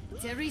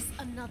 There is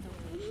another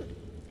way.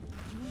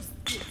 Use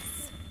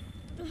this.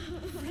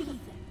 Free them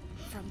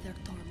from their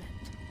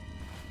torment.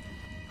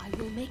 I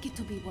will make it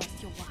to be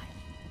worth your while.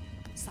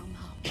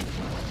 Somehow.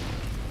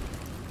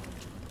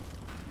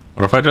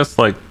 What if I just,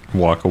 like,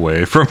 walk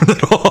away from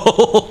it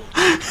all?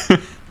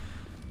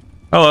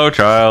 Hello,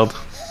 child.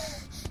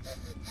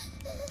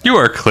 You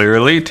are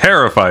clearly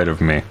terrified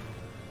of me.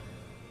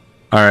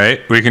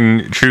 Alright, we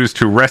can choose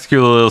to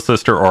rescue the little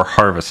sister or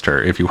harvest her.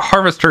 If you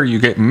harvest her, you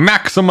get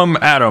maximum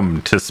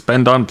Adam to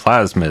spend on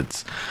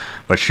plasmids,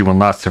 but she will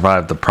not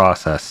survive the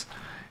process.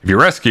 If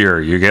you rescue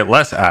her, you get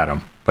less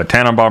Adam, but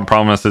Tannenbaum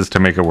promises to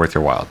make it worth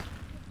your while.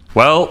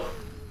 Well,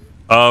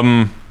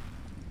 I'm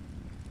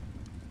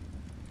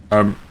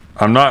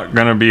not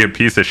gonna be a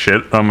piece of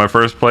shit on my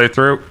first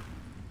playthrough.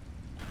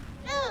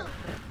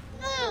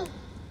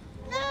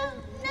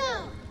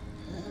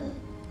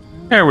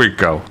 There we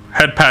go.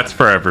 Head pats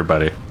for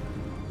everybody.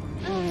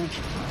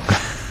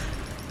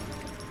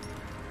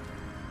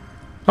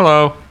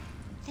 Hello.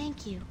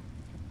 Thank you.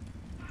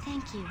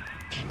 Thank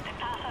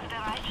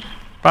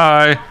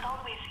Bye.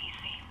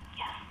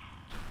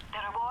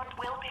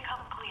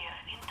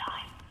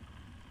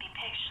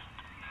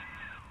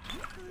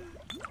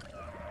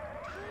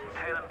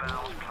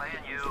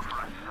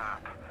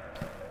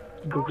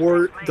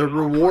 The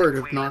reward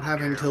of not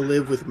having to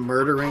live with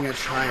murdering a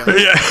child.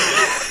 Yeah.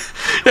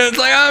 It's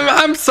like,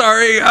 I'm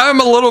sorry, I'm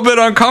a little bit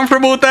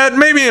uncomfortable with that.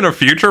 Maybe in a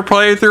future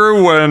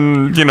playthrough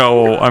when, you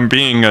know, I'm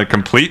being a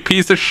complete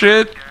piece of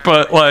shit,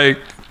 but like,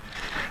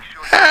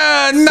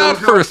 not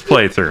first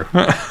playthrough.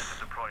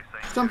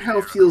 Somehow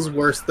feels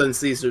worse than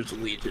Caesar's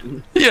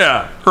Legion.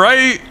 Yeah,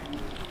 right?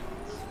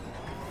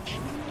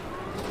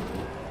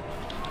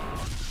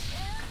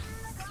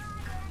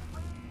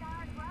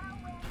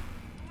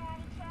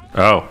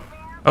 Oh,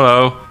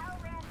 hello.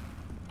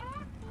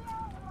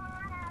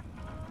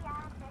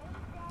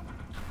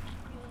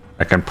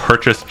 I can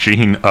purchase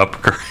gene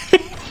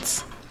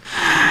upgrades.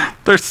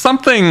 There's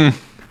something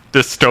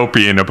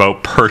dystopian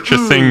about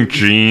purchasing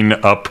gene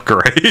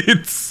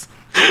upgrades.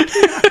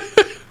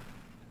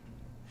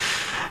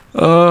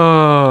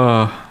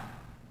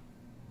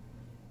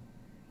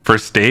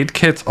 First aid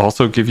kits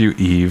also give you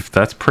Eve.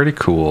 That's pretty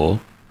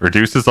cool.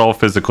 Reduces all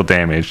physical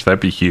damage.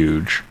 That'd be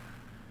huge.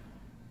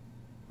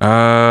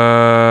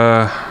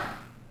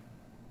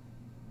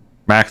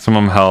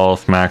 Maximum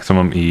health,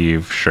 maximum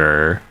Eve,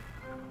 sure.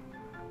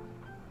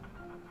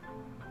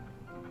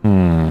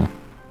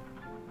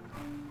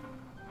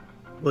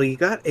 Well, you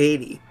got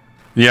 80.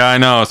 Yeah, I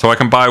know. So I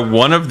can buy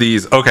one of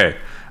these. Okay.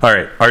 All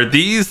right. Are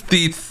these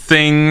the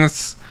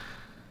things?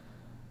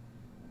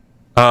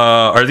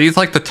 Are these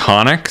like the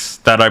tonics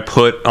that I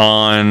put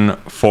on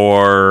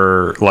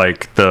for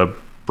like the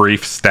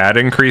brief stat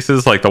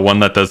increases, like the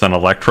one that does an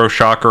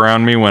electroshock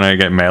around me when I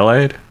get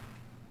meleeed?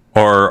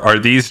 Or are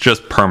these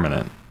just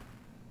permanent?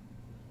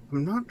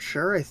 I'm not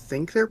sure. I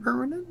think they're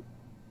permanent.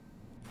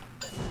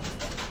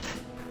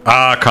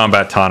 Ah,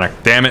 combat tonic.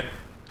 Damn it.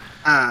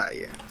 Ah,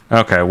 yeah.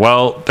 Okay,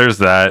 well, there's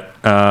that.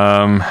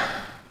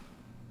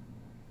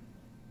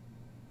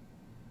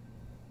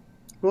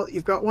 Well,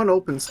 you've got one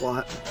open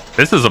slot.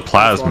 This is a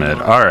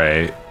plasmid.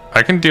 Alright.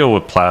 I can deal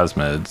with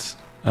plasmids.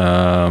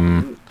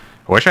 I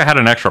wish I had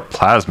an extra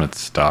plasmid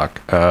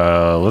stock.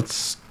 Let's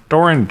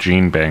store in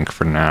Gene Bank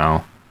for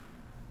now.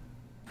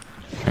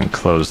 And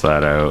close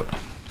that out.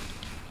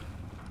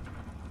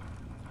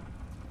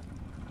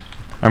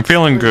 I'm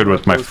feeling good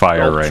with my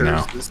fire right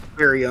now. It's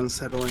very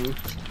unsettling.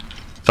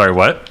 Sorry,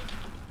 what?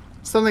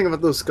 Something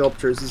about those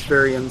sculptures is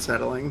very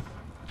unsettling.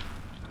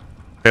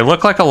 They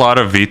look like a lot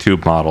of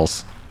VTube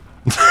models.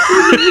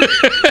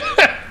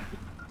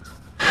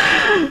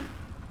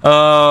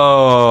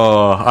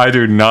 Oh, I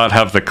do not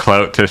have the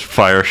clout to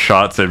fire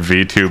shots at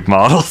VTube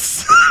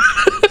models.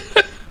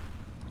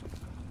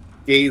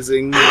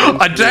 Gazing.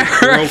 A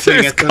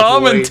director's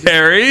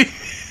commentary.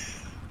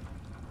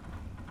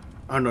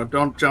 Oh no,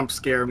 don't jump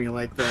scare me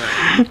like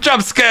that.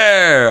 Jump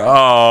scare!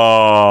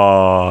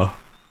 Oh.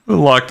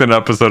 Locked an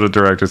episode of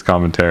director's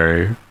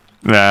commentary.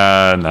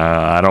 Nah,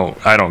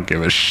 I don't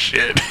give a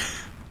shit.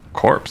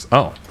 Corpse.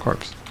 Oh,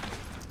 corpse.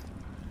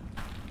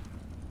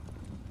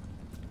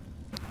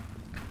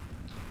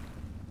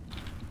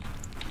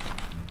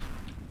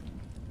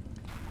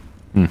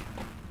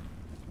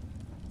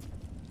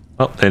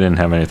 Oh, they didn't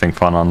have anything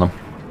fun on them.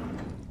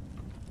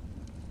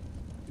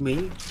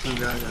 Me?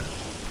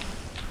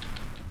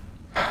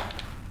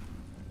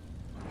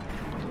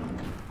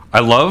 I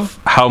love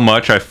how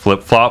much I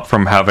flip-flop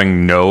from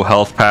having no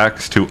health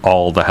packs to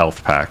all the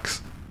health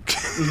packs. I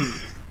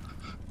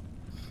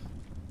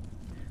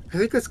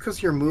think that's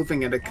because you're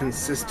moving at a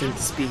consistent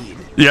speed.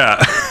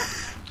 Yeah.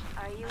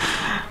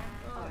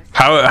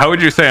 How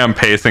would you say I'm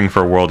pacing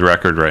for world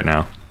record right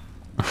now?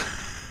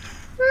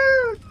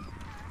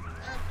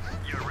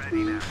 You're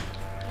ready now.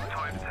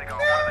 Time to take on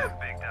one of them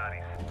big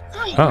daddies.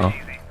 Oh.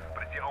 Easy,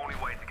 but it's the only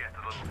way to get to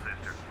little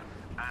sister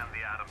and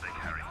the atom they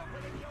carry.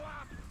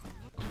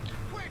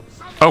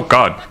 Oh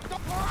God.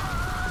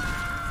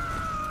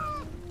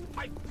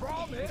 I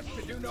promise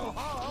to do no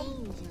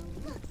harm.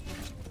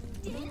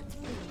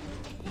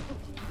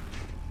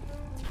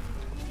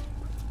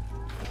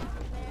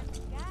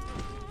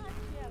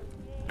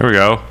 Here we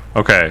go.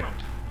 Okay.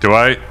 Do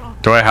I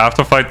have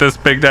to fight this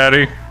Big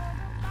Daddy?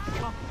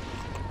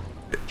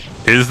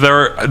 Is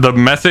there... The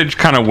message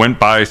kind of went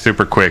by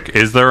super quick.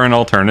 Is there an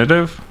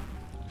alternative?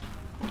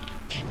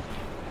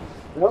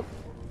 Yep.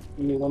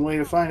 Only one way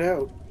to find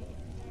out.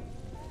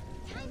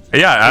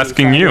 Yeah,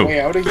 asking you. Way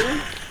out of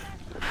here?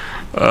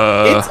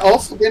 It's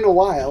also been a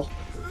while.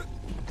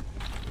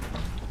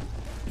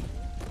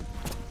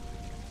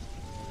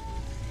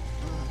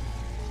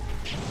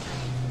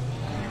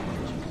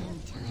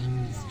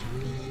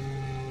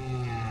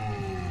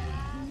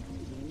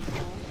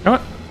 All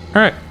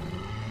right.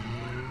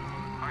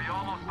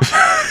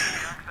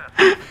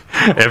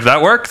 If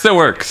that works, it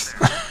works. You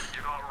got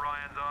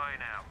Ryan's eye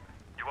now.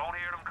 You won't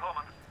hear them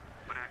coming,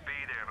 but it'll be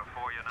there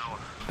before you know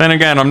it. Then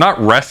again, I'm not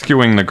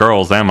rescuing the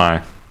girls, am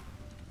I?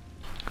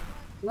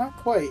 Not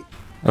quite.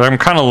 I'm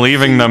kind of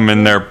leaving them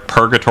in their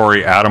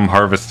purgatory atom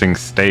harvesting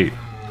state.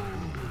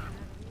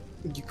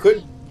 You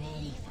could.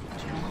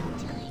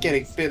 get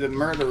a bit of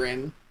murder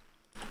in.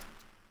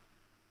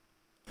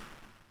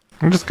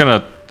 I'm just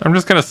gonna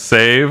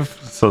save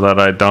so that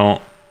I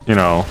don't, you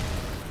know,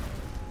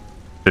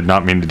 did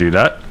not mean to do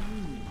that.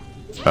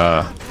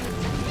 Ah,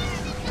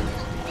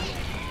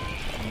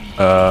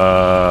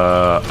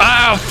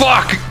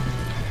 fuck!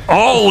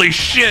 Holy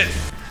shit!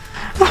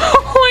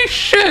 Holy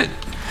shit!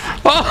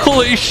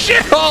 Holy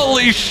shit!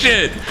 Holy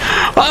shit!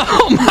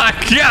 Oh my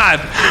god!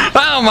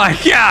 Oh my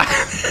god!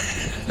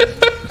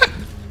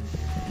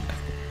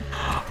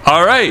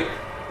 Alright.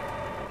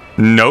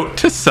 Note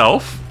to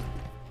self.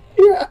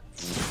 Yeah.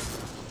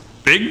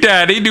 Big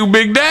Daddy do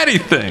Big Daddy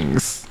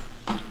things.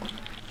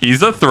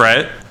 He's a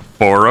threat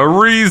for a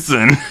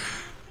reason.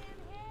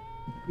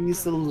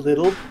 He's a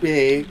little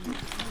big.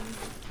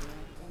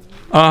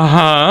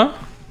 Uh-huh.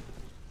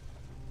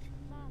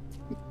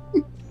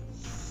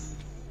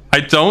 I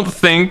don't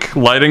think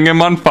lighting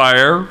him on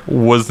fire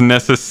was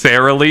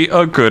necessarily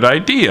a good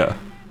idea.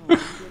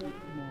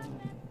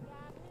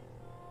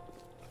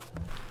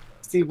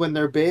 See, when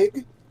they're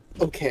big,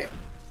 okay.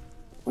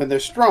 When they're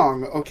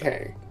strong,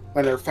 okay.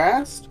 When they're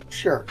fast,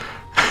 sure.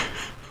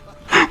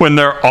 When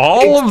they're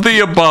all of the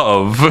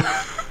above,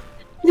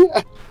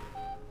 yeah.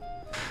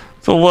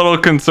 It's a little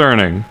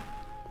concerning.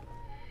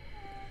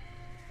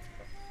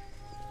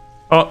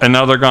 Oh, and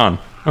now they're gone.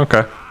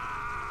 Okay.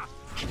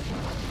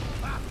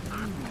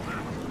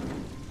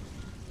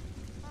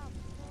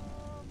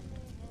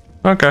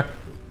 Okay.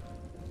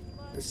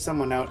 There's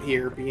someone out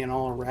here being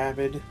all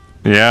rabid.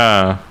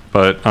 Yeah,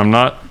 but I'm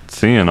not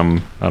seeing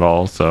them at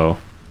all, so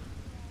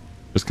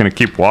just gonna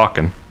keep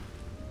walking.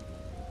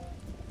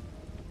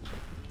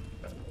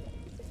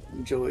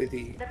 Enjoy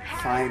the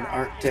fine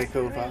Art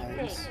Deco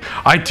vibes.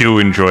 I do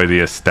enjoy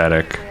the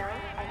aesthetic.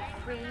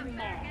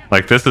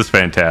 Like, this is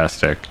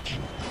fantastic.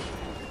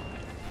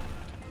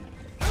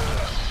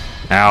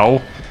 Ow.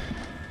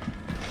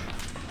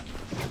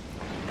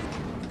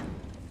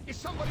 Is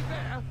somebody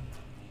there?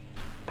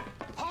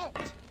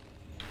 Halt!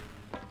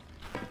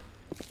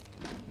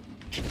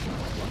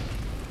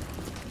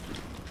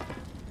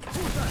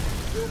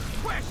 You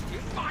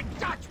question my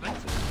judgment?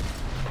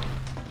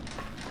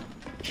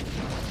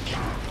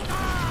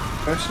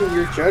 Question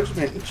your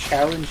judgment in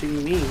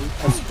challenging me,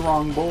 a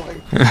strong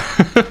boy.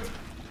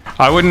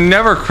 I would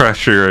never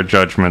crush your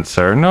judgment,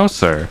 sir. No,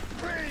 sir.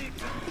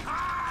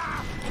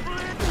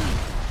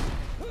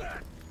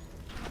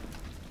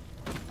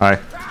 Hi.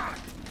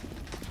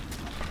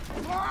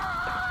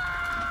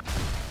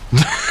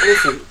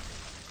 Listen,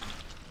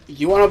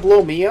 you want to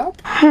blow me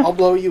up? I'll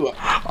blow you up.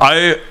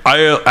 I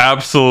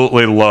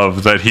absolutely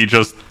love that he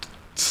just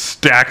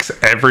stacks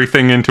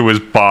everything into his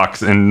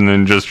box and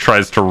then just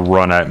tries to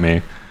run at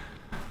me.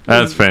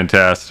 That's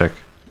fantastic.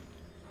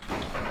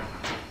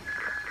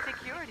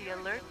 Security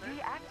alert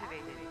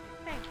deactivated.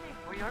 Thank you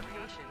for your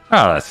patience.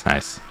 Oh, that's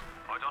nice.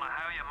 I don't know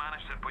how you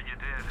managed it, but you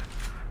did.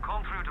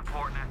 Come through to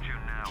Port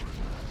Neptune now.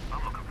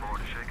 I'm looking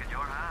forward to shaking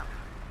your hand.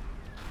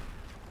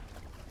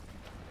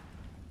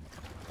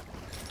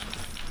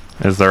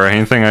 Is there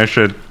anything I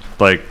should,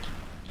 like,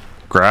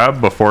 grab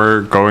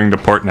before going to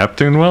Port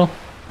Neptune, Will?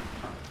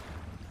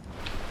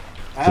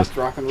 That's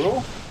rock and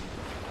roll.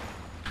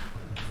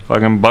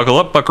 Fucking buckle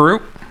up, buckaroo.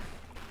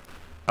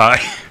 I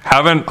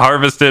haven't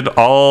harvested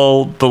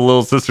all the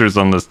little sisters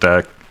on this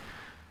deck.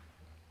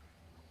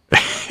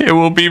 It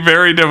will be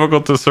very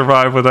difficult to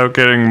survive without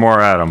getting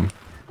more at them.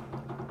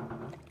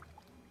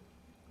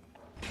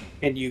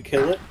 Can you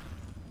kill it?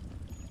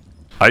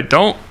 I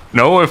don't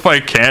know if I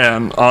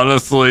can,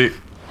 honestly.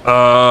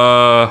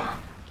 Alright.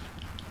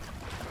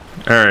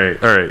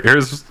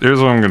 Here's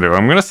what I'm gonna do.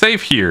 I'm gonna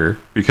save here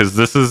because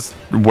this is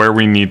where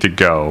we need to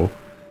go.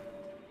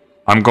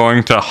 I'm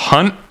going to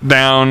hunt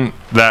down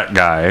that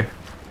guy.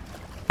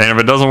 And if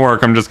it doesn't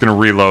work, I'm just gonna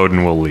reload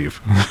and we'll leave.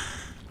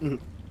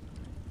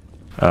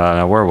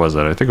 Now where was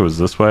it? I think it was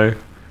this way.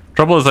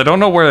 Trouble is, I don't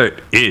know where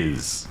it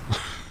is.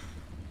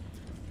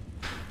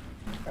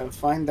 Gotta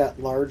find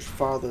that large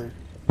father.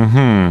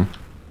 I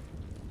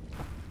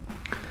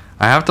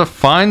have to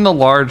find the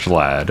large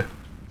lad.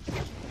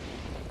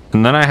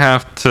 And then I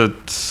have to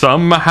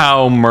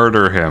somehow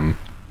murder him.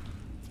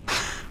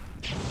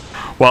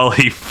 While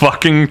he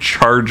fucking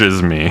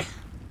charges me.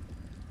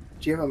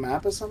 Do you have a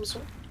map of some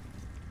sort?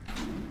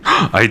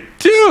 I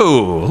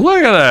do!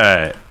 Look at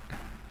that!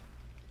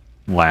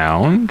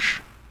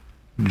 Lounge.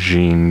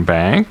 Gene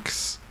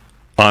banks.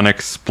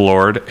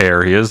 Unexplored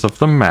areas of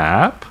the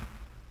map.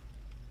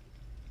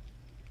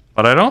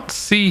 But I don't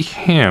see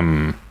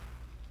him.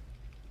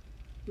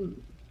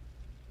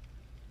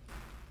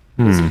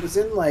 It was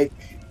in, like,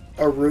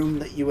 a room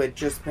that you had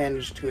just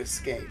managed to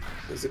escape.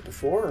 Was it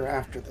before or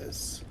after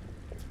this?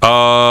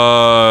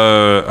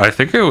 I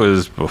think it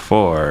was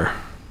before.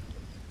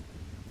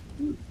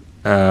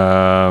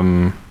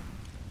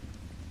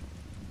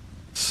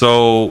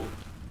 So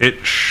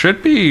it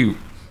should be.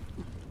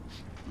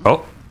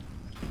 Oh,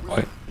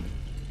 wait.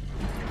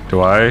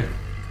 Do I?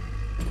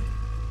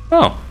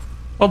 Oh,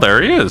 well,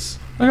 there he is.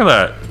 Look at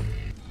that.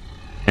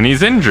 And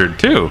he's injured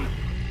too.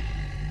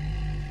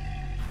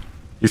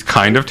 He's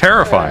kind of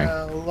terrifying.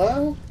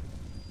 Hello?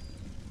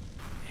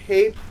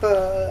 Hey,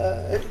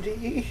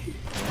 buddy.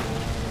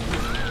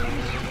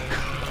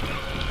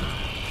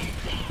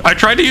 I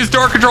tried to use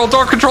door control.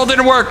 Door control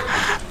didn't work.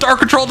 Door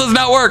control does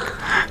not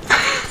work.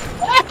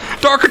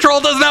 Door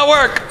control does not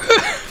work.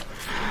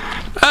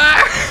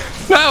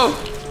 No.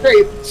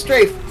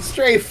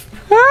 Strafe.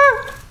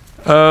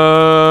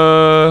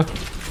 Oh,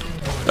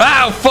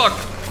 fuck.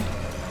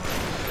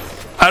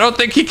 I don't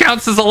think he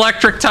counts as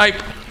electric type.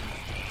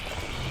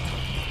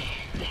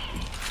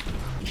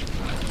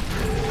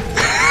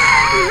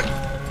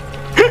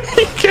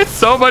 He gets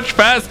so much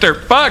faster.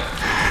 Fuck.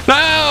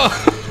 No.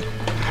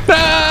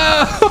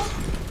 No.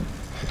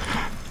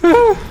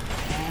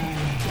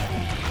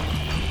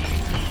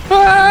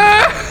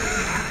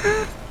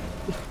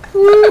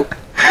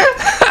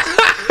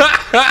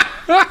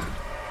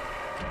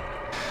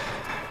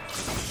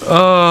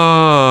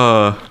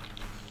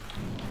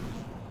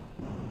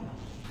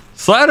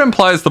 So that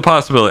implies the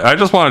possibility. I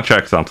just want to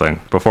check something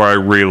before I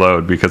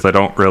reload because I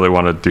don't really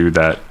want to do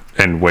that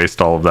and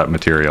waste all of that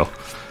material.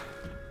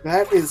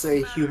 That is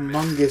a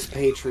humongous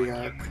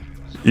patriarch.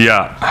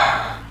 Yeah.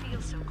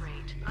 Feels so great.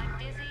 I'm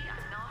dizzy,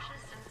 I'm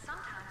nauseous, and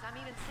sometimes I'm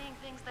even seeing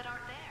things that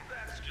aren't there.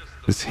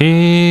 Is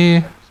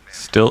he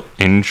still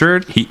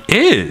injured? He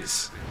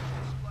is.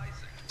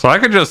 So I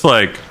could just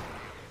like,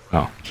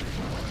 oh,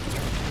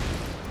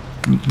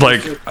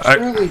 like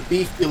truly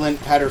beefulent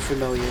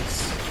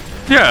paterfamilias.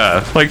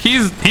 Yeah, like he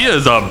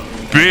is a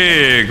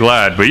big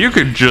lad, but you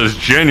could just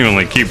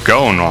genuinely keep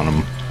going on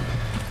him.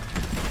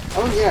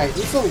 Oh yeah,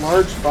 he's a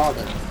large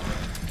father.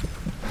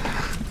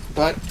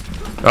 But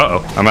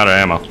Uh-oh, I'm out of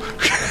ammo.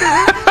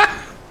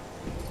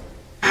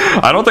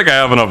 I don't think I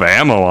have enough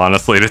ammo,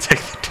 honestly, to take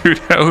the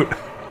dude out.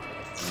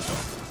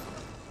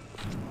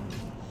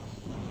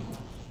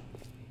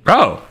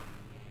 Oh.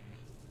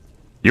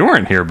 You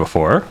weren't here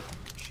before.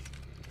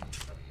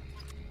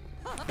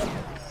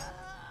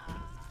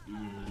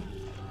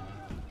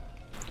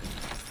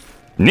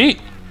 Neat.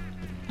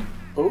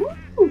 ooh.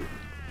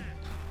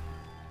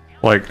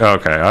 Like,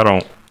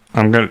 okay,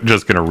 I'm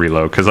just gonna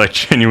reload because I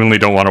genuinely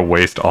don't want to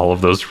waste all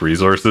of those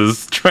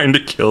resources trying to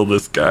kill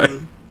this guy.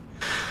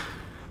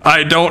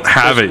 I don't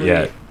have it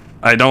yet.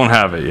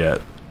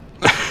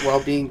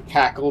 While being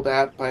cackled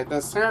at by the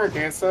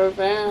circus of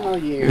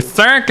value.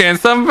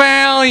 Circus of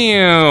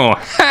value!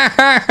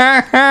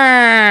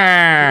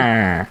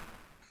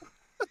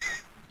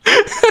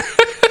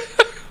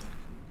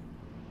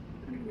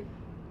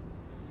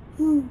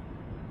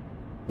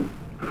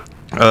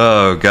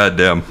 Oh,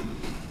 goddamn.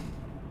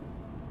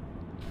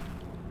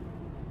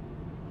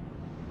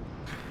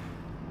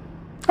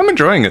 I'm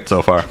enjoying it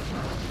so far.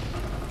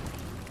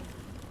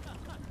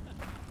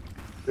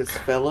 There's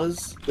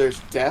fellas, there's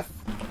death,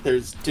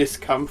 there's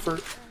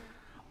discomfort.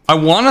 I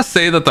want to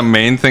say that the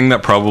main thing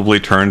that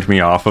probably turned me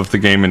off of the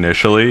game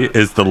initially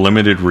is the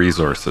limited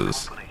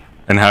resources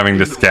and having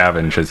to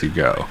scavenge as you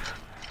go.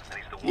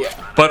 Yeah.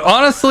 But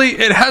honestly,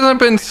 it hasn't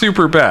been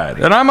super bad,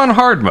 and I'm on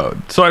hard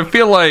mode, so I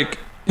feel like,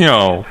 you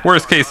know,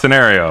 worst case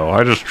scenario,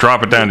 I just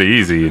drop it down to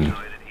easy and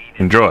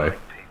enjoy.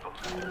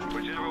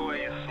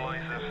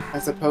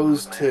 As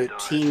opposed to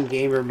teen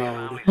gamer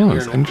mode, Oh,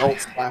 you're an adult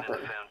slapper.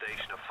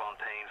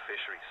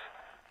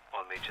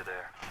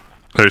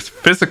 There's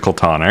physical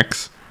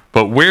tonics,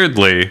 but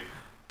weirdly,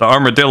 the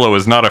armadillo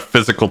is not a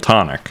physical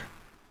tonic.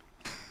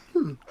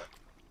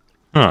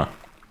 Huh.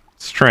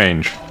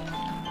 Strange.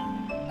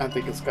 I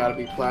think it's gotta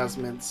be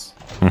plasmids.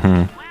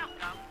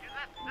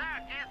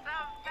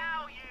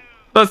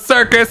 The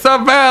circus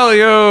of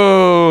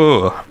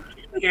value!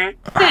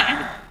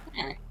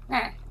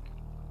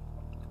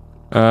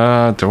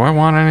 Do I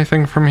want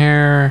anything from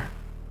here?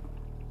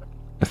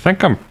 I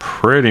think I'm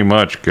pretty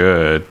much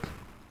good.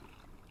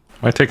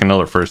 Might take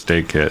another first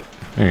aid kit.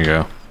 There you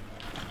go.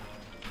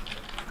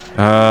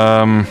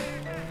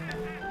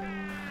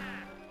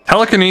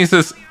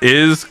 Telekinesis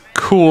is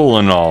cool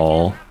and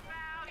all,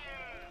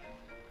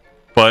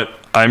 but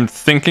I'm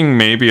thinking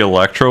maybe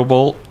Electro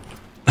Bolt.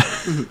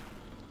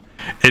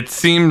 It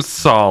seems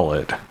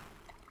solid.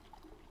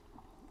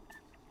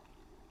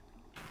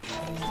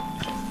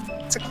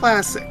 It's a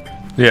classic.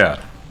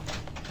 Yeah.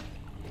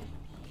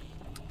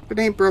 If it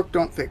ain't broke,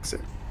 don't fix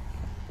it.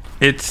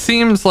 It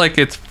seems like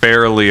it's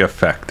fairly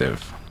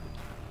effective.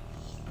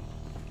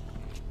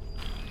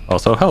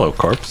 Also, hello,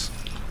 corpse.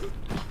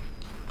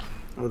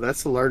 Oh,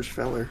 that's a large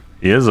feller.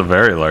 He is a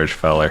very large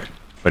feller,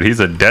 but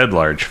he's a dead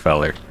large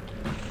feller.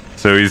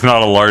 So he's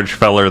not a large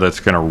feller that's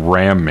gonna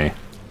ram me.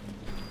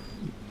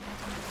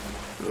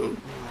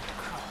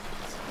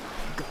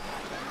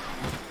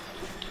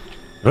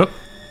 Oh,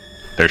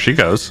 there she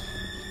goes.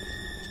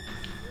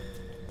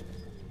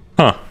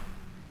 Huh.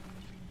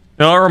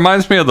 You know, it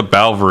reminds me of the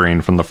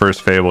Balverine from the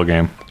first Fable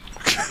game.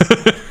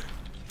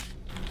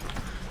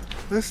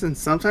 Listen,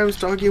 sometimes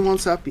doggy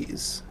wants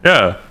uppies.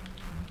 Yeah.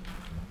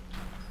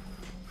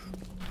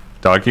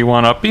 Doggy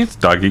want uppies?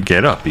 Doggy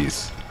get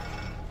uppies.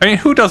 I mean,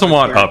 who doesn't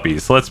want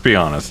uppies? Let's be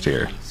honest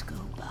here.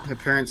 My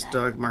parents'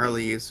 dog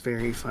Marley is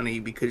very funny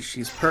because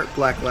she's part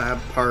black lab,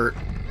 part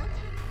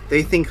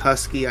They think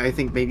husky. I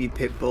think maybe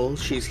pit bull.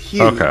 She's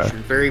huge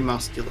and very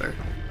muscular.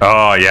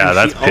 Oh yeah, and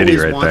that's pity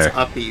right wants there.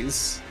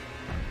 Uppies.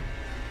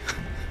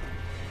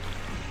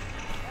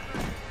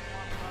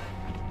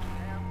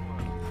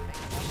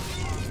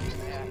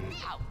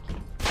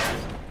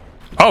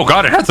 Oh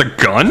god, it has a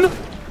gun?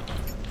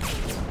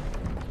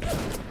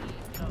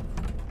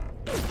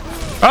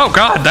 Oh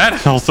god,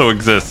 that also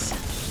exists.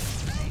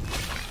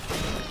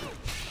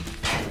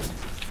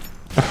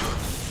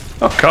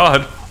 Oh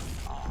god.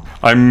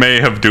 I may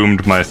have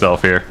doomed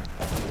myself here.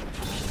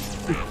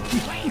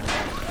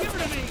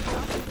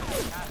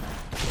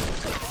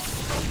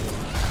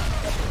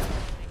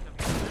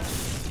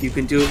 You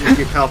can do it with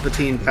your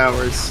Palpatine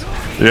powers.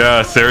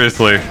 Yeah,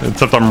 seriously.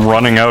 Except I'm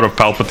running out of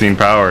Palpatine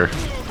power.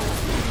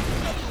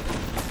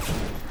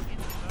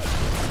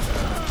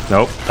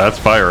 Nope, that's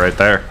fire right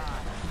there.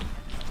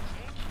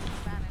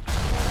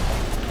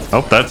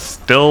 Nope, that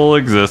still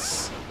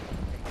exists.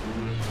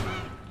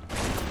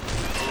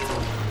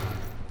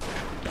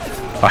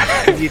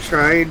 Have you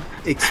tried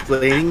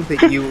explaining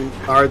that you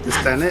are the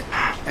Senate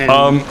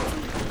and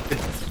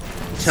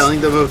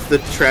telling them of the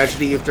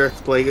tragedy of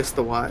Darth Plagueis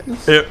the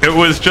Wise? It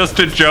was just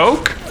a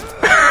joke?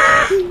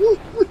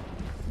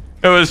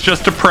 It was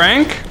just a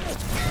prank?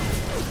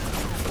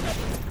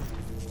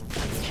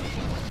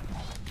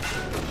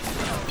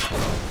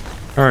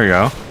 There we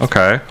go.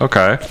 Okay,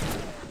 okay.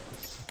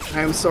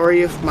 I'm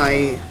sorry if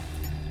my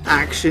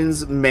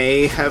actions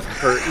may have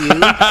hurt you.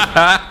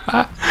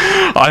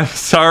 I'm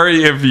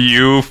sorry if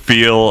you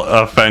feel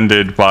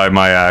offended by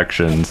my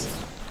actions.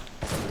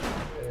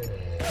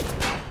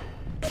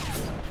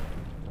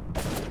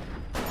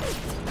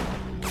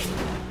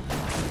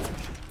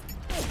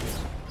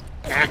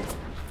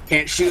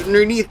 Can't shoot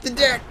underneath the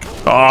deck.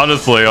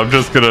 Honestly, I'm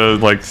just gonna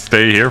like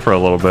stay here for a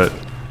little bit.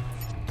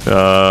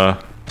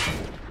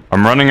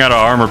 I'm running out of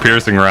armor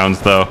piercing rounds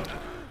though.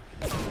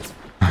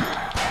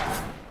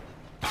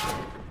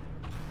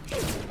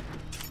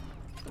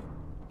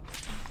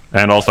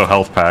 And also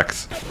health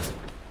packs.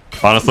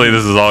 Honestly,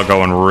 this is all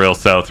going real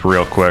south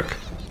real quick.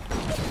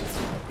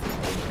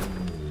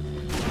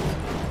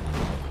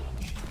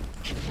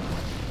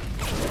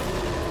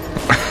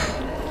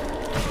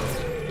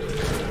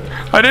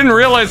 I didn't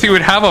realize he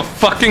would have a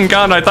fucking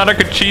gun. I thought I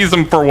could cheese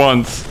him for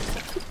once.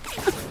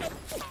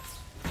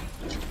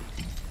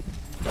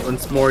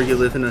 Once more, you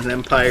live in an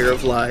empire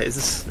of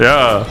lies.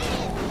 Yeah.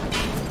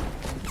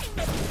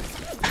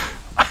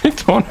 I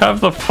don't have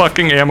the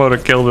fucking ammo to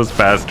kill this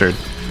bastard.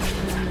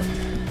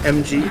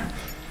 MG?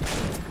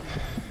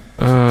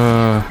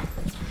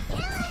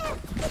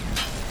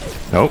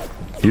 Nope.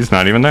 He's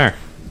not even there.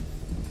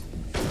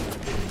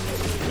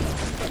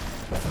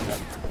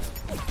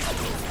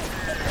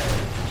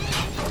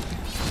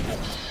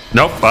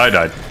 Nope, I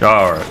died.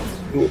 Alright.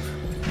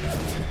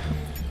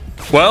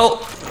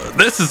 Well,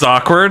 this is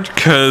awkward,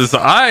 because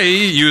I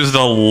used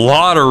a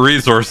lot of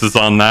resources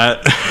on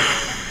that.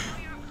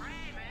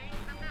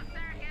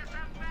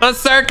 The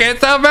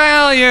circuits of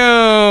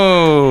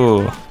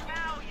value!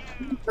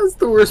 That's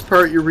the worst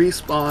part, you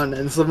respawn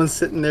and someone's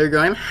sitting there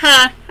going,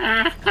 ha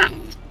ha ha.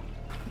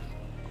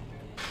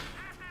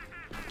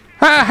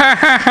 Ha ha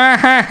ha ha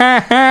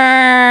ha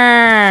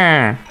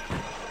ha!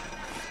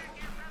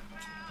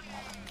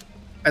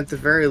 At the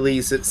very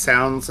least, it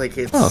sounds like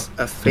it's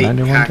a fake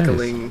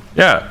cackling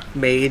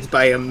made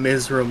by a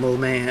miserable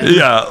man.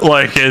 Yeah,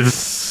 like it's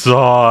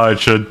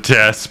such a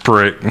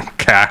desperate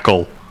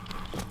cackle.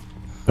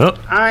 Oh.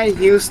 I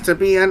used to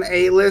be an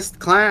A-list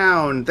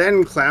clown.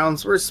 Then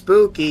clowns were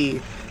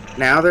spooky.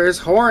 Now there's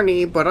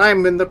horny, but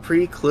I'm in the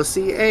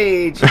pre-clussy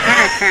age.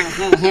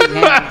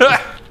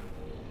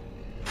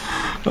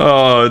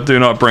 Oh, do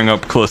not bring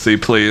up Clussy,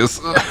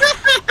 please.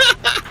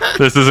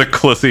 This is a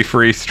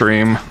Clussy-free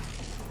stream.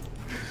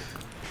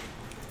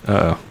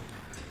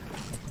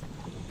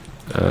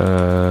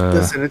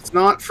 Listen, it's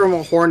not from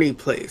a horny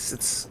place.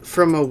 It's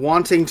from a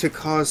wanting to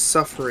cause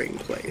suffering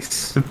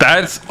place.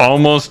 That's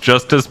almost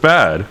just as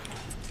bad.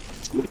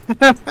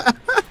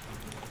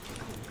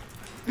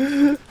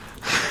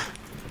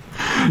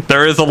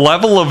 There is a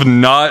level of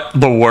not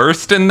the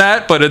worst in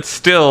that, but it's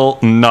still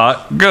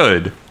not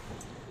good.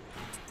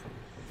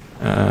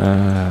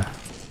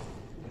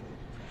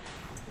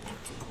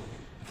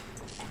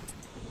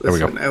 There we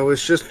go. I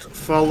was just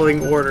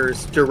following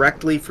orders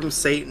directly from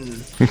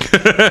Satan.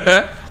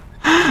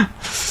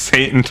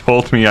 Satan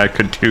told me I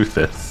could do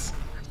this.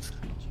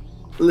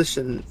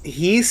 Listen,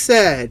 he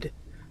said,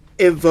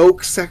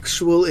 evoke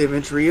sexual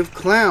imagery of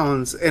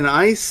clowns, and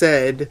I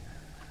said,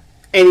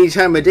 any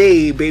time of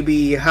day,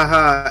 baby,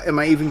 haha, am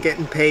I even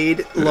getting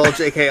paid? Lol,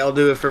 JK, I'll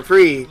do it for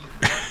free.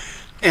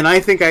 And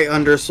I think I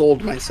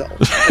undersold myself.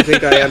 I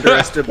think I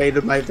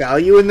underestimated my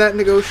value in that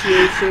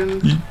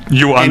negotiation.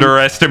 You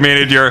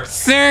underestimated your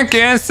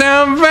circus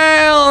of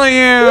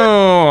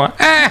value!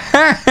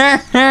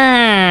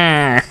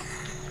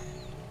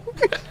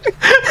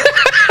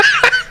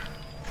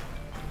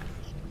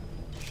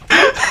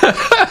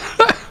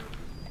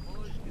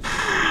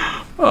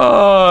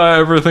 Oh,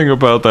 everything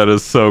about that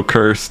is so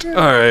cursed.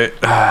 Alright.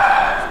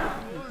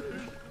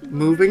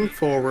 moving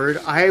forward,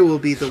 I will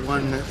be the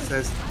one that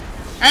says,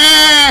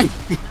 "Ah!"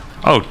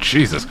 Oh,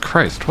 Jesus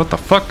Christ. What the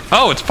fuck?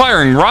 Oh, it's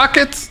firing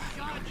rockets?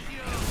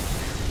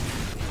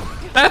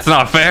 That's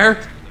not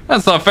fair.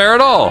 That's not fair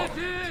at all.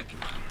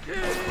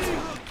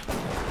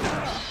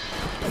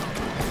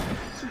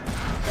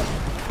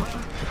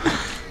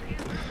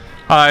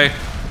 Hi.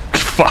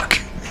 Fuck.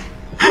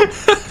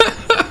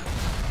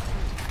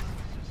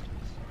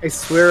 I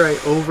swear I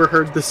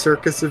overheard the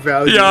Circus of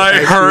Value. Yeah,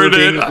 I heard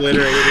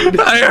it.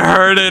 I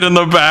heard it in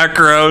the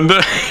background.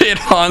 It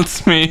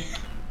haunts me.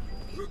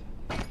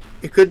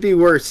 It could be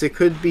worse. It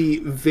could be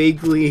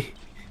vaguely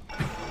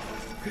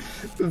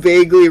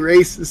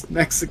racist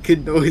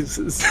Mexican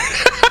noises.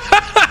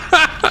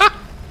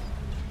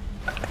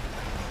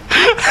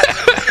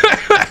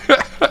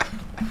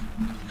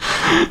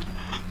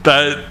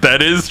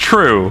 That is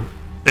true.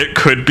 It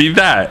could be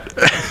that.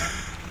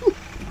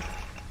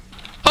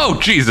 Oh,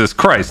 Jesus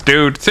Christ,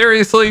 dude.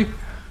 Seriously?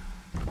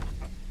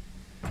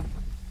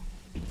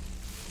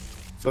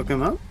 Fuck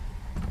him up?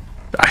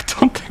 I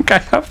don't think I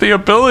have the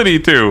ability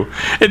to.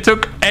 It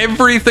took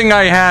everything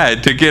I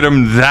had to get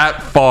him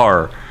that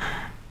far.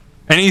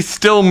 And he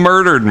still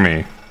murdered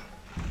me.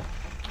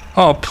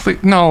 Oh,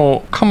 please.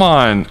 No, come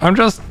on. I'm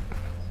just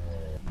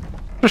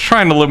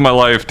trying to live my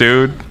life,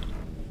 dude.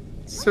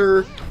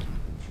 Sir.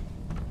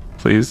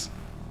 Please.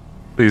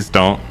 Please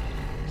don't.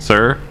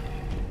 Sir?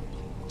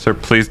 Sir,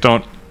 please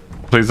don't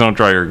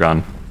draw your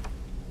gun.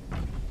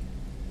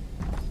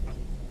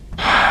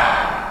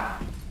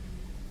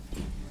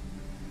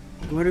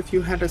 What if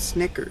you had a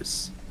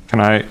Snickers?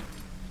 Can I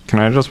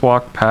just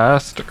walk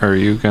past, or are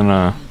you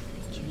gonna...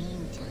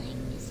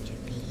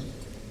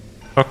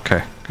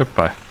 Okay,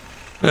 goodbye.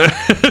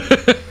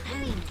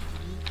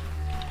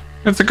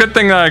 It's a good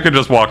thing that I could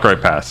just walk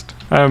right past.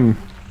 I'm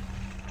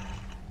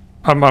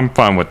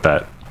fine with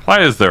that.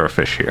 Why is there a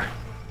fish here?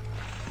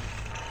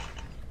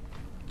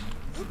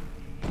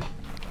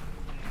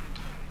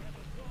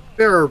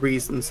 There are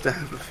reasons to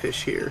have a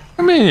fish here.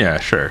 I mean, yeah,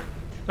 sure.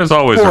 There's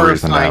always a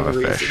reason to have a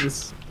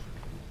fish.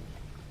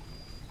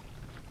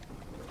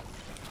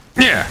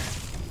 Yeah.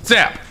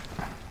 Zap.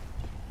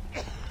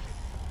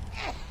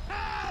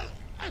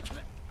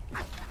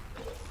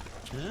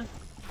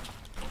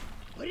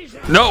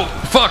 No,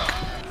 fuck.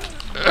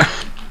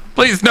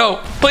 Please no.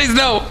 Please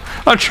no.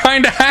 I'm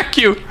trying to hack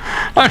you.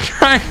 I'm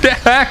trying to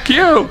hack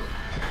you.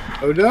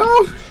 Oh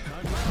no.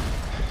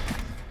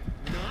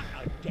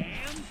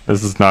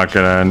 This is not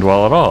going to end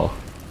well at all.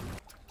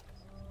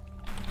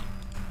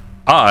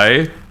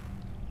 I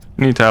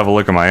need to have a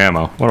look at my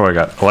ammo. What do I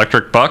got?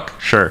 Electric buck?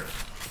 Sure.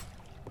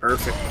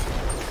 Perfect.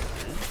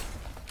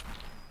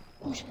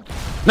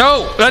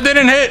 No, that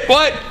didn't hit.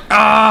 What?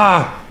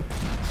 Ah!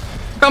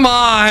 Come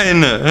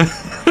on!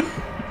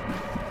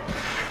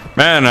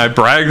 Man, I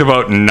bragged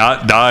about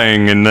not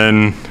dying, and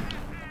then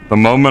the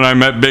moment I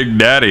met Big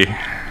Daddy,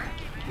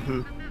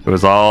 it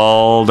was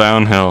all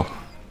downhill.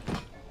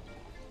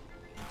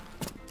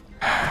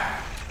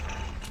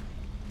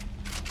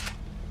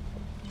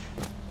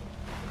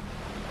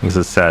 This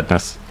is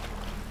sadness.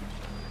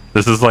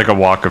 This is like a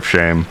walk of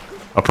shame.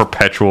 A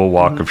perpetual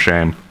walk of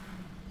shame.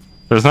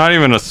 There's not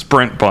even a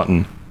sprint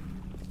button.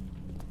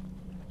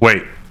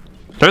 Wait.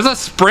 There's a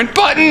sprint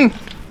button?!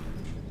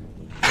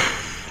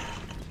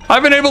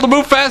 I've been able to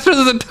move faster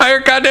this entire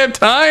goddamn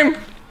time?!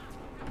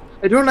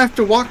 I don't have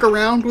to walk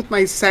around with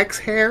my sex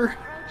hair.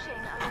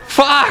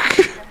 Fuck!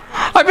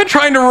 I've been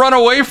trying to run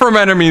away from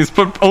enemies,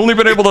 but only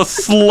been able to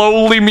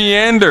slowly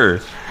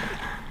meander.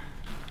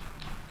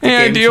 Any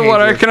idea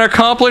what I can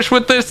accomplish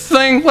with this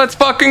thing? Let's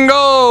fucking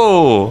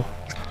go!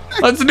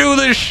 Let's do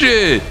this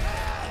shit!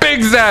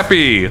 Big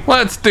Zappy!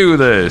 Let's do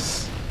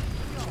this!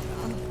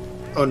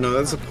 Oh no,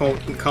 that's a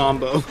potent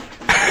combo.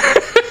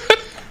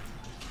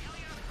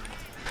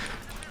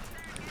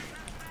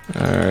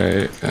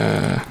 Alright,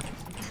 I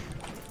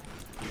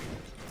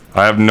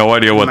have no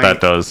idea what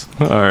that does.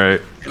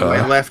 Alright.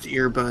 My left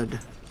earbud,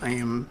 I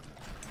am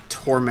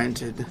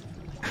tormented.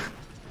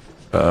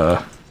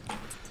 Oh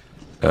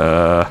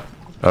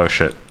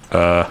shit.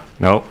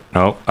 No,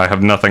 I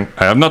have nothing.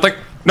 I have nothing.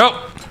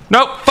 No,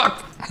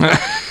 fuck!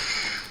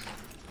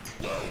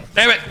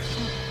 Damn it!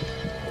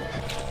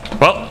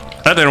 Well,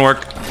 that didn't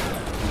work.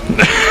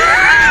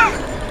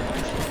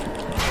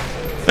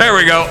 There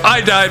we go.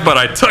 I died, but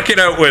I took it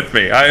out with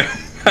me. I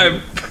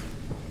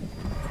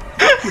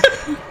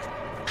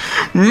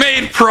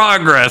made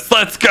progress.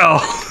 Let's go.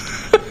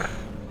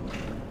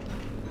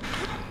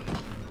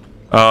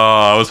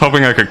 I was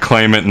hoping I could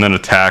claim it and then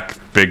attack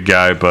big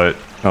guy, but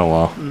oh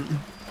well.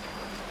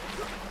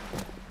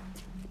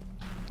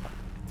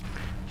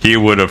 He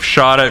would have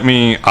shot at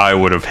me. I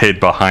would have hid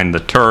behind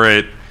the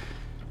turret.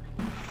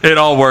 It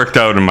all worked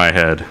out in my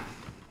head.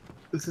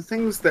 The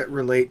things that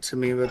relate to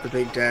me about the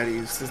Big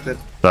Daddies is that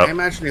I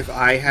imagine if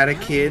I had a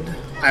kid,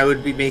 I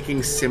would be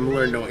making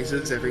similar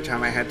noises every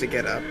time I had to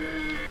get up.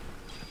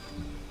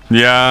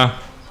 Yeah.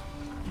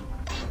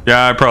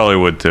 Yeah, I probably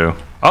would too.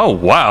 Oh,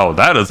 wow.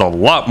 That is a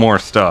lot more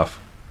stuff.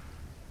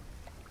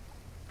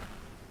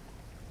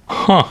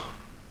 Huh.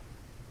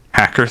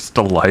 Hacker's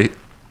Delight.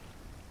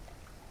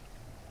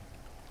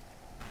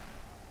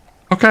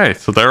 Okay,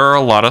 so there are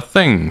a lot of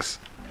things.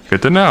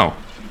 Good to know.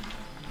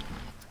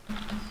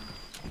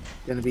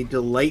 Gonna be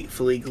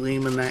delightfully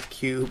gleaming that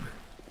cube.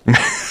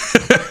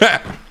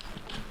 I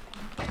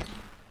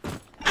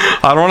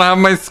don't have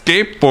my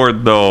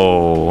skateboard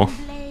though.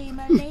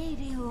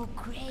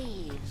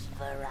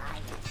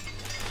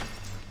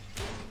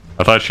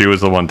 I thought she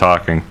was the one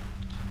talking.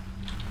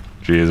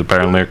 She is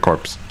apparently a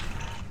corpse.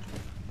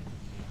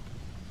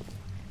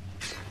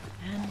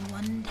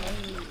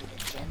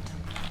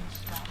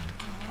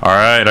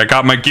 Alright, I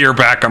got my gear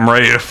back. I'm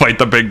ready to fight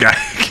the big guy.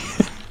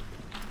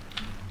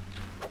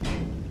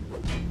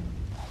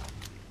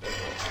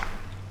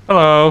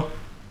 Hello.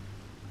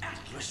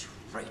 Atlas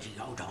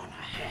radioed on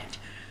ahead.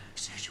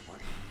 Says you were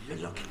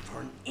looking for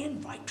an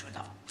invite to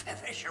the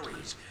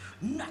fisheries.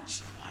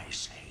 Nuts, I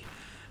say.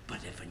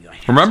 But if in your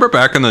Remember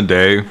back in the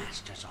day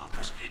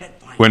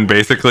when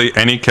basically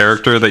any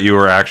character that you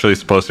were actually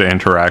supposed to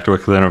interact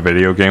with in a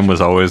video game was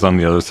always on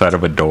the other side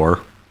of a door?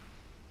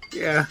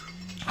 Yeah.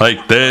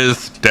 Like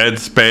this, Dead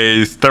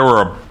Space, there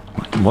were a...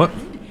 What?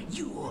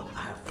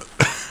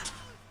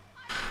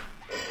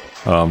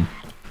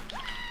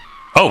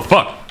 Oh,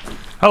 fuck.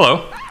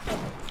 Hello.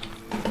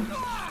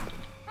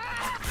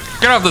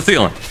 Get off the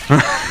ceiling.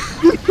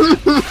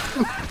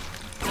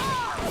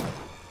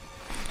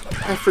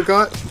 I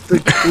forgot the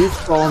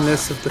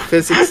goofballness of the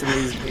physics in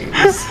these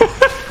games.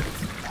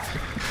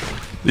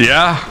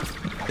 Yeah,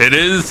 it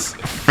is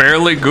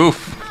fairly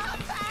goof.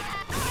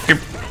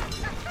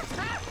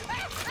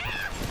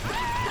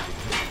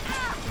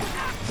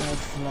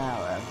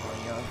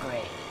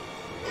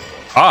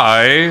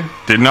 I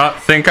did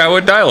not think I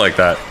would die like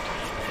that.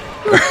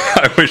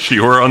 I wish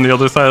you were on the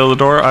other side of the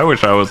door. I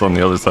wish I was on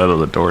the other side of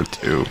the door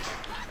too.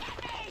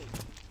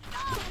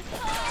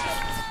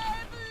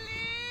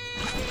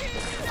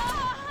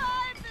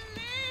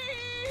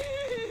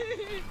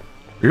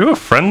 Are you a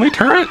friendly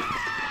turret?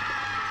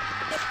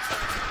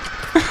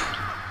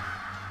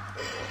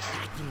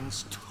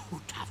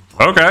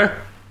 Okay.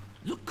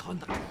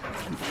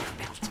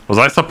 Was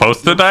I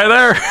supposed to die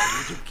there?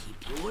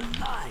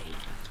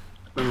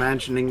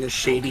 Imagining a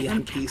shady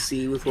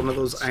NPC with one of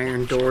those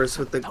iron doors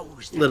with the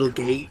little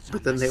gate,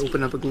 but then they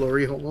open up a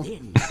glory hole.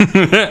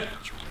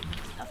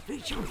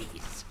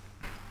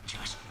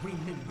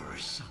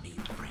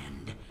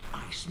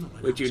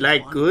 Would you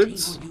like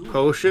goods,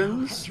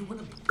 potions,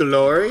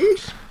 glory?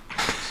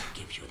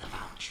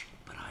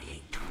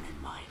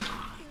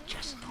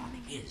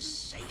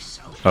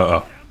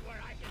 Uh-oh.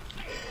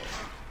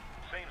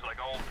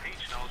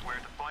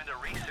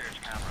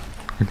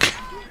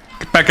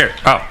 Get back here.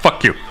 Oh,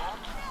 fuck you.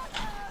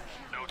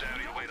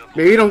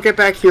 Maybe you don't get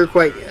back here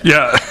quite yet.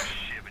 Yeah.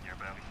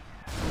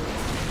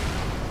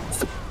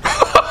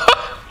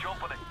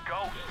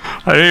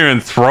 I didn't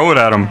even throw it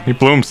at him. He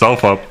blew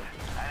himself up.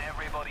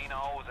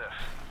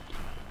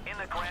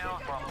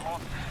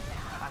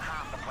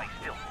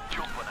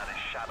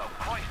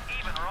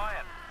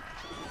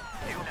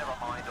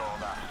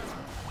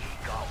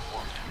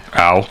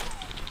 Ow.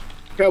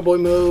 Cowboy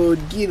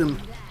mode, get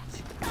him.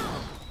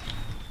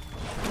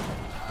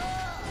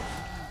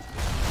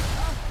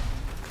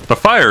 The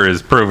fire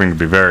is proving to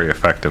be very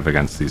effective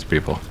against these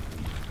people.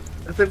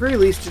 At the very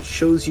least, it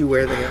shows you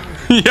where they are.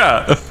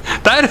 Yeah,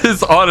 that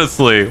is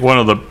honestly one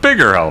of the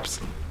bigger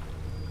helps.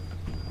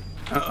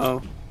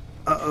 Uh-oh.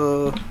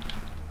 Uh-oh.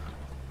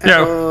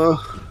 Yeah,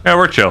 yeah,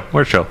 we're chill.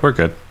 We're chill. We're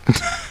good.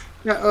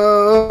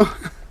 Uh-oh.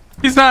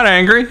 He's not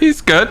angry.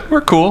 He's good.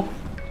 We're cool.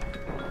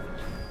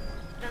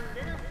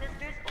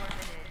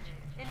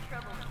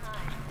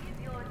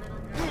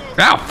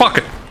 Ow, fuck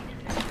it.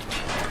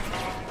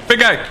 Big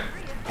guy.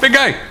 Big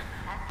guy.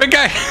 Big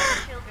guy.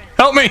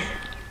 Help me.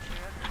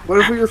 What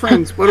if we were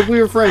friends? What if we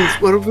were friends?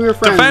 What if we were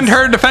friends? Defend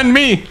her. Defend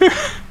me.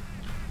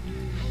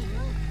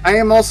 I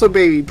am also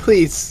baby.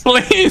 Please.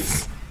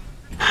 Please.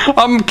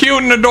 I'm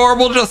cute and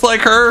adorable just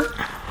like her.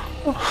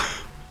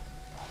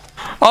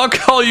 I'll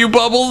call you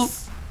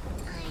Bubbles.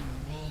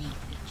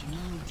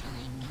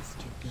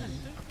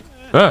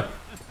 Come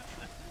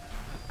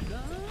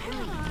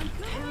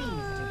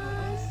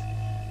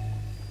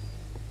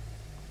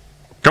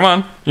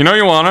on. You know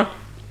you wanna.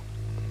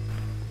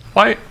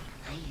 Why?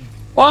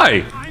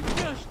 Why? I'm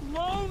just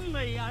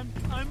lonely. I'm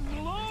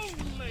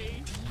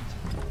lonely.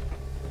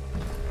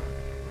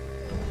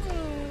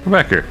 Come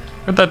back here.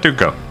 Where'd that dude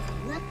go?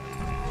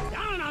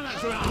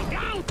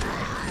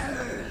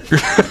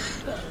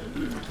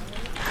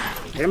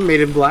 I made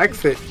him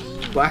backflip.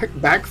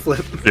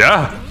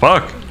 Yeah,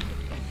 fuck.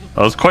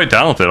 I was quite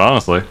talented,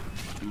 honestly.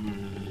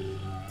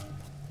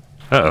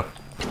 Uh-oh.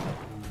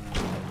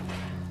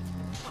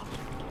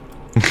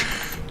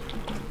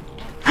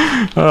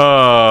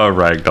 Oh,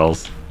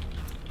 ragdolls.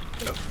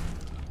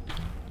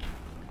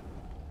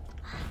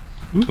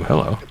 Ooh,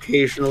 hello.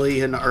 Occasionally,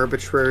 an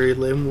arbitrary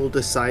limb will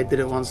decide that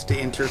it wants to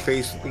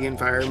interface with the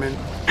environment.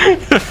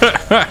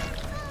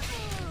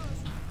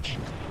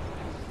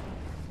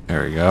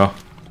 There we go.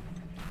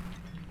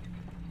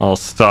 All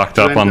stocked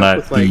up on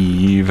that like,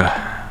 Eve.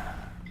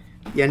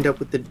 you end up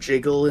with the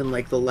jiggle in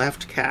like the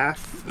left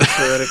calf,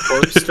 so that a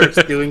corpse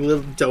starts doing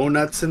little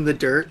donuts in the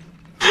dirt.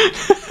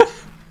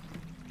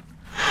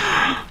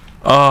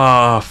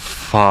 Oh,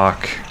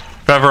 fuck.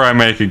 If ever I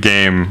make a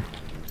game,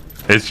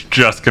 it's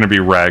just gonna be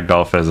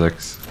ragdoll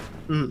physics.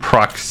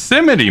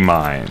 Proximity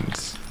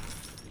mines.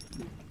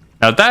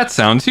 Now that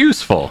sounds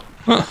useful.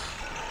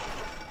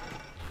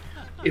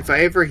 If I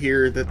ever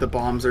hear that the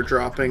bombs are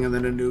dropping and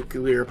then a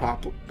nuclear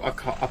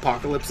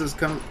apocalypse is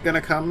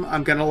gonna come,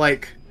 I'm gonna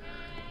like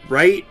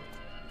write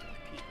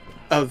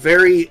a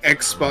very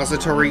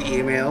expository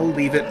email,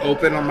 leave it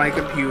open on my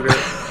computer,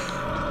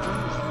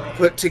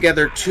 put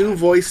together 2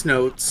 voice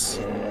notes,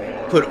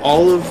 put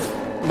all of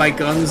my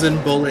guns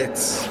and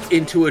bullets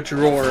into a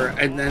drawer,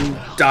 and then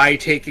die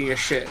taking a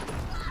shit.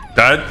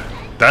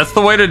 That's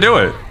the way to do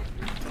it.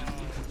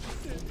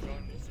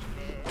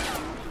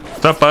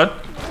 What's up, bud?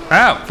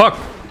 Ah, fuck.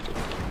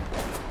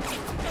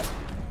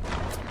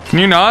 Can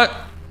you not?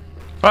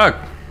 Fuck.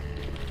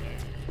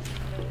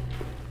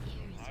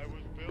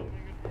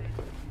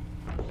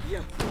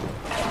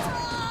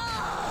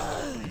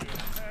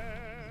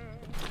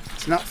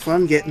 It's not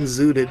fun getting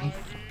zooted.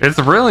 It's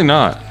really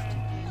not.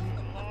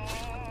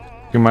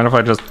 You mind if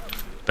I just...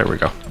 There we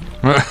go.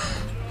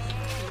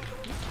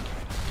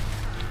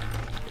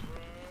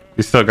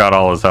 He still got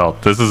all his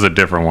health. This is a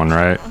different one,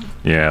 right?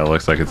 Yeah, it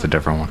looks like it's a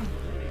different one.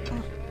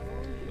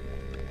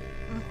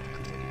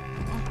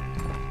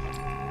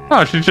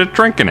 Oh, she's just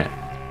drinking it.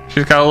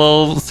 She's got a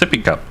little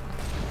sippy cup.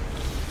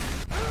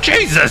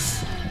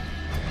 Jesus!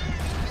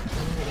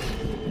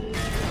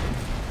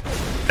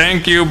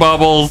 Thank you,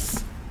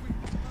 Bubbles.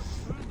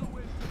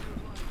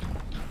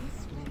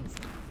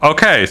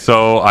 Okay,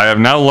 so I have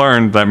now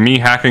learned that me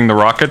hacking the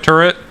rocket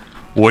turret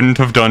wouldn't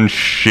have done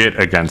shit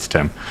against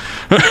him.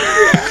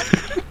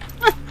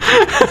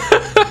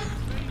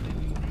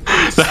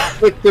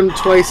 Hit him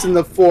twice in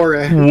the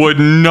forehead. Would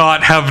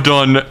not have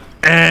done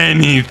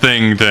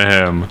anything to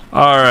him.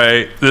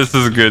 Alright, this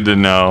is good to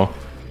know.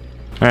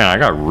 Man, I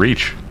got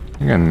reach.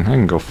 I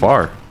can go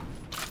far.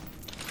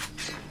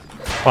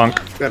 Punk.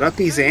 Got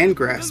uppies and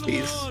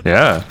graspies.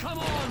 Yeah.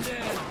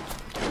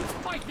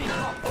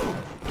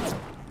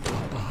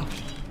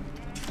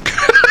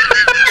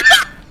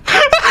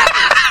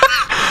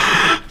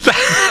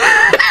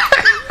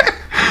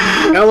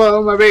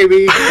 Hello, my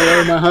baby.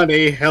 Hello, my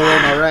honey. Hello,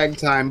 my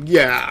ragtime.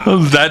 Yeah.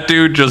 That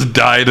dude just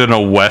died in a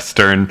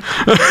Western.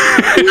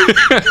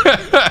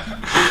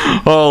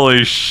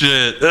 Holy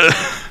shit.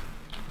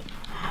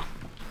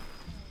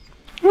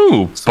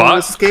 Ooh, so on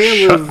a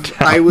scale of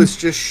I was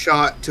just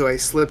shot to I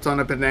slipped on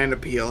a banana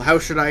peel, how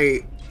should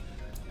I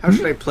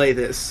play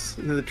this?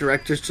 And the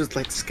director's just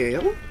like,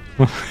 scale?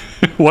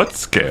 What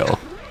scale?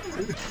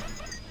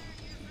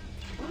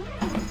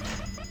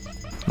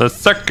 The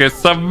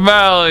circus of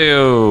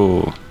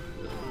value.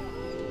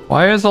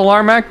 Why is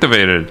alarm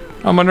activated?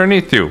 I'm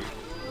underneath you.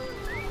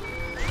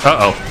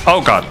 Uh-oh.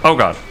 Oh god. Oh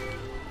god.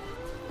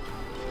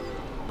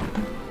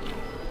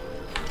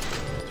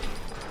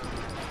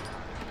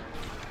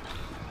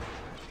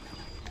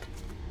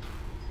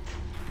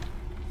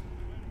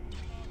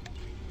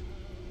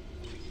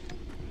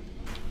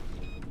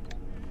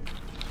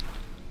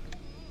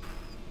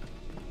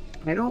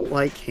 I don't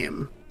like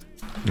him.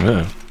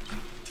 Yeah.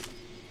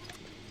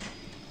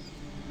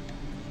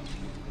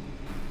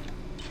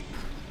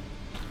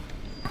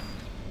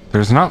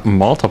 There's not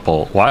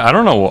multiple. Why? I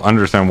don't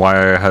understand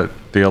why I had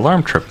the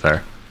alarm trip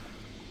there.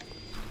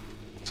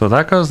 So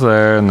that goes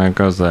there, and that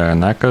goes there,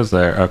 and that goes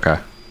there. Okay.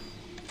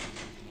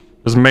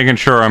 Just making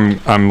sure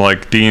I'm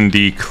like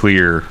D&D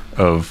clear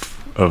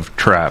of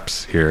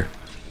traps here.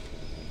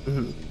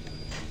 Mm-hmm.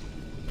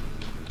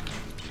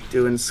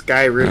 Doing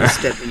Skyrim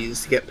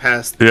steppies to get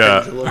past the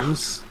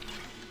pendulums.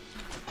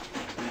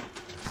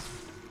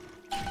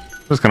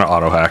 Just gonna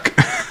auto hack.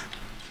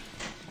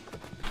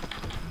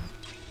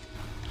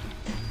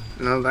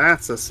 Now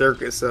that's a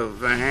circus of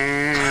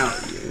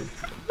value.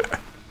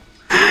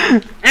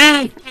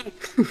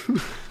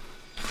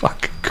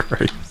 Fucking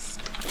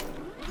Christ.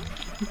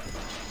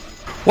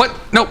 What?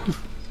 Nope.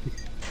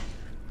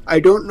 I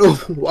don't know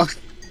why.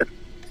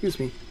 Excuse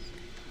me.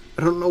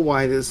 I don't know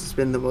why this has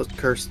been the most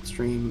cursed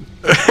stream.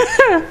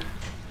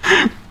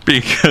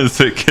 Because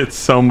it gets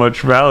so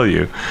much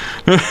value.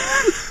 The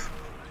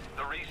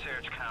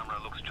research camera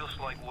looks just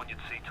like one you'd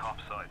see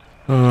topside.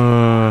 This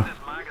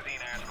magazine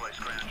article I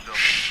scrounged up.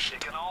 It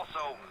can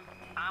also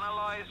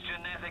analyze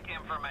genetic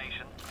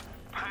information,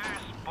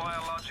 parse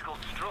biological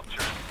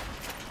structures,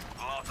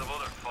 lots of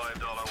other $5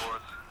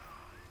 words.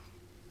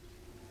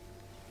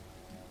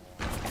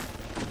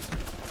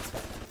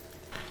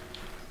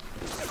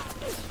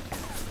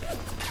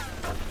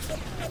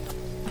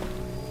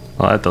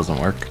 Well, that doesn't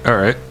work. All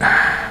right.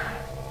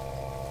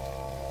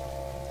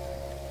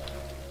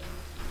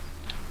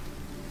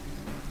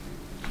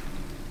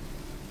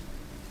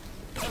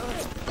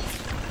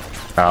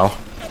 Ow.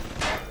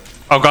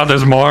 Oh god,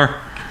 there's more.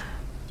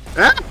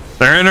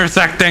 They're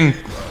intersecting.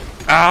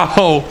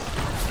 Ow.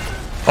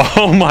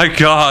 Oh my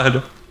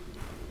god.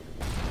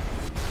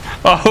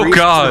 Oh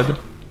god.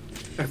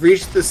 I've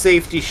reached the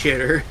safety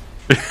shitter.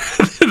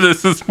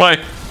 This is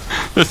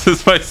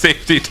my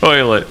safety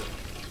toilet.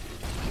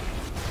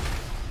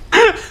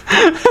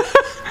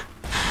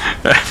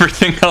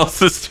 Everything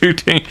else is too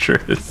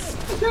dangerous.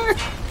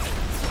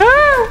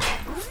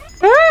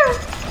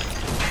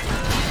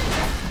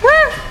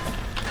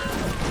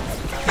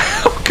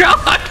 Oh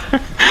God!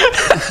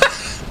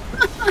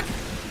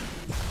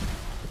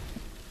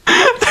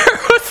 There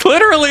was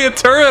literally a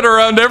turret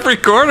around every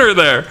corner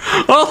there.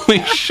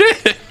 Holy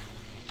shit!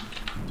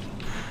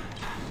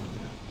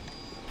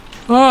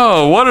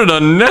 Oh, what an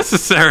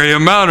unnecessary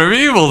amount of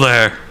evil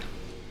there.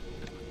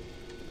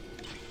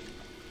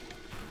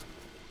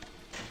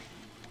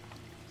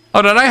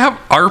 Oh, did I have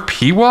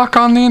RP walk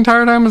on the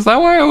entire time? Is that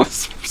why I was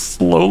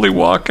slowly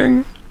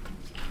walking?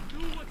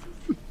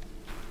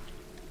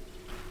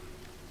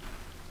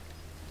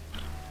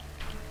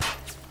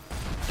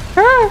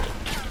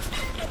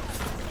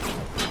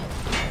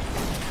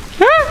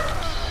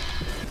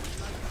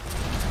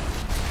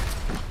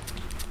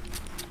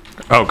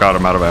 Oh God,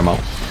 I'm out of ammo.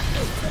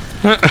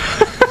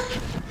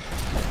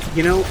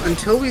 You know,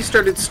 until we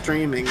started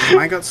streaming, when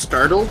I got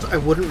startled, I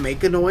wouldn't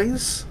make a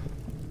noise.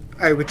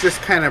 I would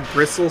just kind of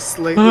bristle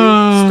slightly,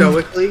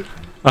 stoically.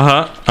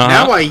 Now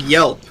I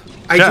yelp.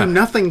 I do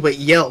nothing but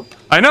yelp.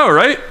 I know,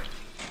 right?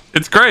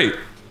 It's great.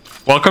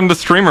 Welcome to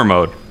streamer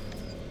mode.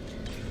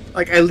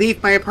 Like, I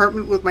leave my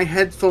apartment with my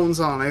headphones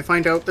on. I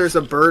find out there's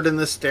a bird in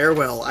the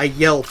stairwell. I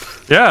yelp.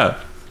 Yeah.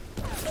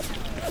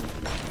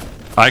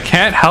 I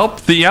can't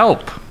help the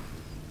yelp.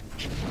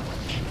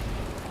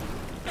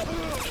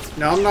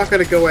 Now, I'm not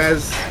going to go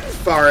as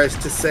far as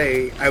to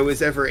say I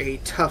was ever a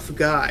tough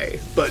guy,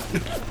 but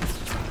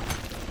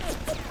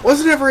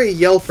wasn't ever a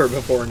yelper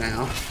before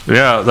now.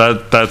 Yeah,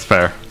 that's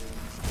fair.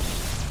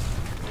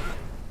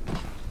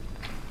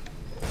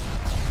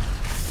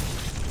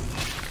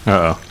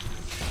 Uh-oh.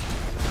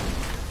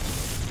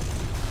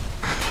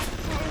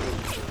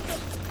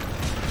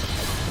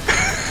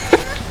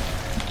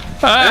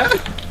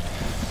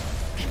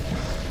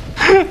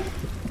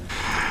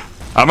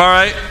 I'm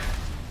alright.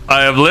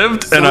 I have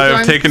lived and I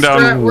have taken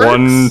down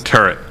one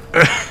turret.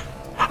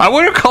 I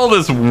wouldn't call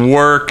this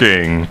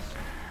working.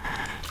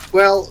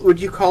 Well, would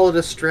you call it a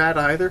strat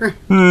either?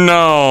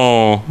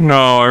 No,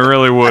 I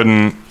really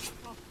wouldn't.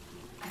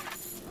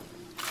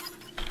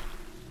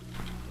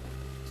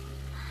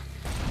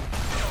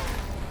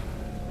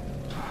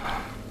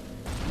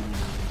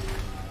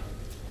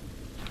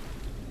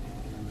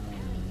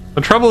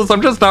 The trouble is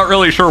I'm just not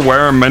really sure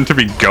where I'm meant to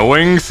be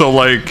going, so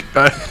like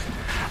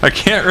I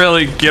can't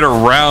really get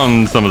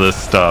around some of this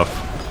stuff.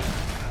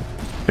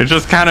 It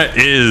just kind of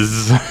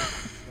is.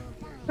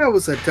 That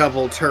was a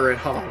double turret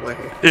hallway.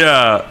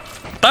 Yeah.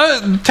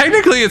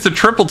 Technically, it's a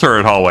triple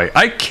turret hallway.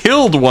 I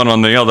killed one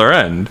on the other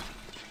end.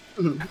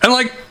 And,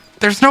 like,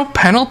 there's no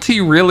penalty,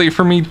 really,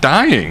 for me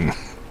dying.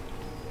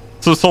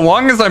 So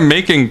long as I'm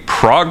making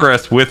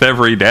progress with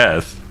every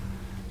death,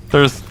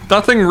 there's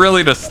nothing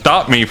really to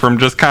stop me from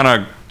just kind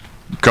of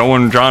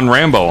going John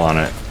Rambo on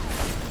it.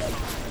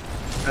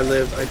 I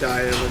live, I die,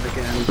 I live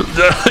again.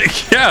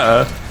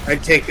 Yeah. I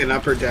take an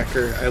upper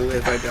decker, I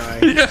live, I die.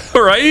 Yeah,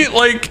 right?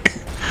 Like,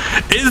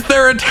 is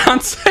there a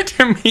downside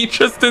to me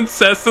just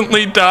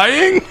incessantly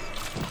dying?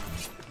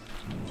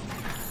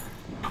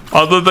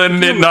 Other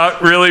than it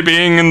not really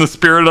being in the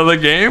spirit of the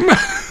game?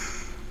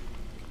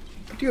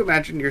 Do you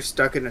imagine you're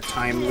stuck in a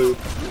time loop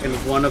and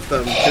one of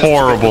them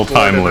horrible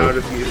time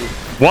loop.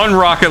 One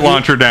rocket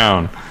launcher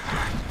down.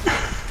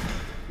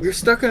 You're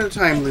stuck in a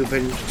time loop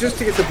and just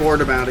to get the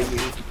boredom out of you,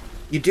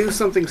 you do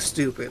something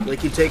stupid,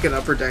 like you take an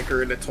upper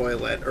decker in a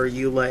toilet, or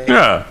you like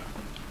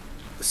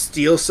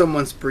steal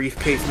someone's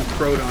briefcase and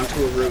throw it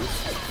onto a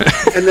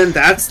roof. And then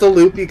that's the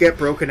loop you get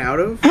broken out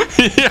of?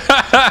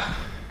 Yeah.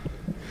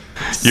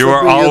 You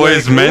are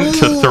always like, meant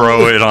to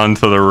throw it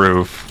onto the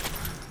roof.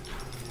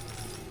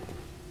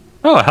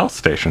 Oh, a health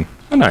station.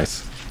 Oh,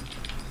 nice.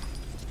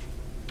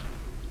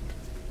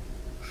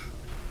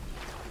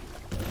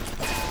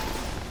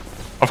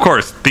 Of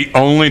course, the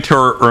only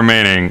turret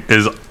remaining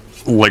is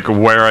like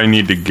where I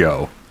need to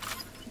go.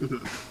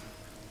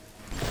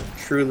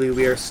 Truly,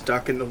 we are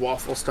stuck in the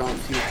Waffle Stomp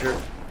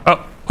future.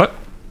 Oh, what?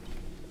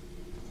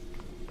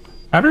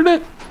 How did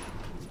it?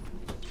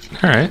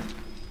 Alright.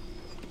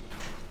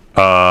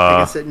 I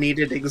guess it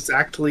needed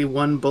exactly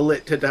one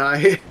bullet to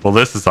die. Well,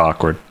 this is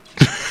awkward.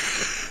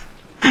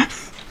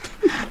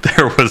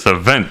 There was a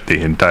vent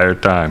the entire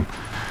time.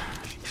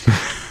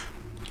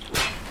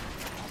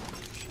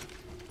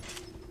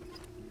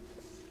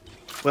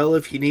 Well,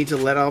 if you need to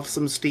let off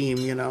some steam,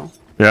 you know.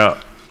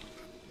 Yeah.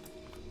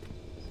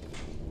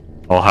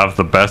 I'll have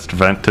the best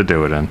vent to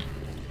do it in.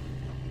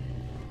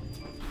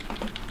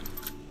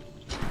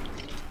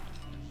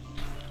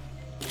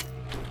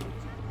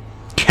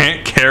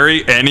 Can't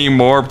carry any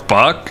more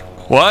buck?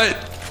 What?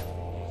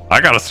 I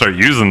gotta start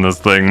using this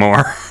thing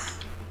more.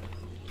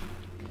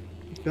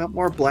 Got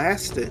more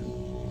blasted.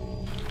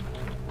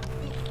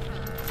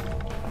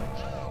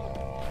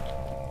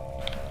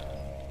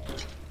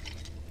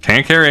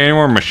 Can't carry any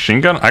more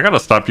machine gun? I gotta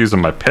stop using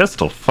my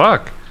pistol.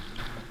 Fuck.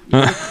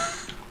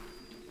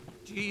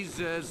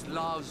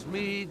 loves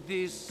me,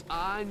 this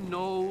I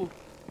know.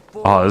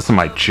 Oh, this is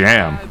my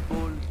jam.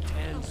 Bible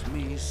tells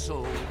me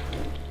so.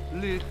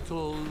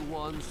 Little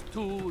ones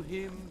to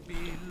him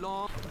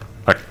belong.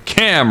 A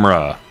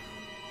camera.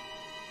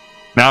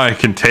 Now I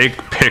can take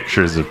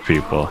pictures of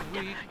people.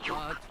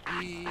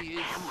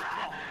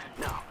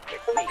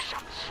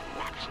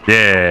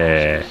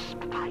 Yeah.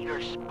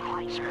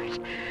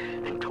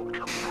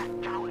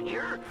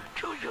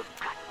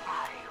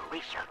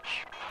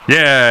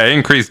 Yeah,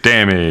 increased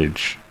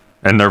damage.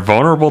 And they're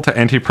vulnerable to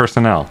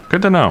anti-personnel.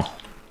 Good to know.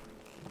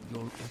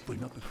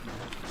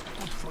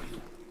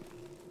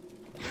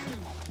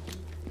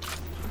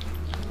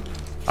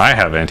 I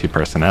have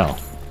anti-personnel.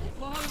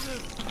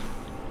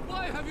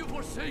 Why have you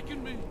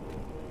forsaken me?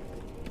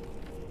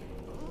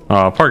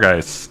 Oh, poor guy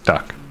is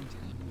stuck.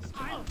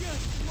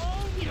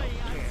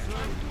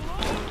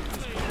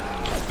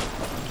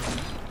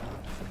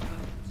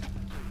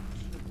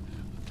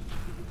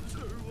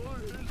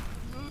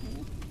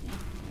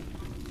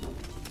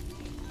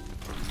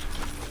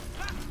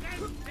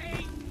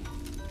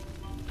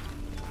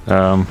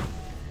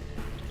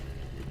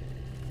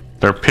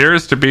 There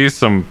appears to be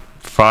some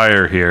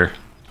fire here.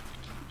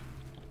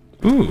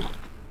 Ooh.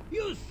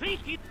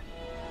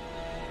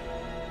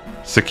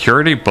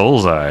 Security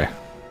bullseye.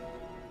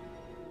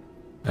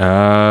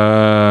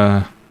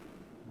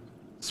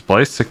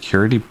 Splice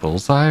security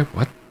bullseye?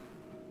 What?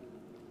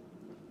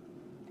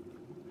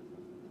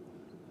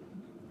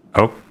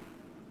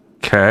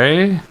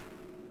 Okay.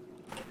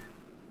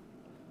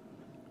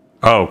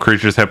 Oh,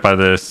 creatures hit by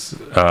this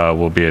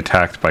will be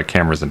attacked by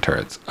cameras and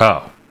turrets.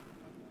 Oh.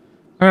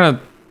 I'm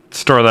gonna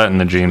store that in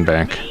the gene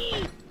bank.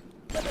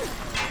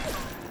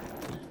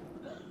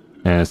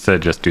 And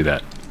instead just do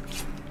that.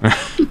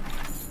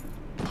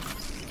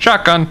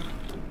 Shotgun!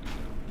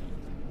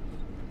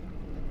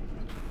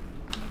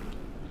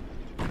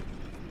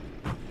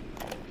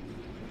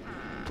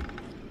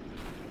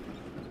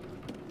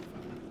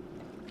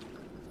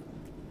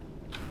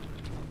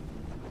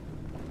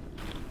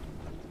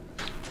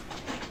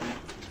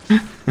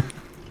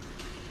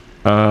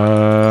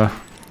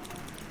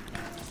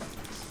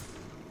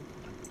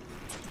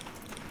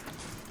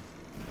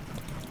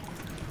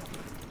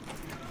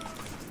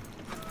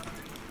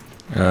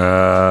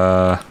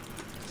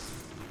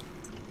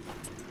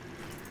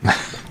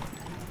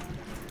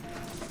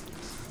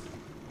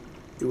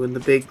 Doing the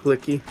big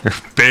clicky.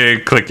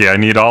 Big clicky. I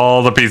need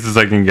all the pieces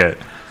I can get.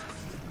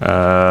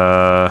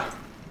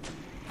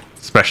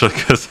 Especially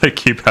because I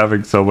keep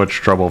having so much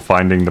trouble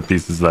finding the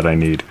pieces that I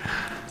need.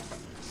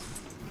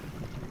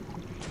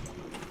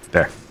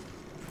 There.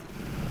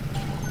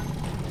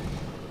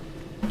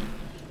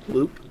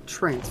 Loop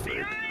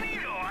transferred.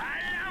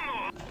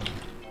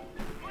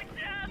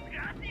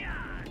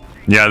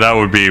 Yeah, that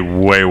would be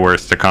way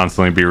worse to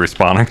constantly be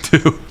responding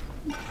to.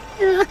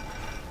 Yeah.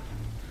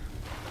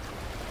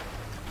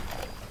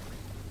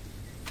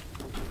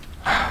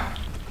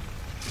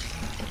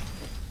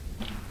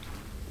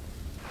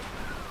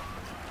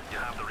 You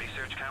have the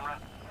research camera?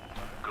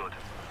 Good.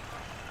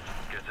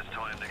 Guess it's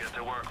time to get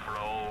to work for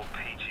old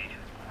Peachy.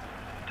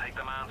 Take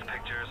the man's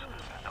pictures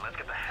and let's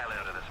get the hell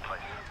out of this place.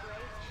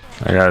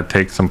 I gotta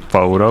take some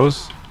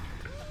photos.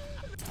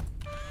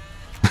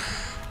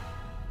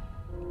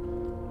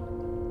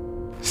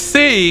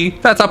 See?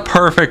 That's a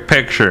perfect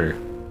picture.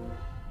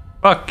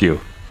 Fuck you.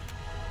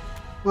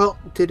 Well,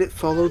 did it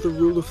follow the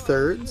rule of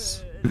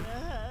thirds?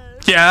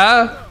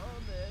 Yeah.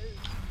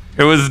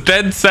 It was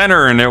dead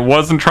center and it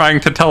wasn't trying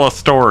to tell a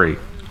story.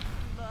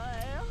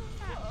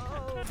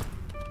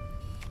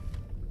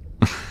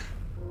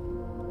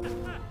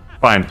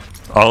 Fine.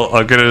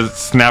 I'll get a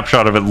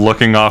snapshot of it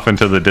looking off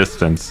into the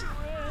distance.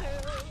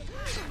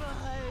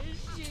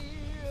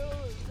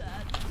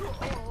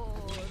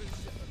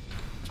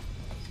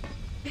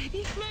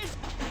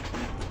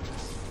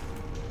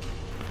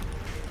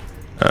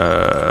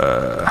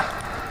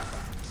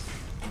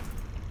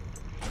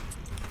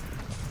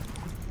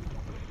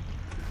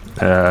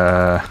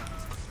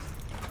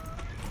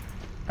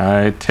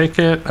 I take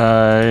it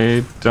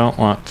I don't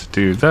want to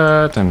do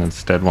that and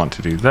instead want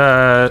to do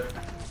that.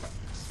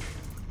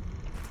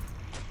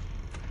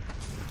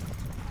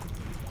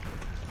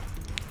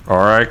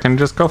 Or I can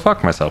just go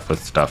fuck myself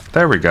with stuff.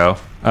 There we go.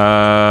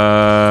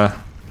 Yeah.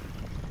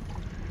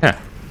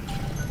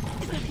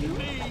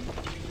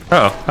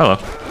 Oh, hello.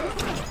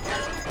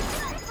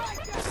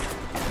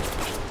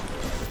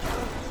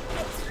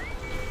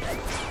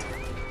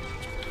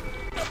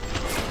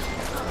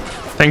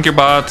 Thank you,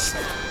 bots.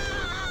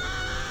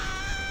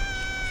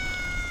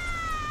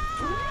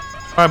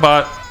 Bye,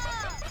 bot.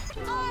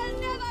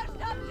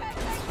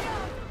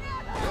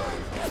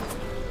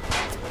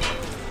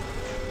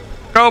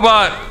 Go,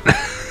 bot.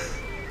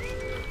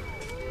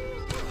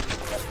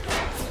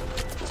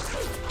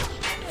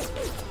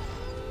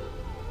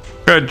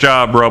 Good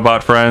job,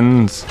 robot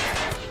friends.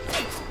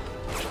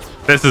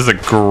 This is a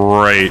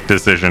great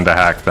decision to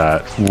hack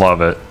that.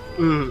 Love it.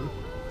 Mm.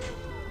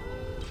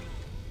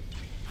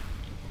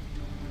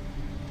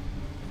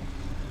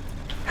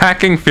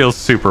 Hacking feels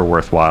super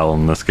worthwhile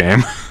in this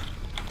game.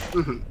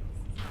 Mm-hmm.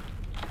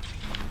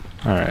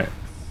 Alright.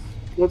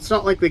 Well, it's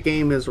not like the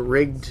game is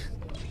rigged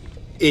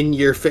in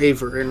your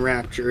favor in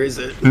Rapture, is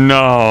it?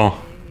 No.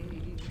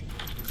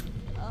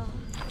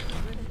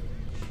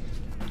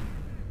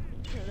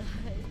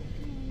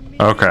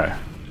 Okay.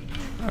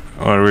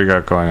 What do we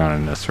got going on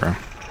in this room?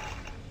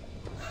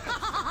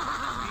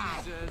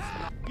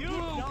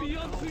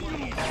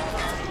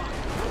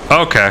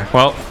 Okay,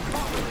 well.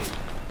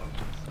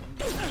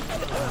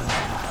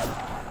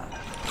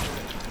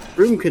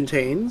 Room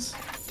contains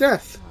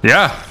death.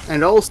 Yeah.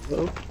 And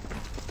also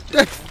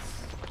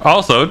death.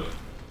 Also,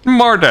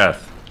 more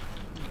death.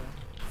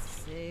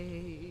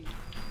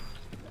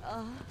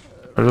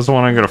 I just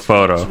want to get a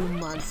photo.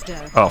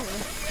 Oh,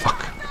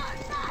 fuck.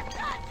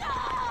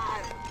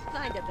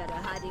 Find a better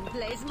hiding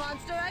place,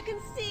 monster. I can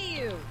see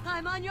you.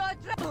 I'm on your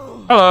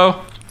Hello.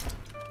 Ah!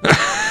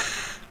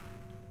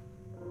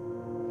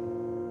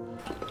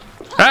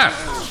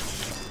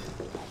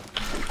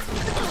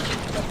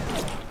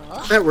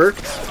 That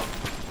worked.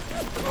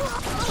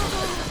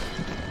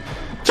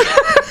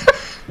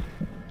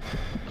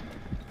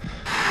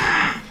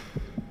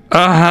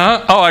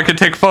 Uh-huh. Oh, I could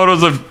take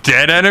photos of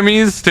dead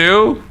enemies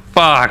too?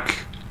 Fuck.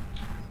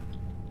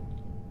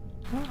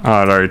 Oh,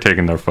 I'd already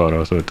taken their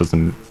photo, so it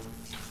doesn't...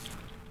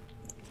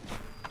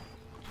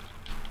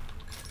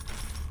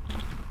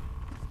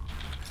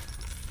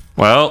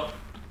 Well...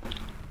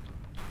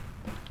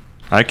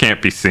 I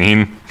can't be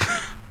seen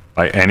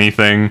by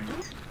anything.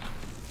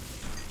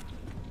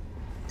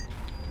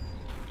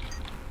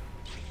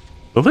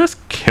 Will this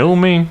kill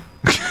me?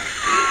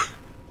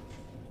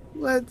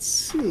 Let's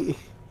see.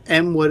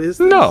 And what is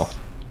this? No.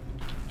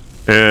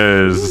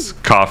 Is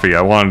coffee.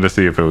 I wanted to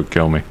see if it would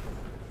kill me.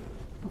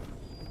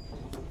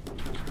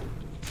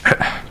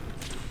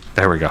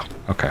 There we go.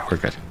 Okay, we're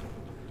good.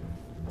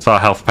 Saw a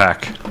health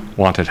pack.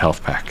 Wanted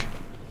health pack.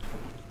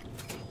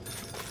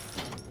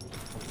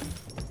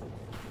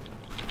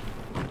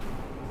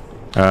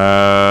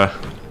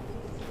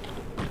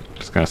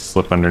 Just gonna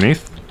slip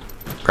underneath.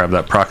 Grab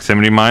that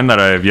proximity mine that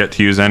I have yet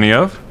to use any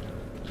of.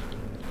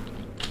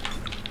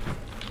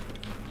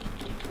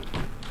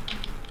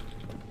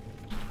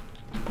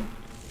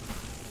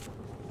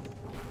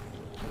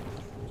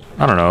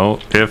 I don't know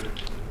if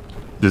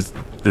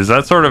is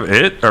that sort of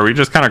it? Are we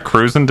just kind of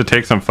cruising to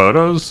take some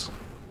photos?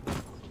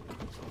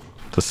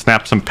 To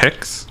snap some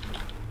pics?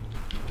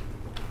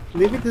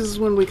 Maybe this is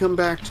when we come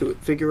back to it,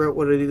 figure out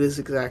what it is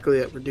exactly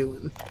that we're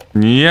doing.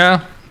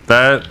 Yeah,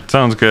 that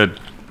sounds good.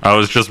 I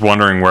was just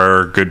wondering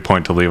where a good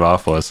point to leave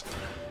off was.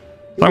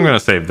 So I'm gonna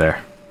save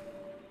there.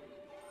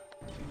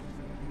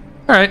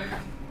 Alright.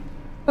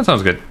 That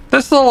sounds good.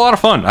 This is a lot of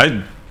fun.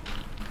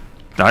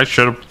 I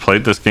should have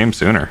played this game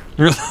sooner.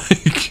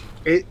 Like,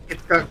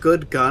 it's got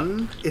good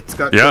gun. It's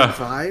got yeah, good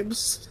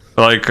vibes.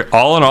 Like,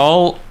 all in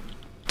all,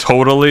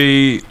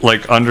 totally,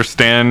 like,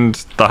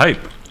 understand the hype.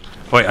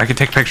 Wait, I can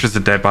take pictures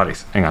of dead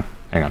bodies. Hang on.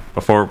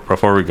 Before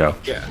we go.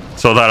 Yeah.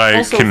 So that I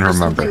also, can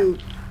remember.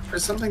 For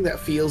something that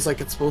feels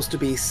like it's supposed to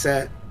be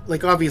set,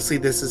 like, obviously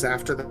this is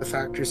after the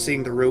fact you're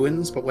seeing the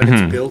ruins, but when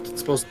it's built, it's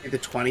supposed to be the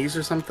 20s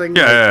or something.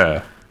 Yeah, like,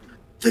 yeah.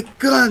 The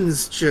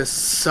guns just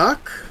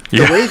suck.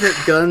 The way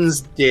that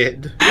guns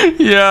did.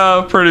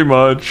 Yeah, pretty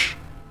much.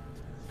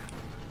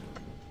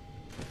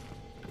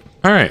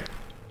 Alright.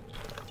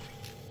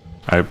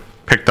 I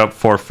picked up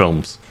 4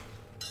 films.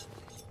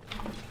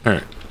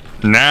 Alright.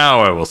 Now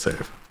I will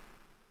save.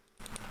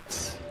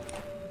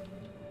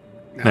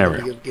 There we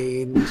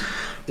go.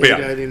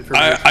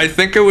 Yeah, I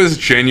think it was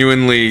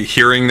genuinely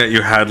hearing that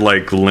you had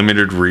like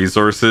limited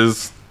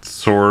resources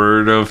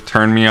sort of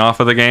turned me off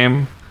of the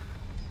game.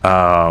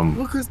 Well,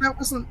 because that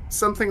wasn't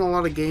something a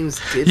lot of games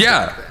did.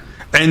 Yeah,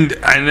 and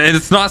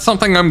it's not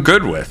something I'm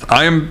good with.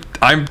 I'm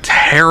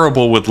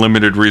terrible with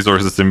limited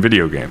resources in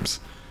video games.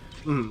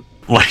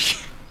 Like,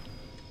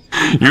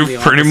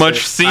 you've pretty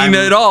much seen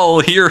it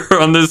all here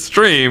on this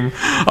stream.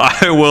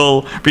 I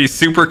will be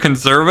super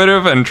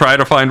conservative and try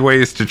to find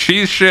ways to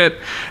cheese shit,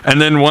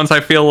 and then once I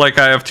feel like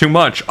I have too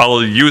much,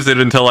 I'll use it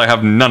until I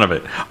have none of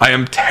it. I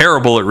am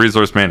terrible at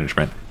resource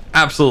management.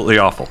 Absolutely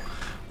awful.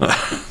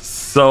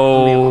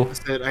 So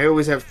I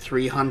always have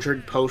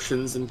 300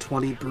 potions and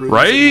 20 brews in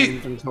right? my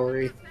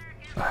inventory.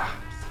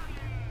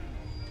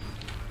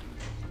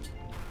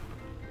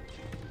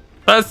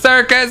 The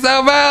circus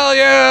of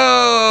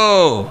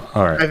value!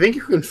 Alright. I think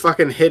you can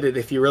fucking hit it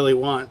if you really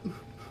want.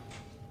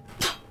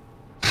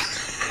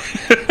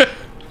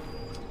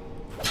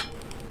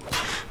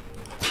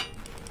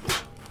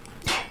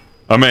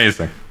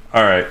 Amazing.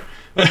 Alright.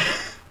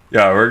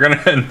 Yeah, we're gonna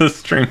end the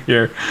stream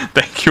here.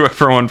 Thank you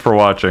everyone for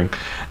watching.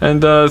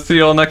 And see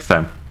you all next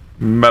time.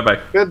 Bye-bye.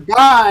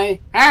 Goodbye!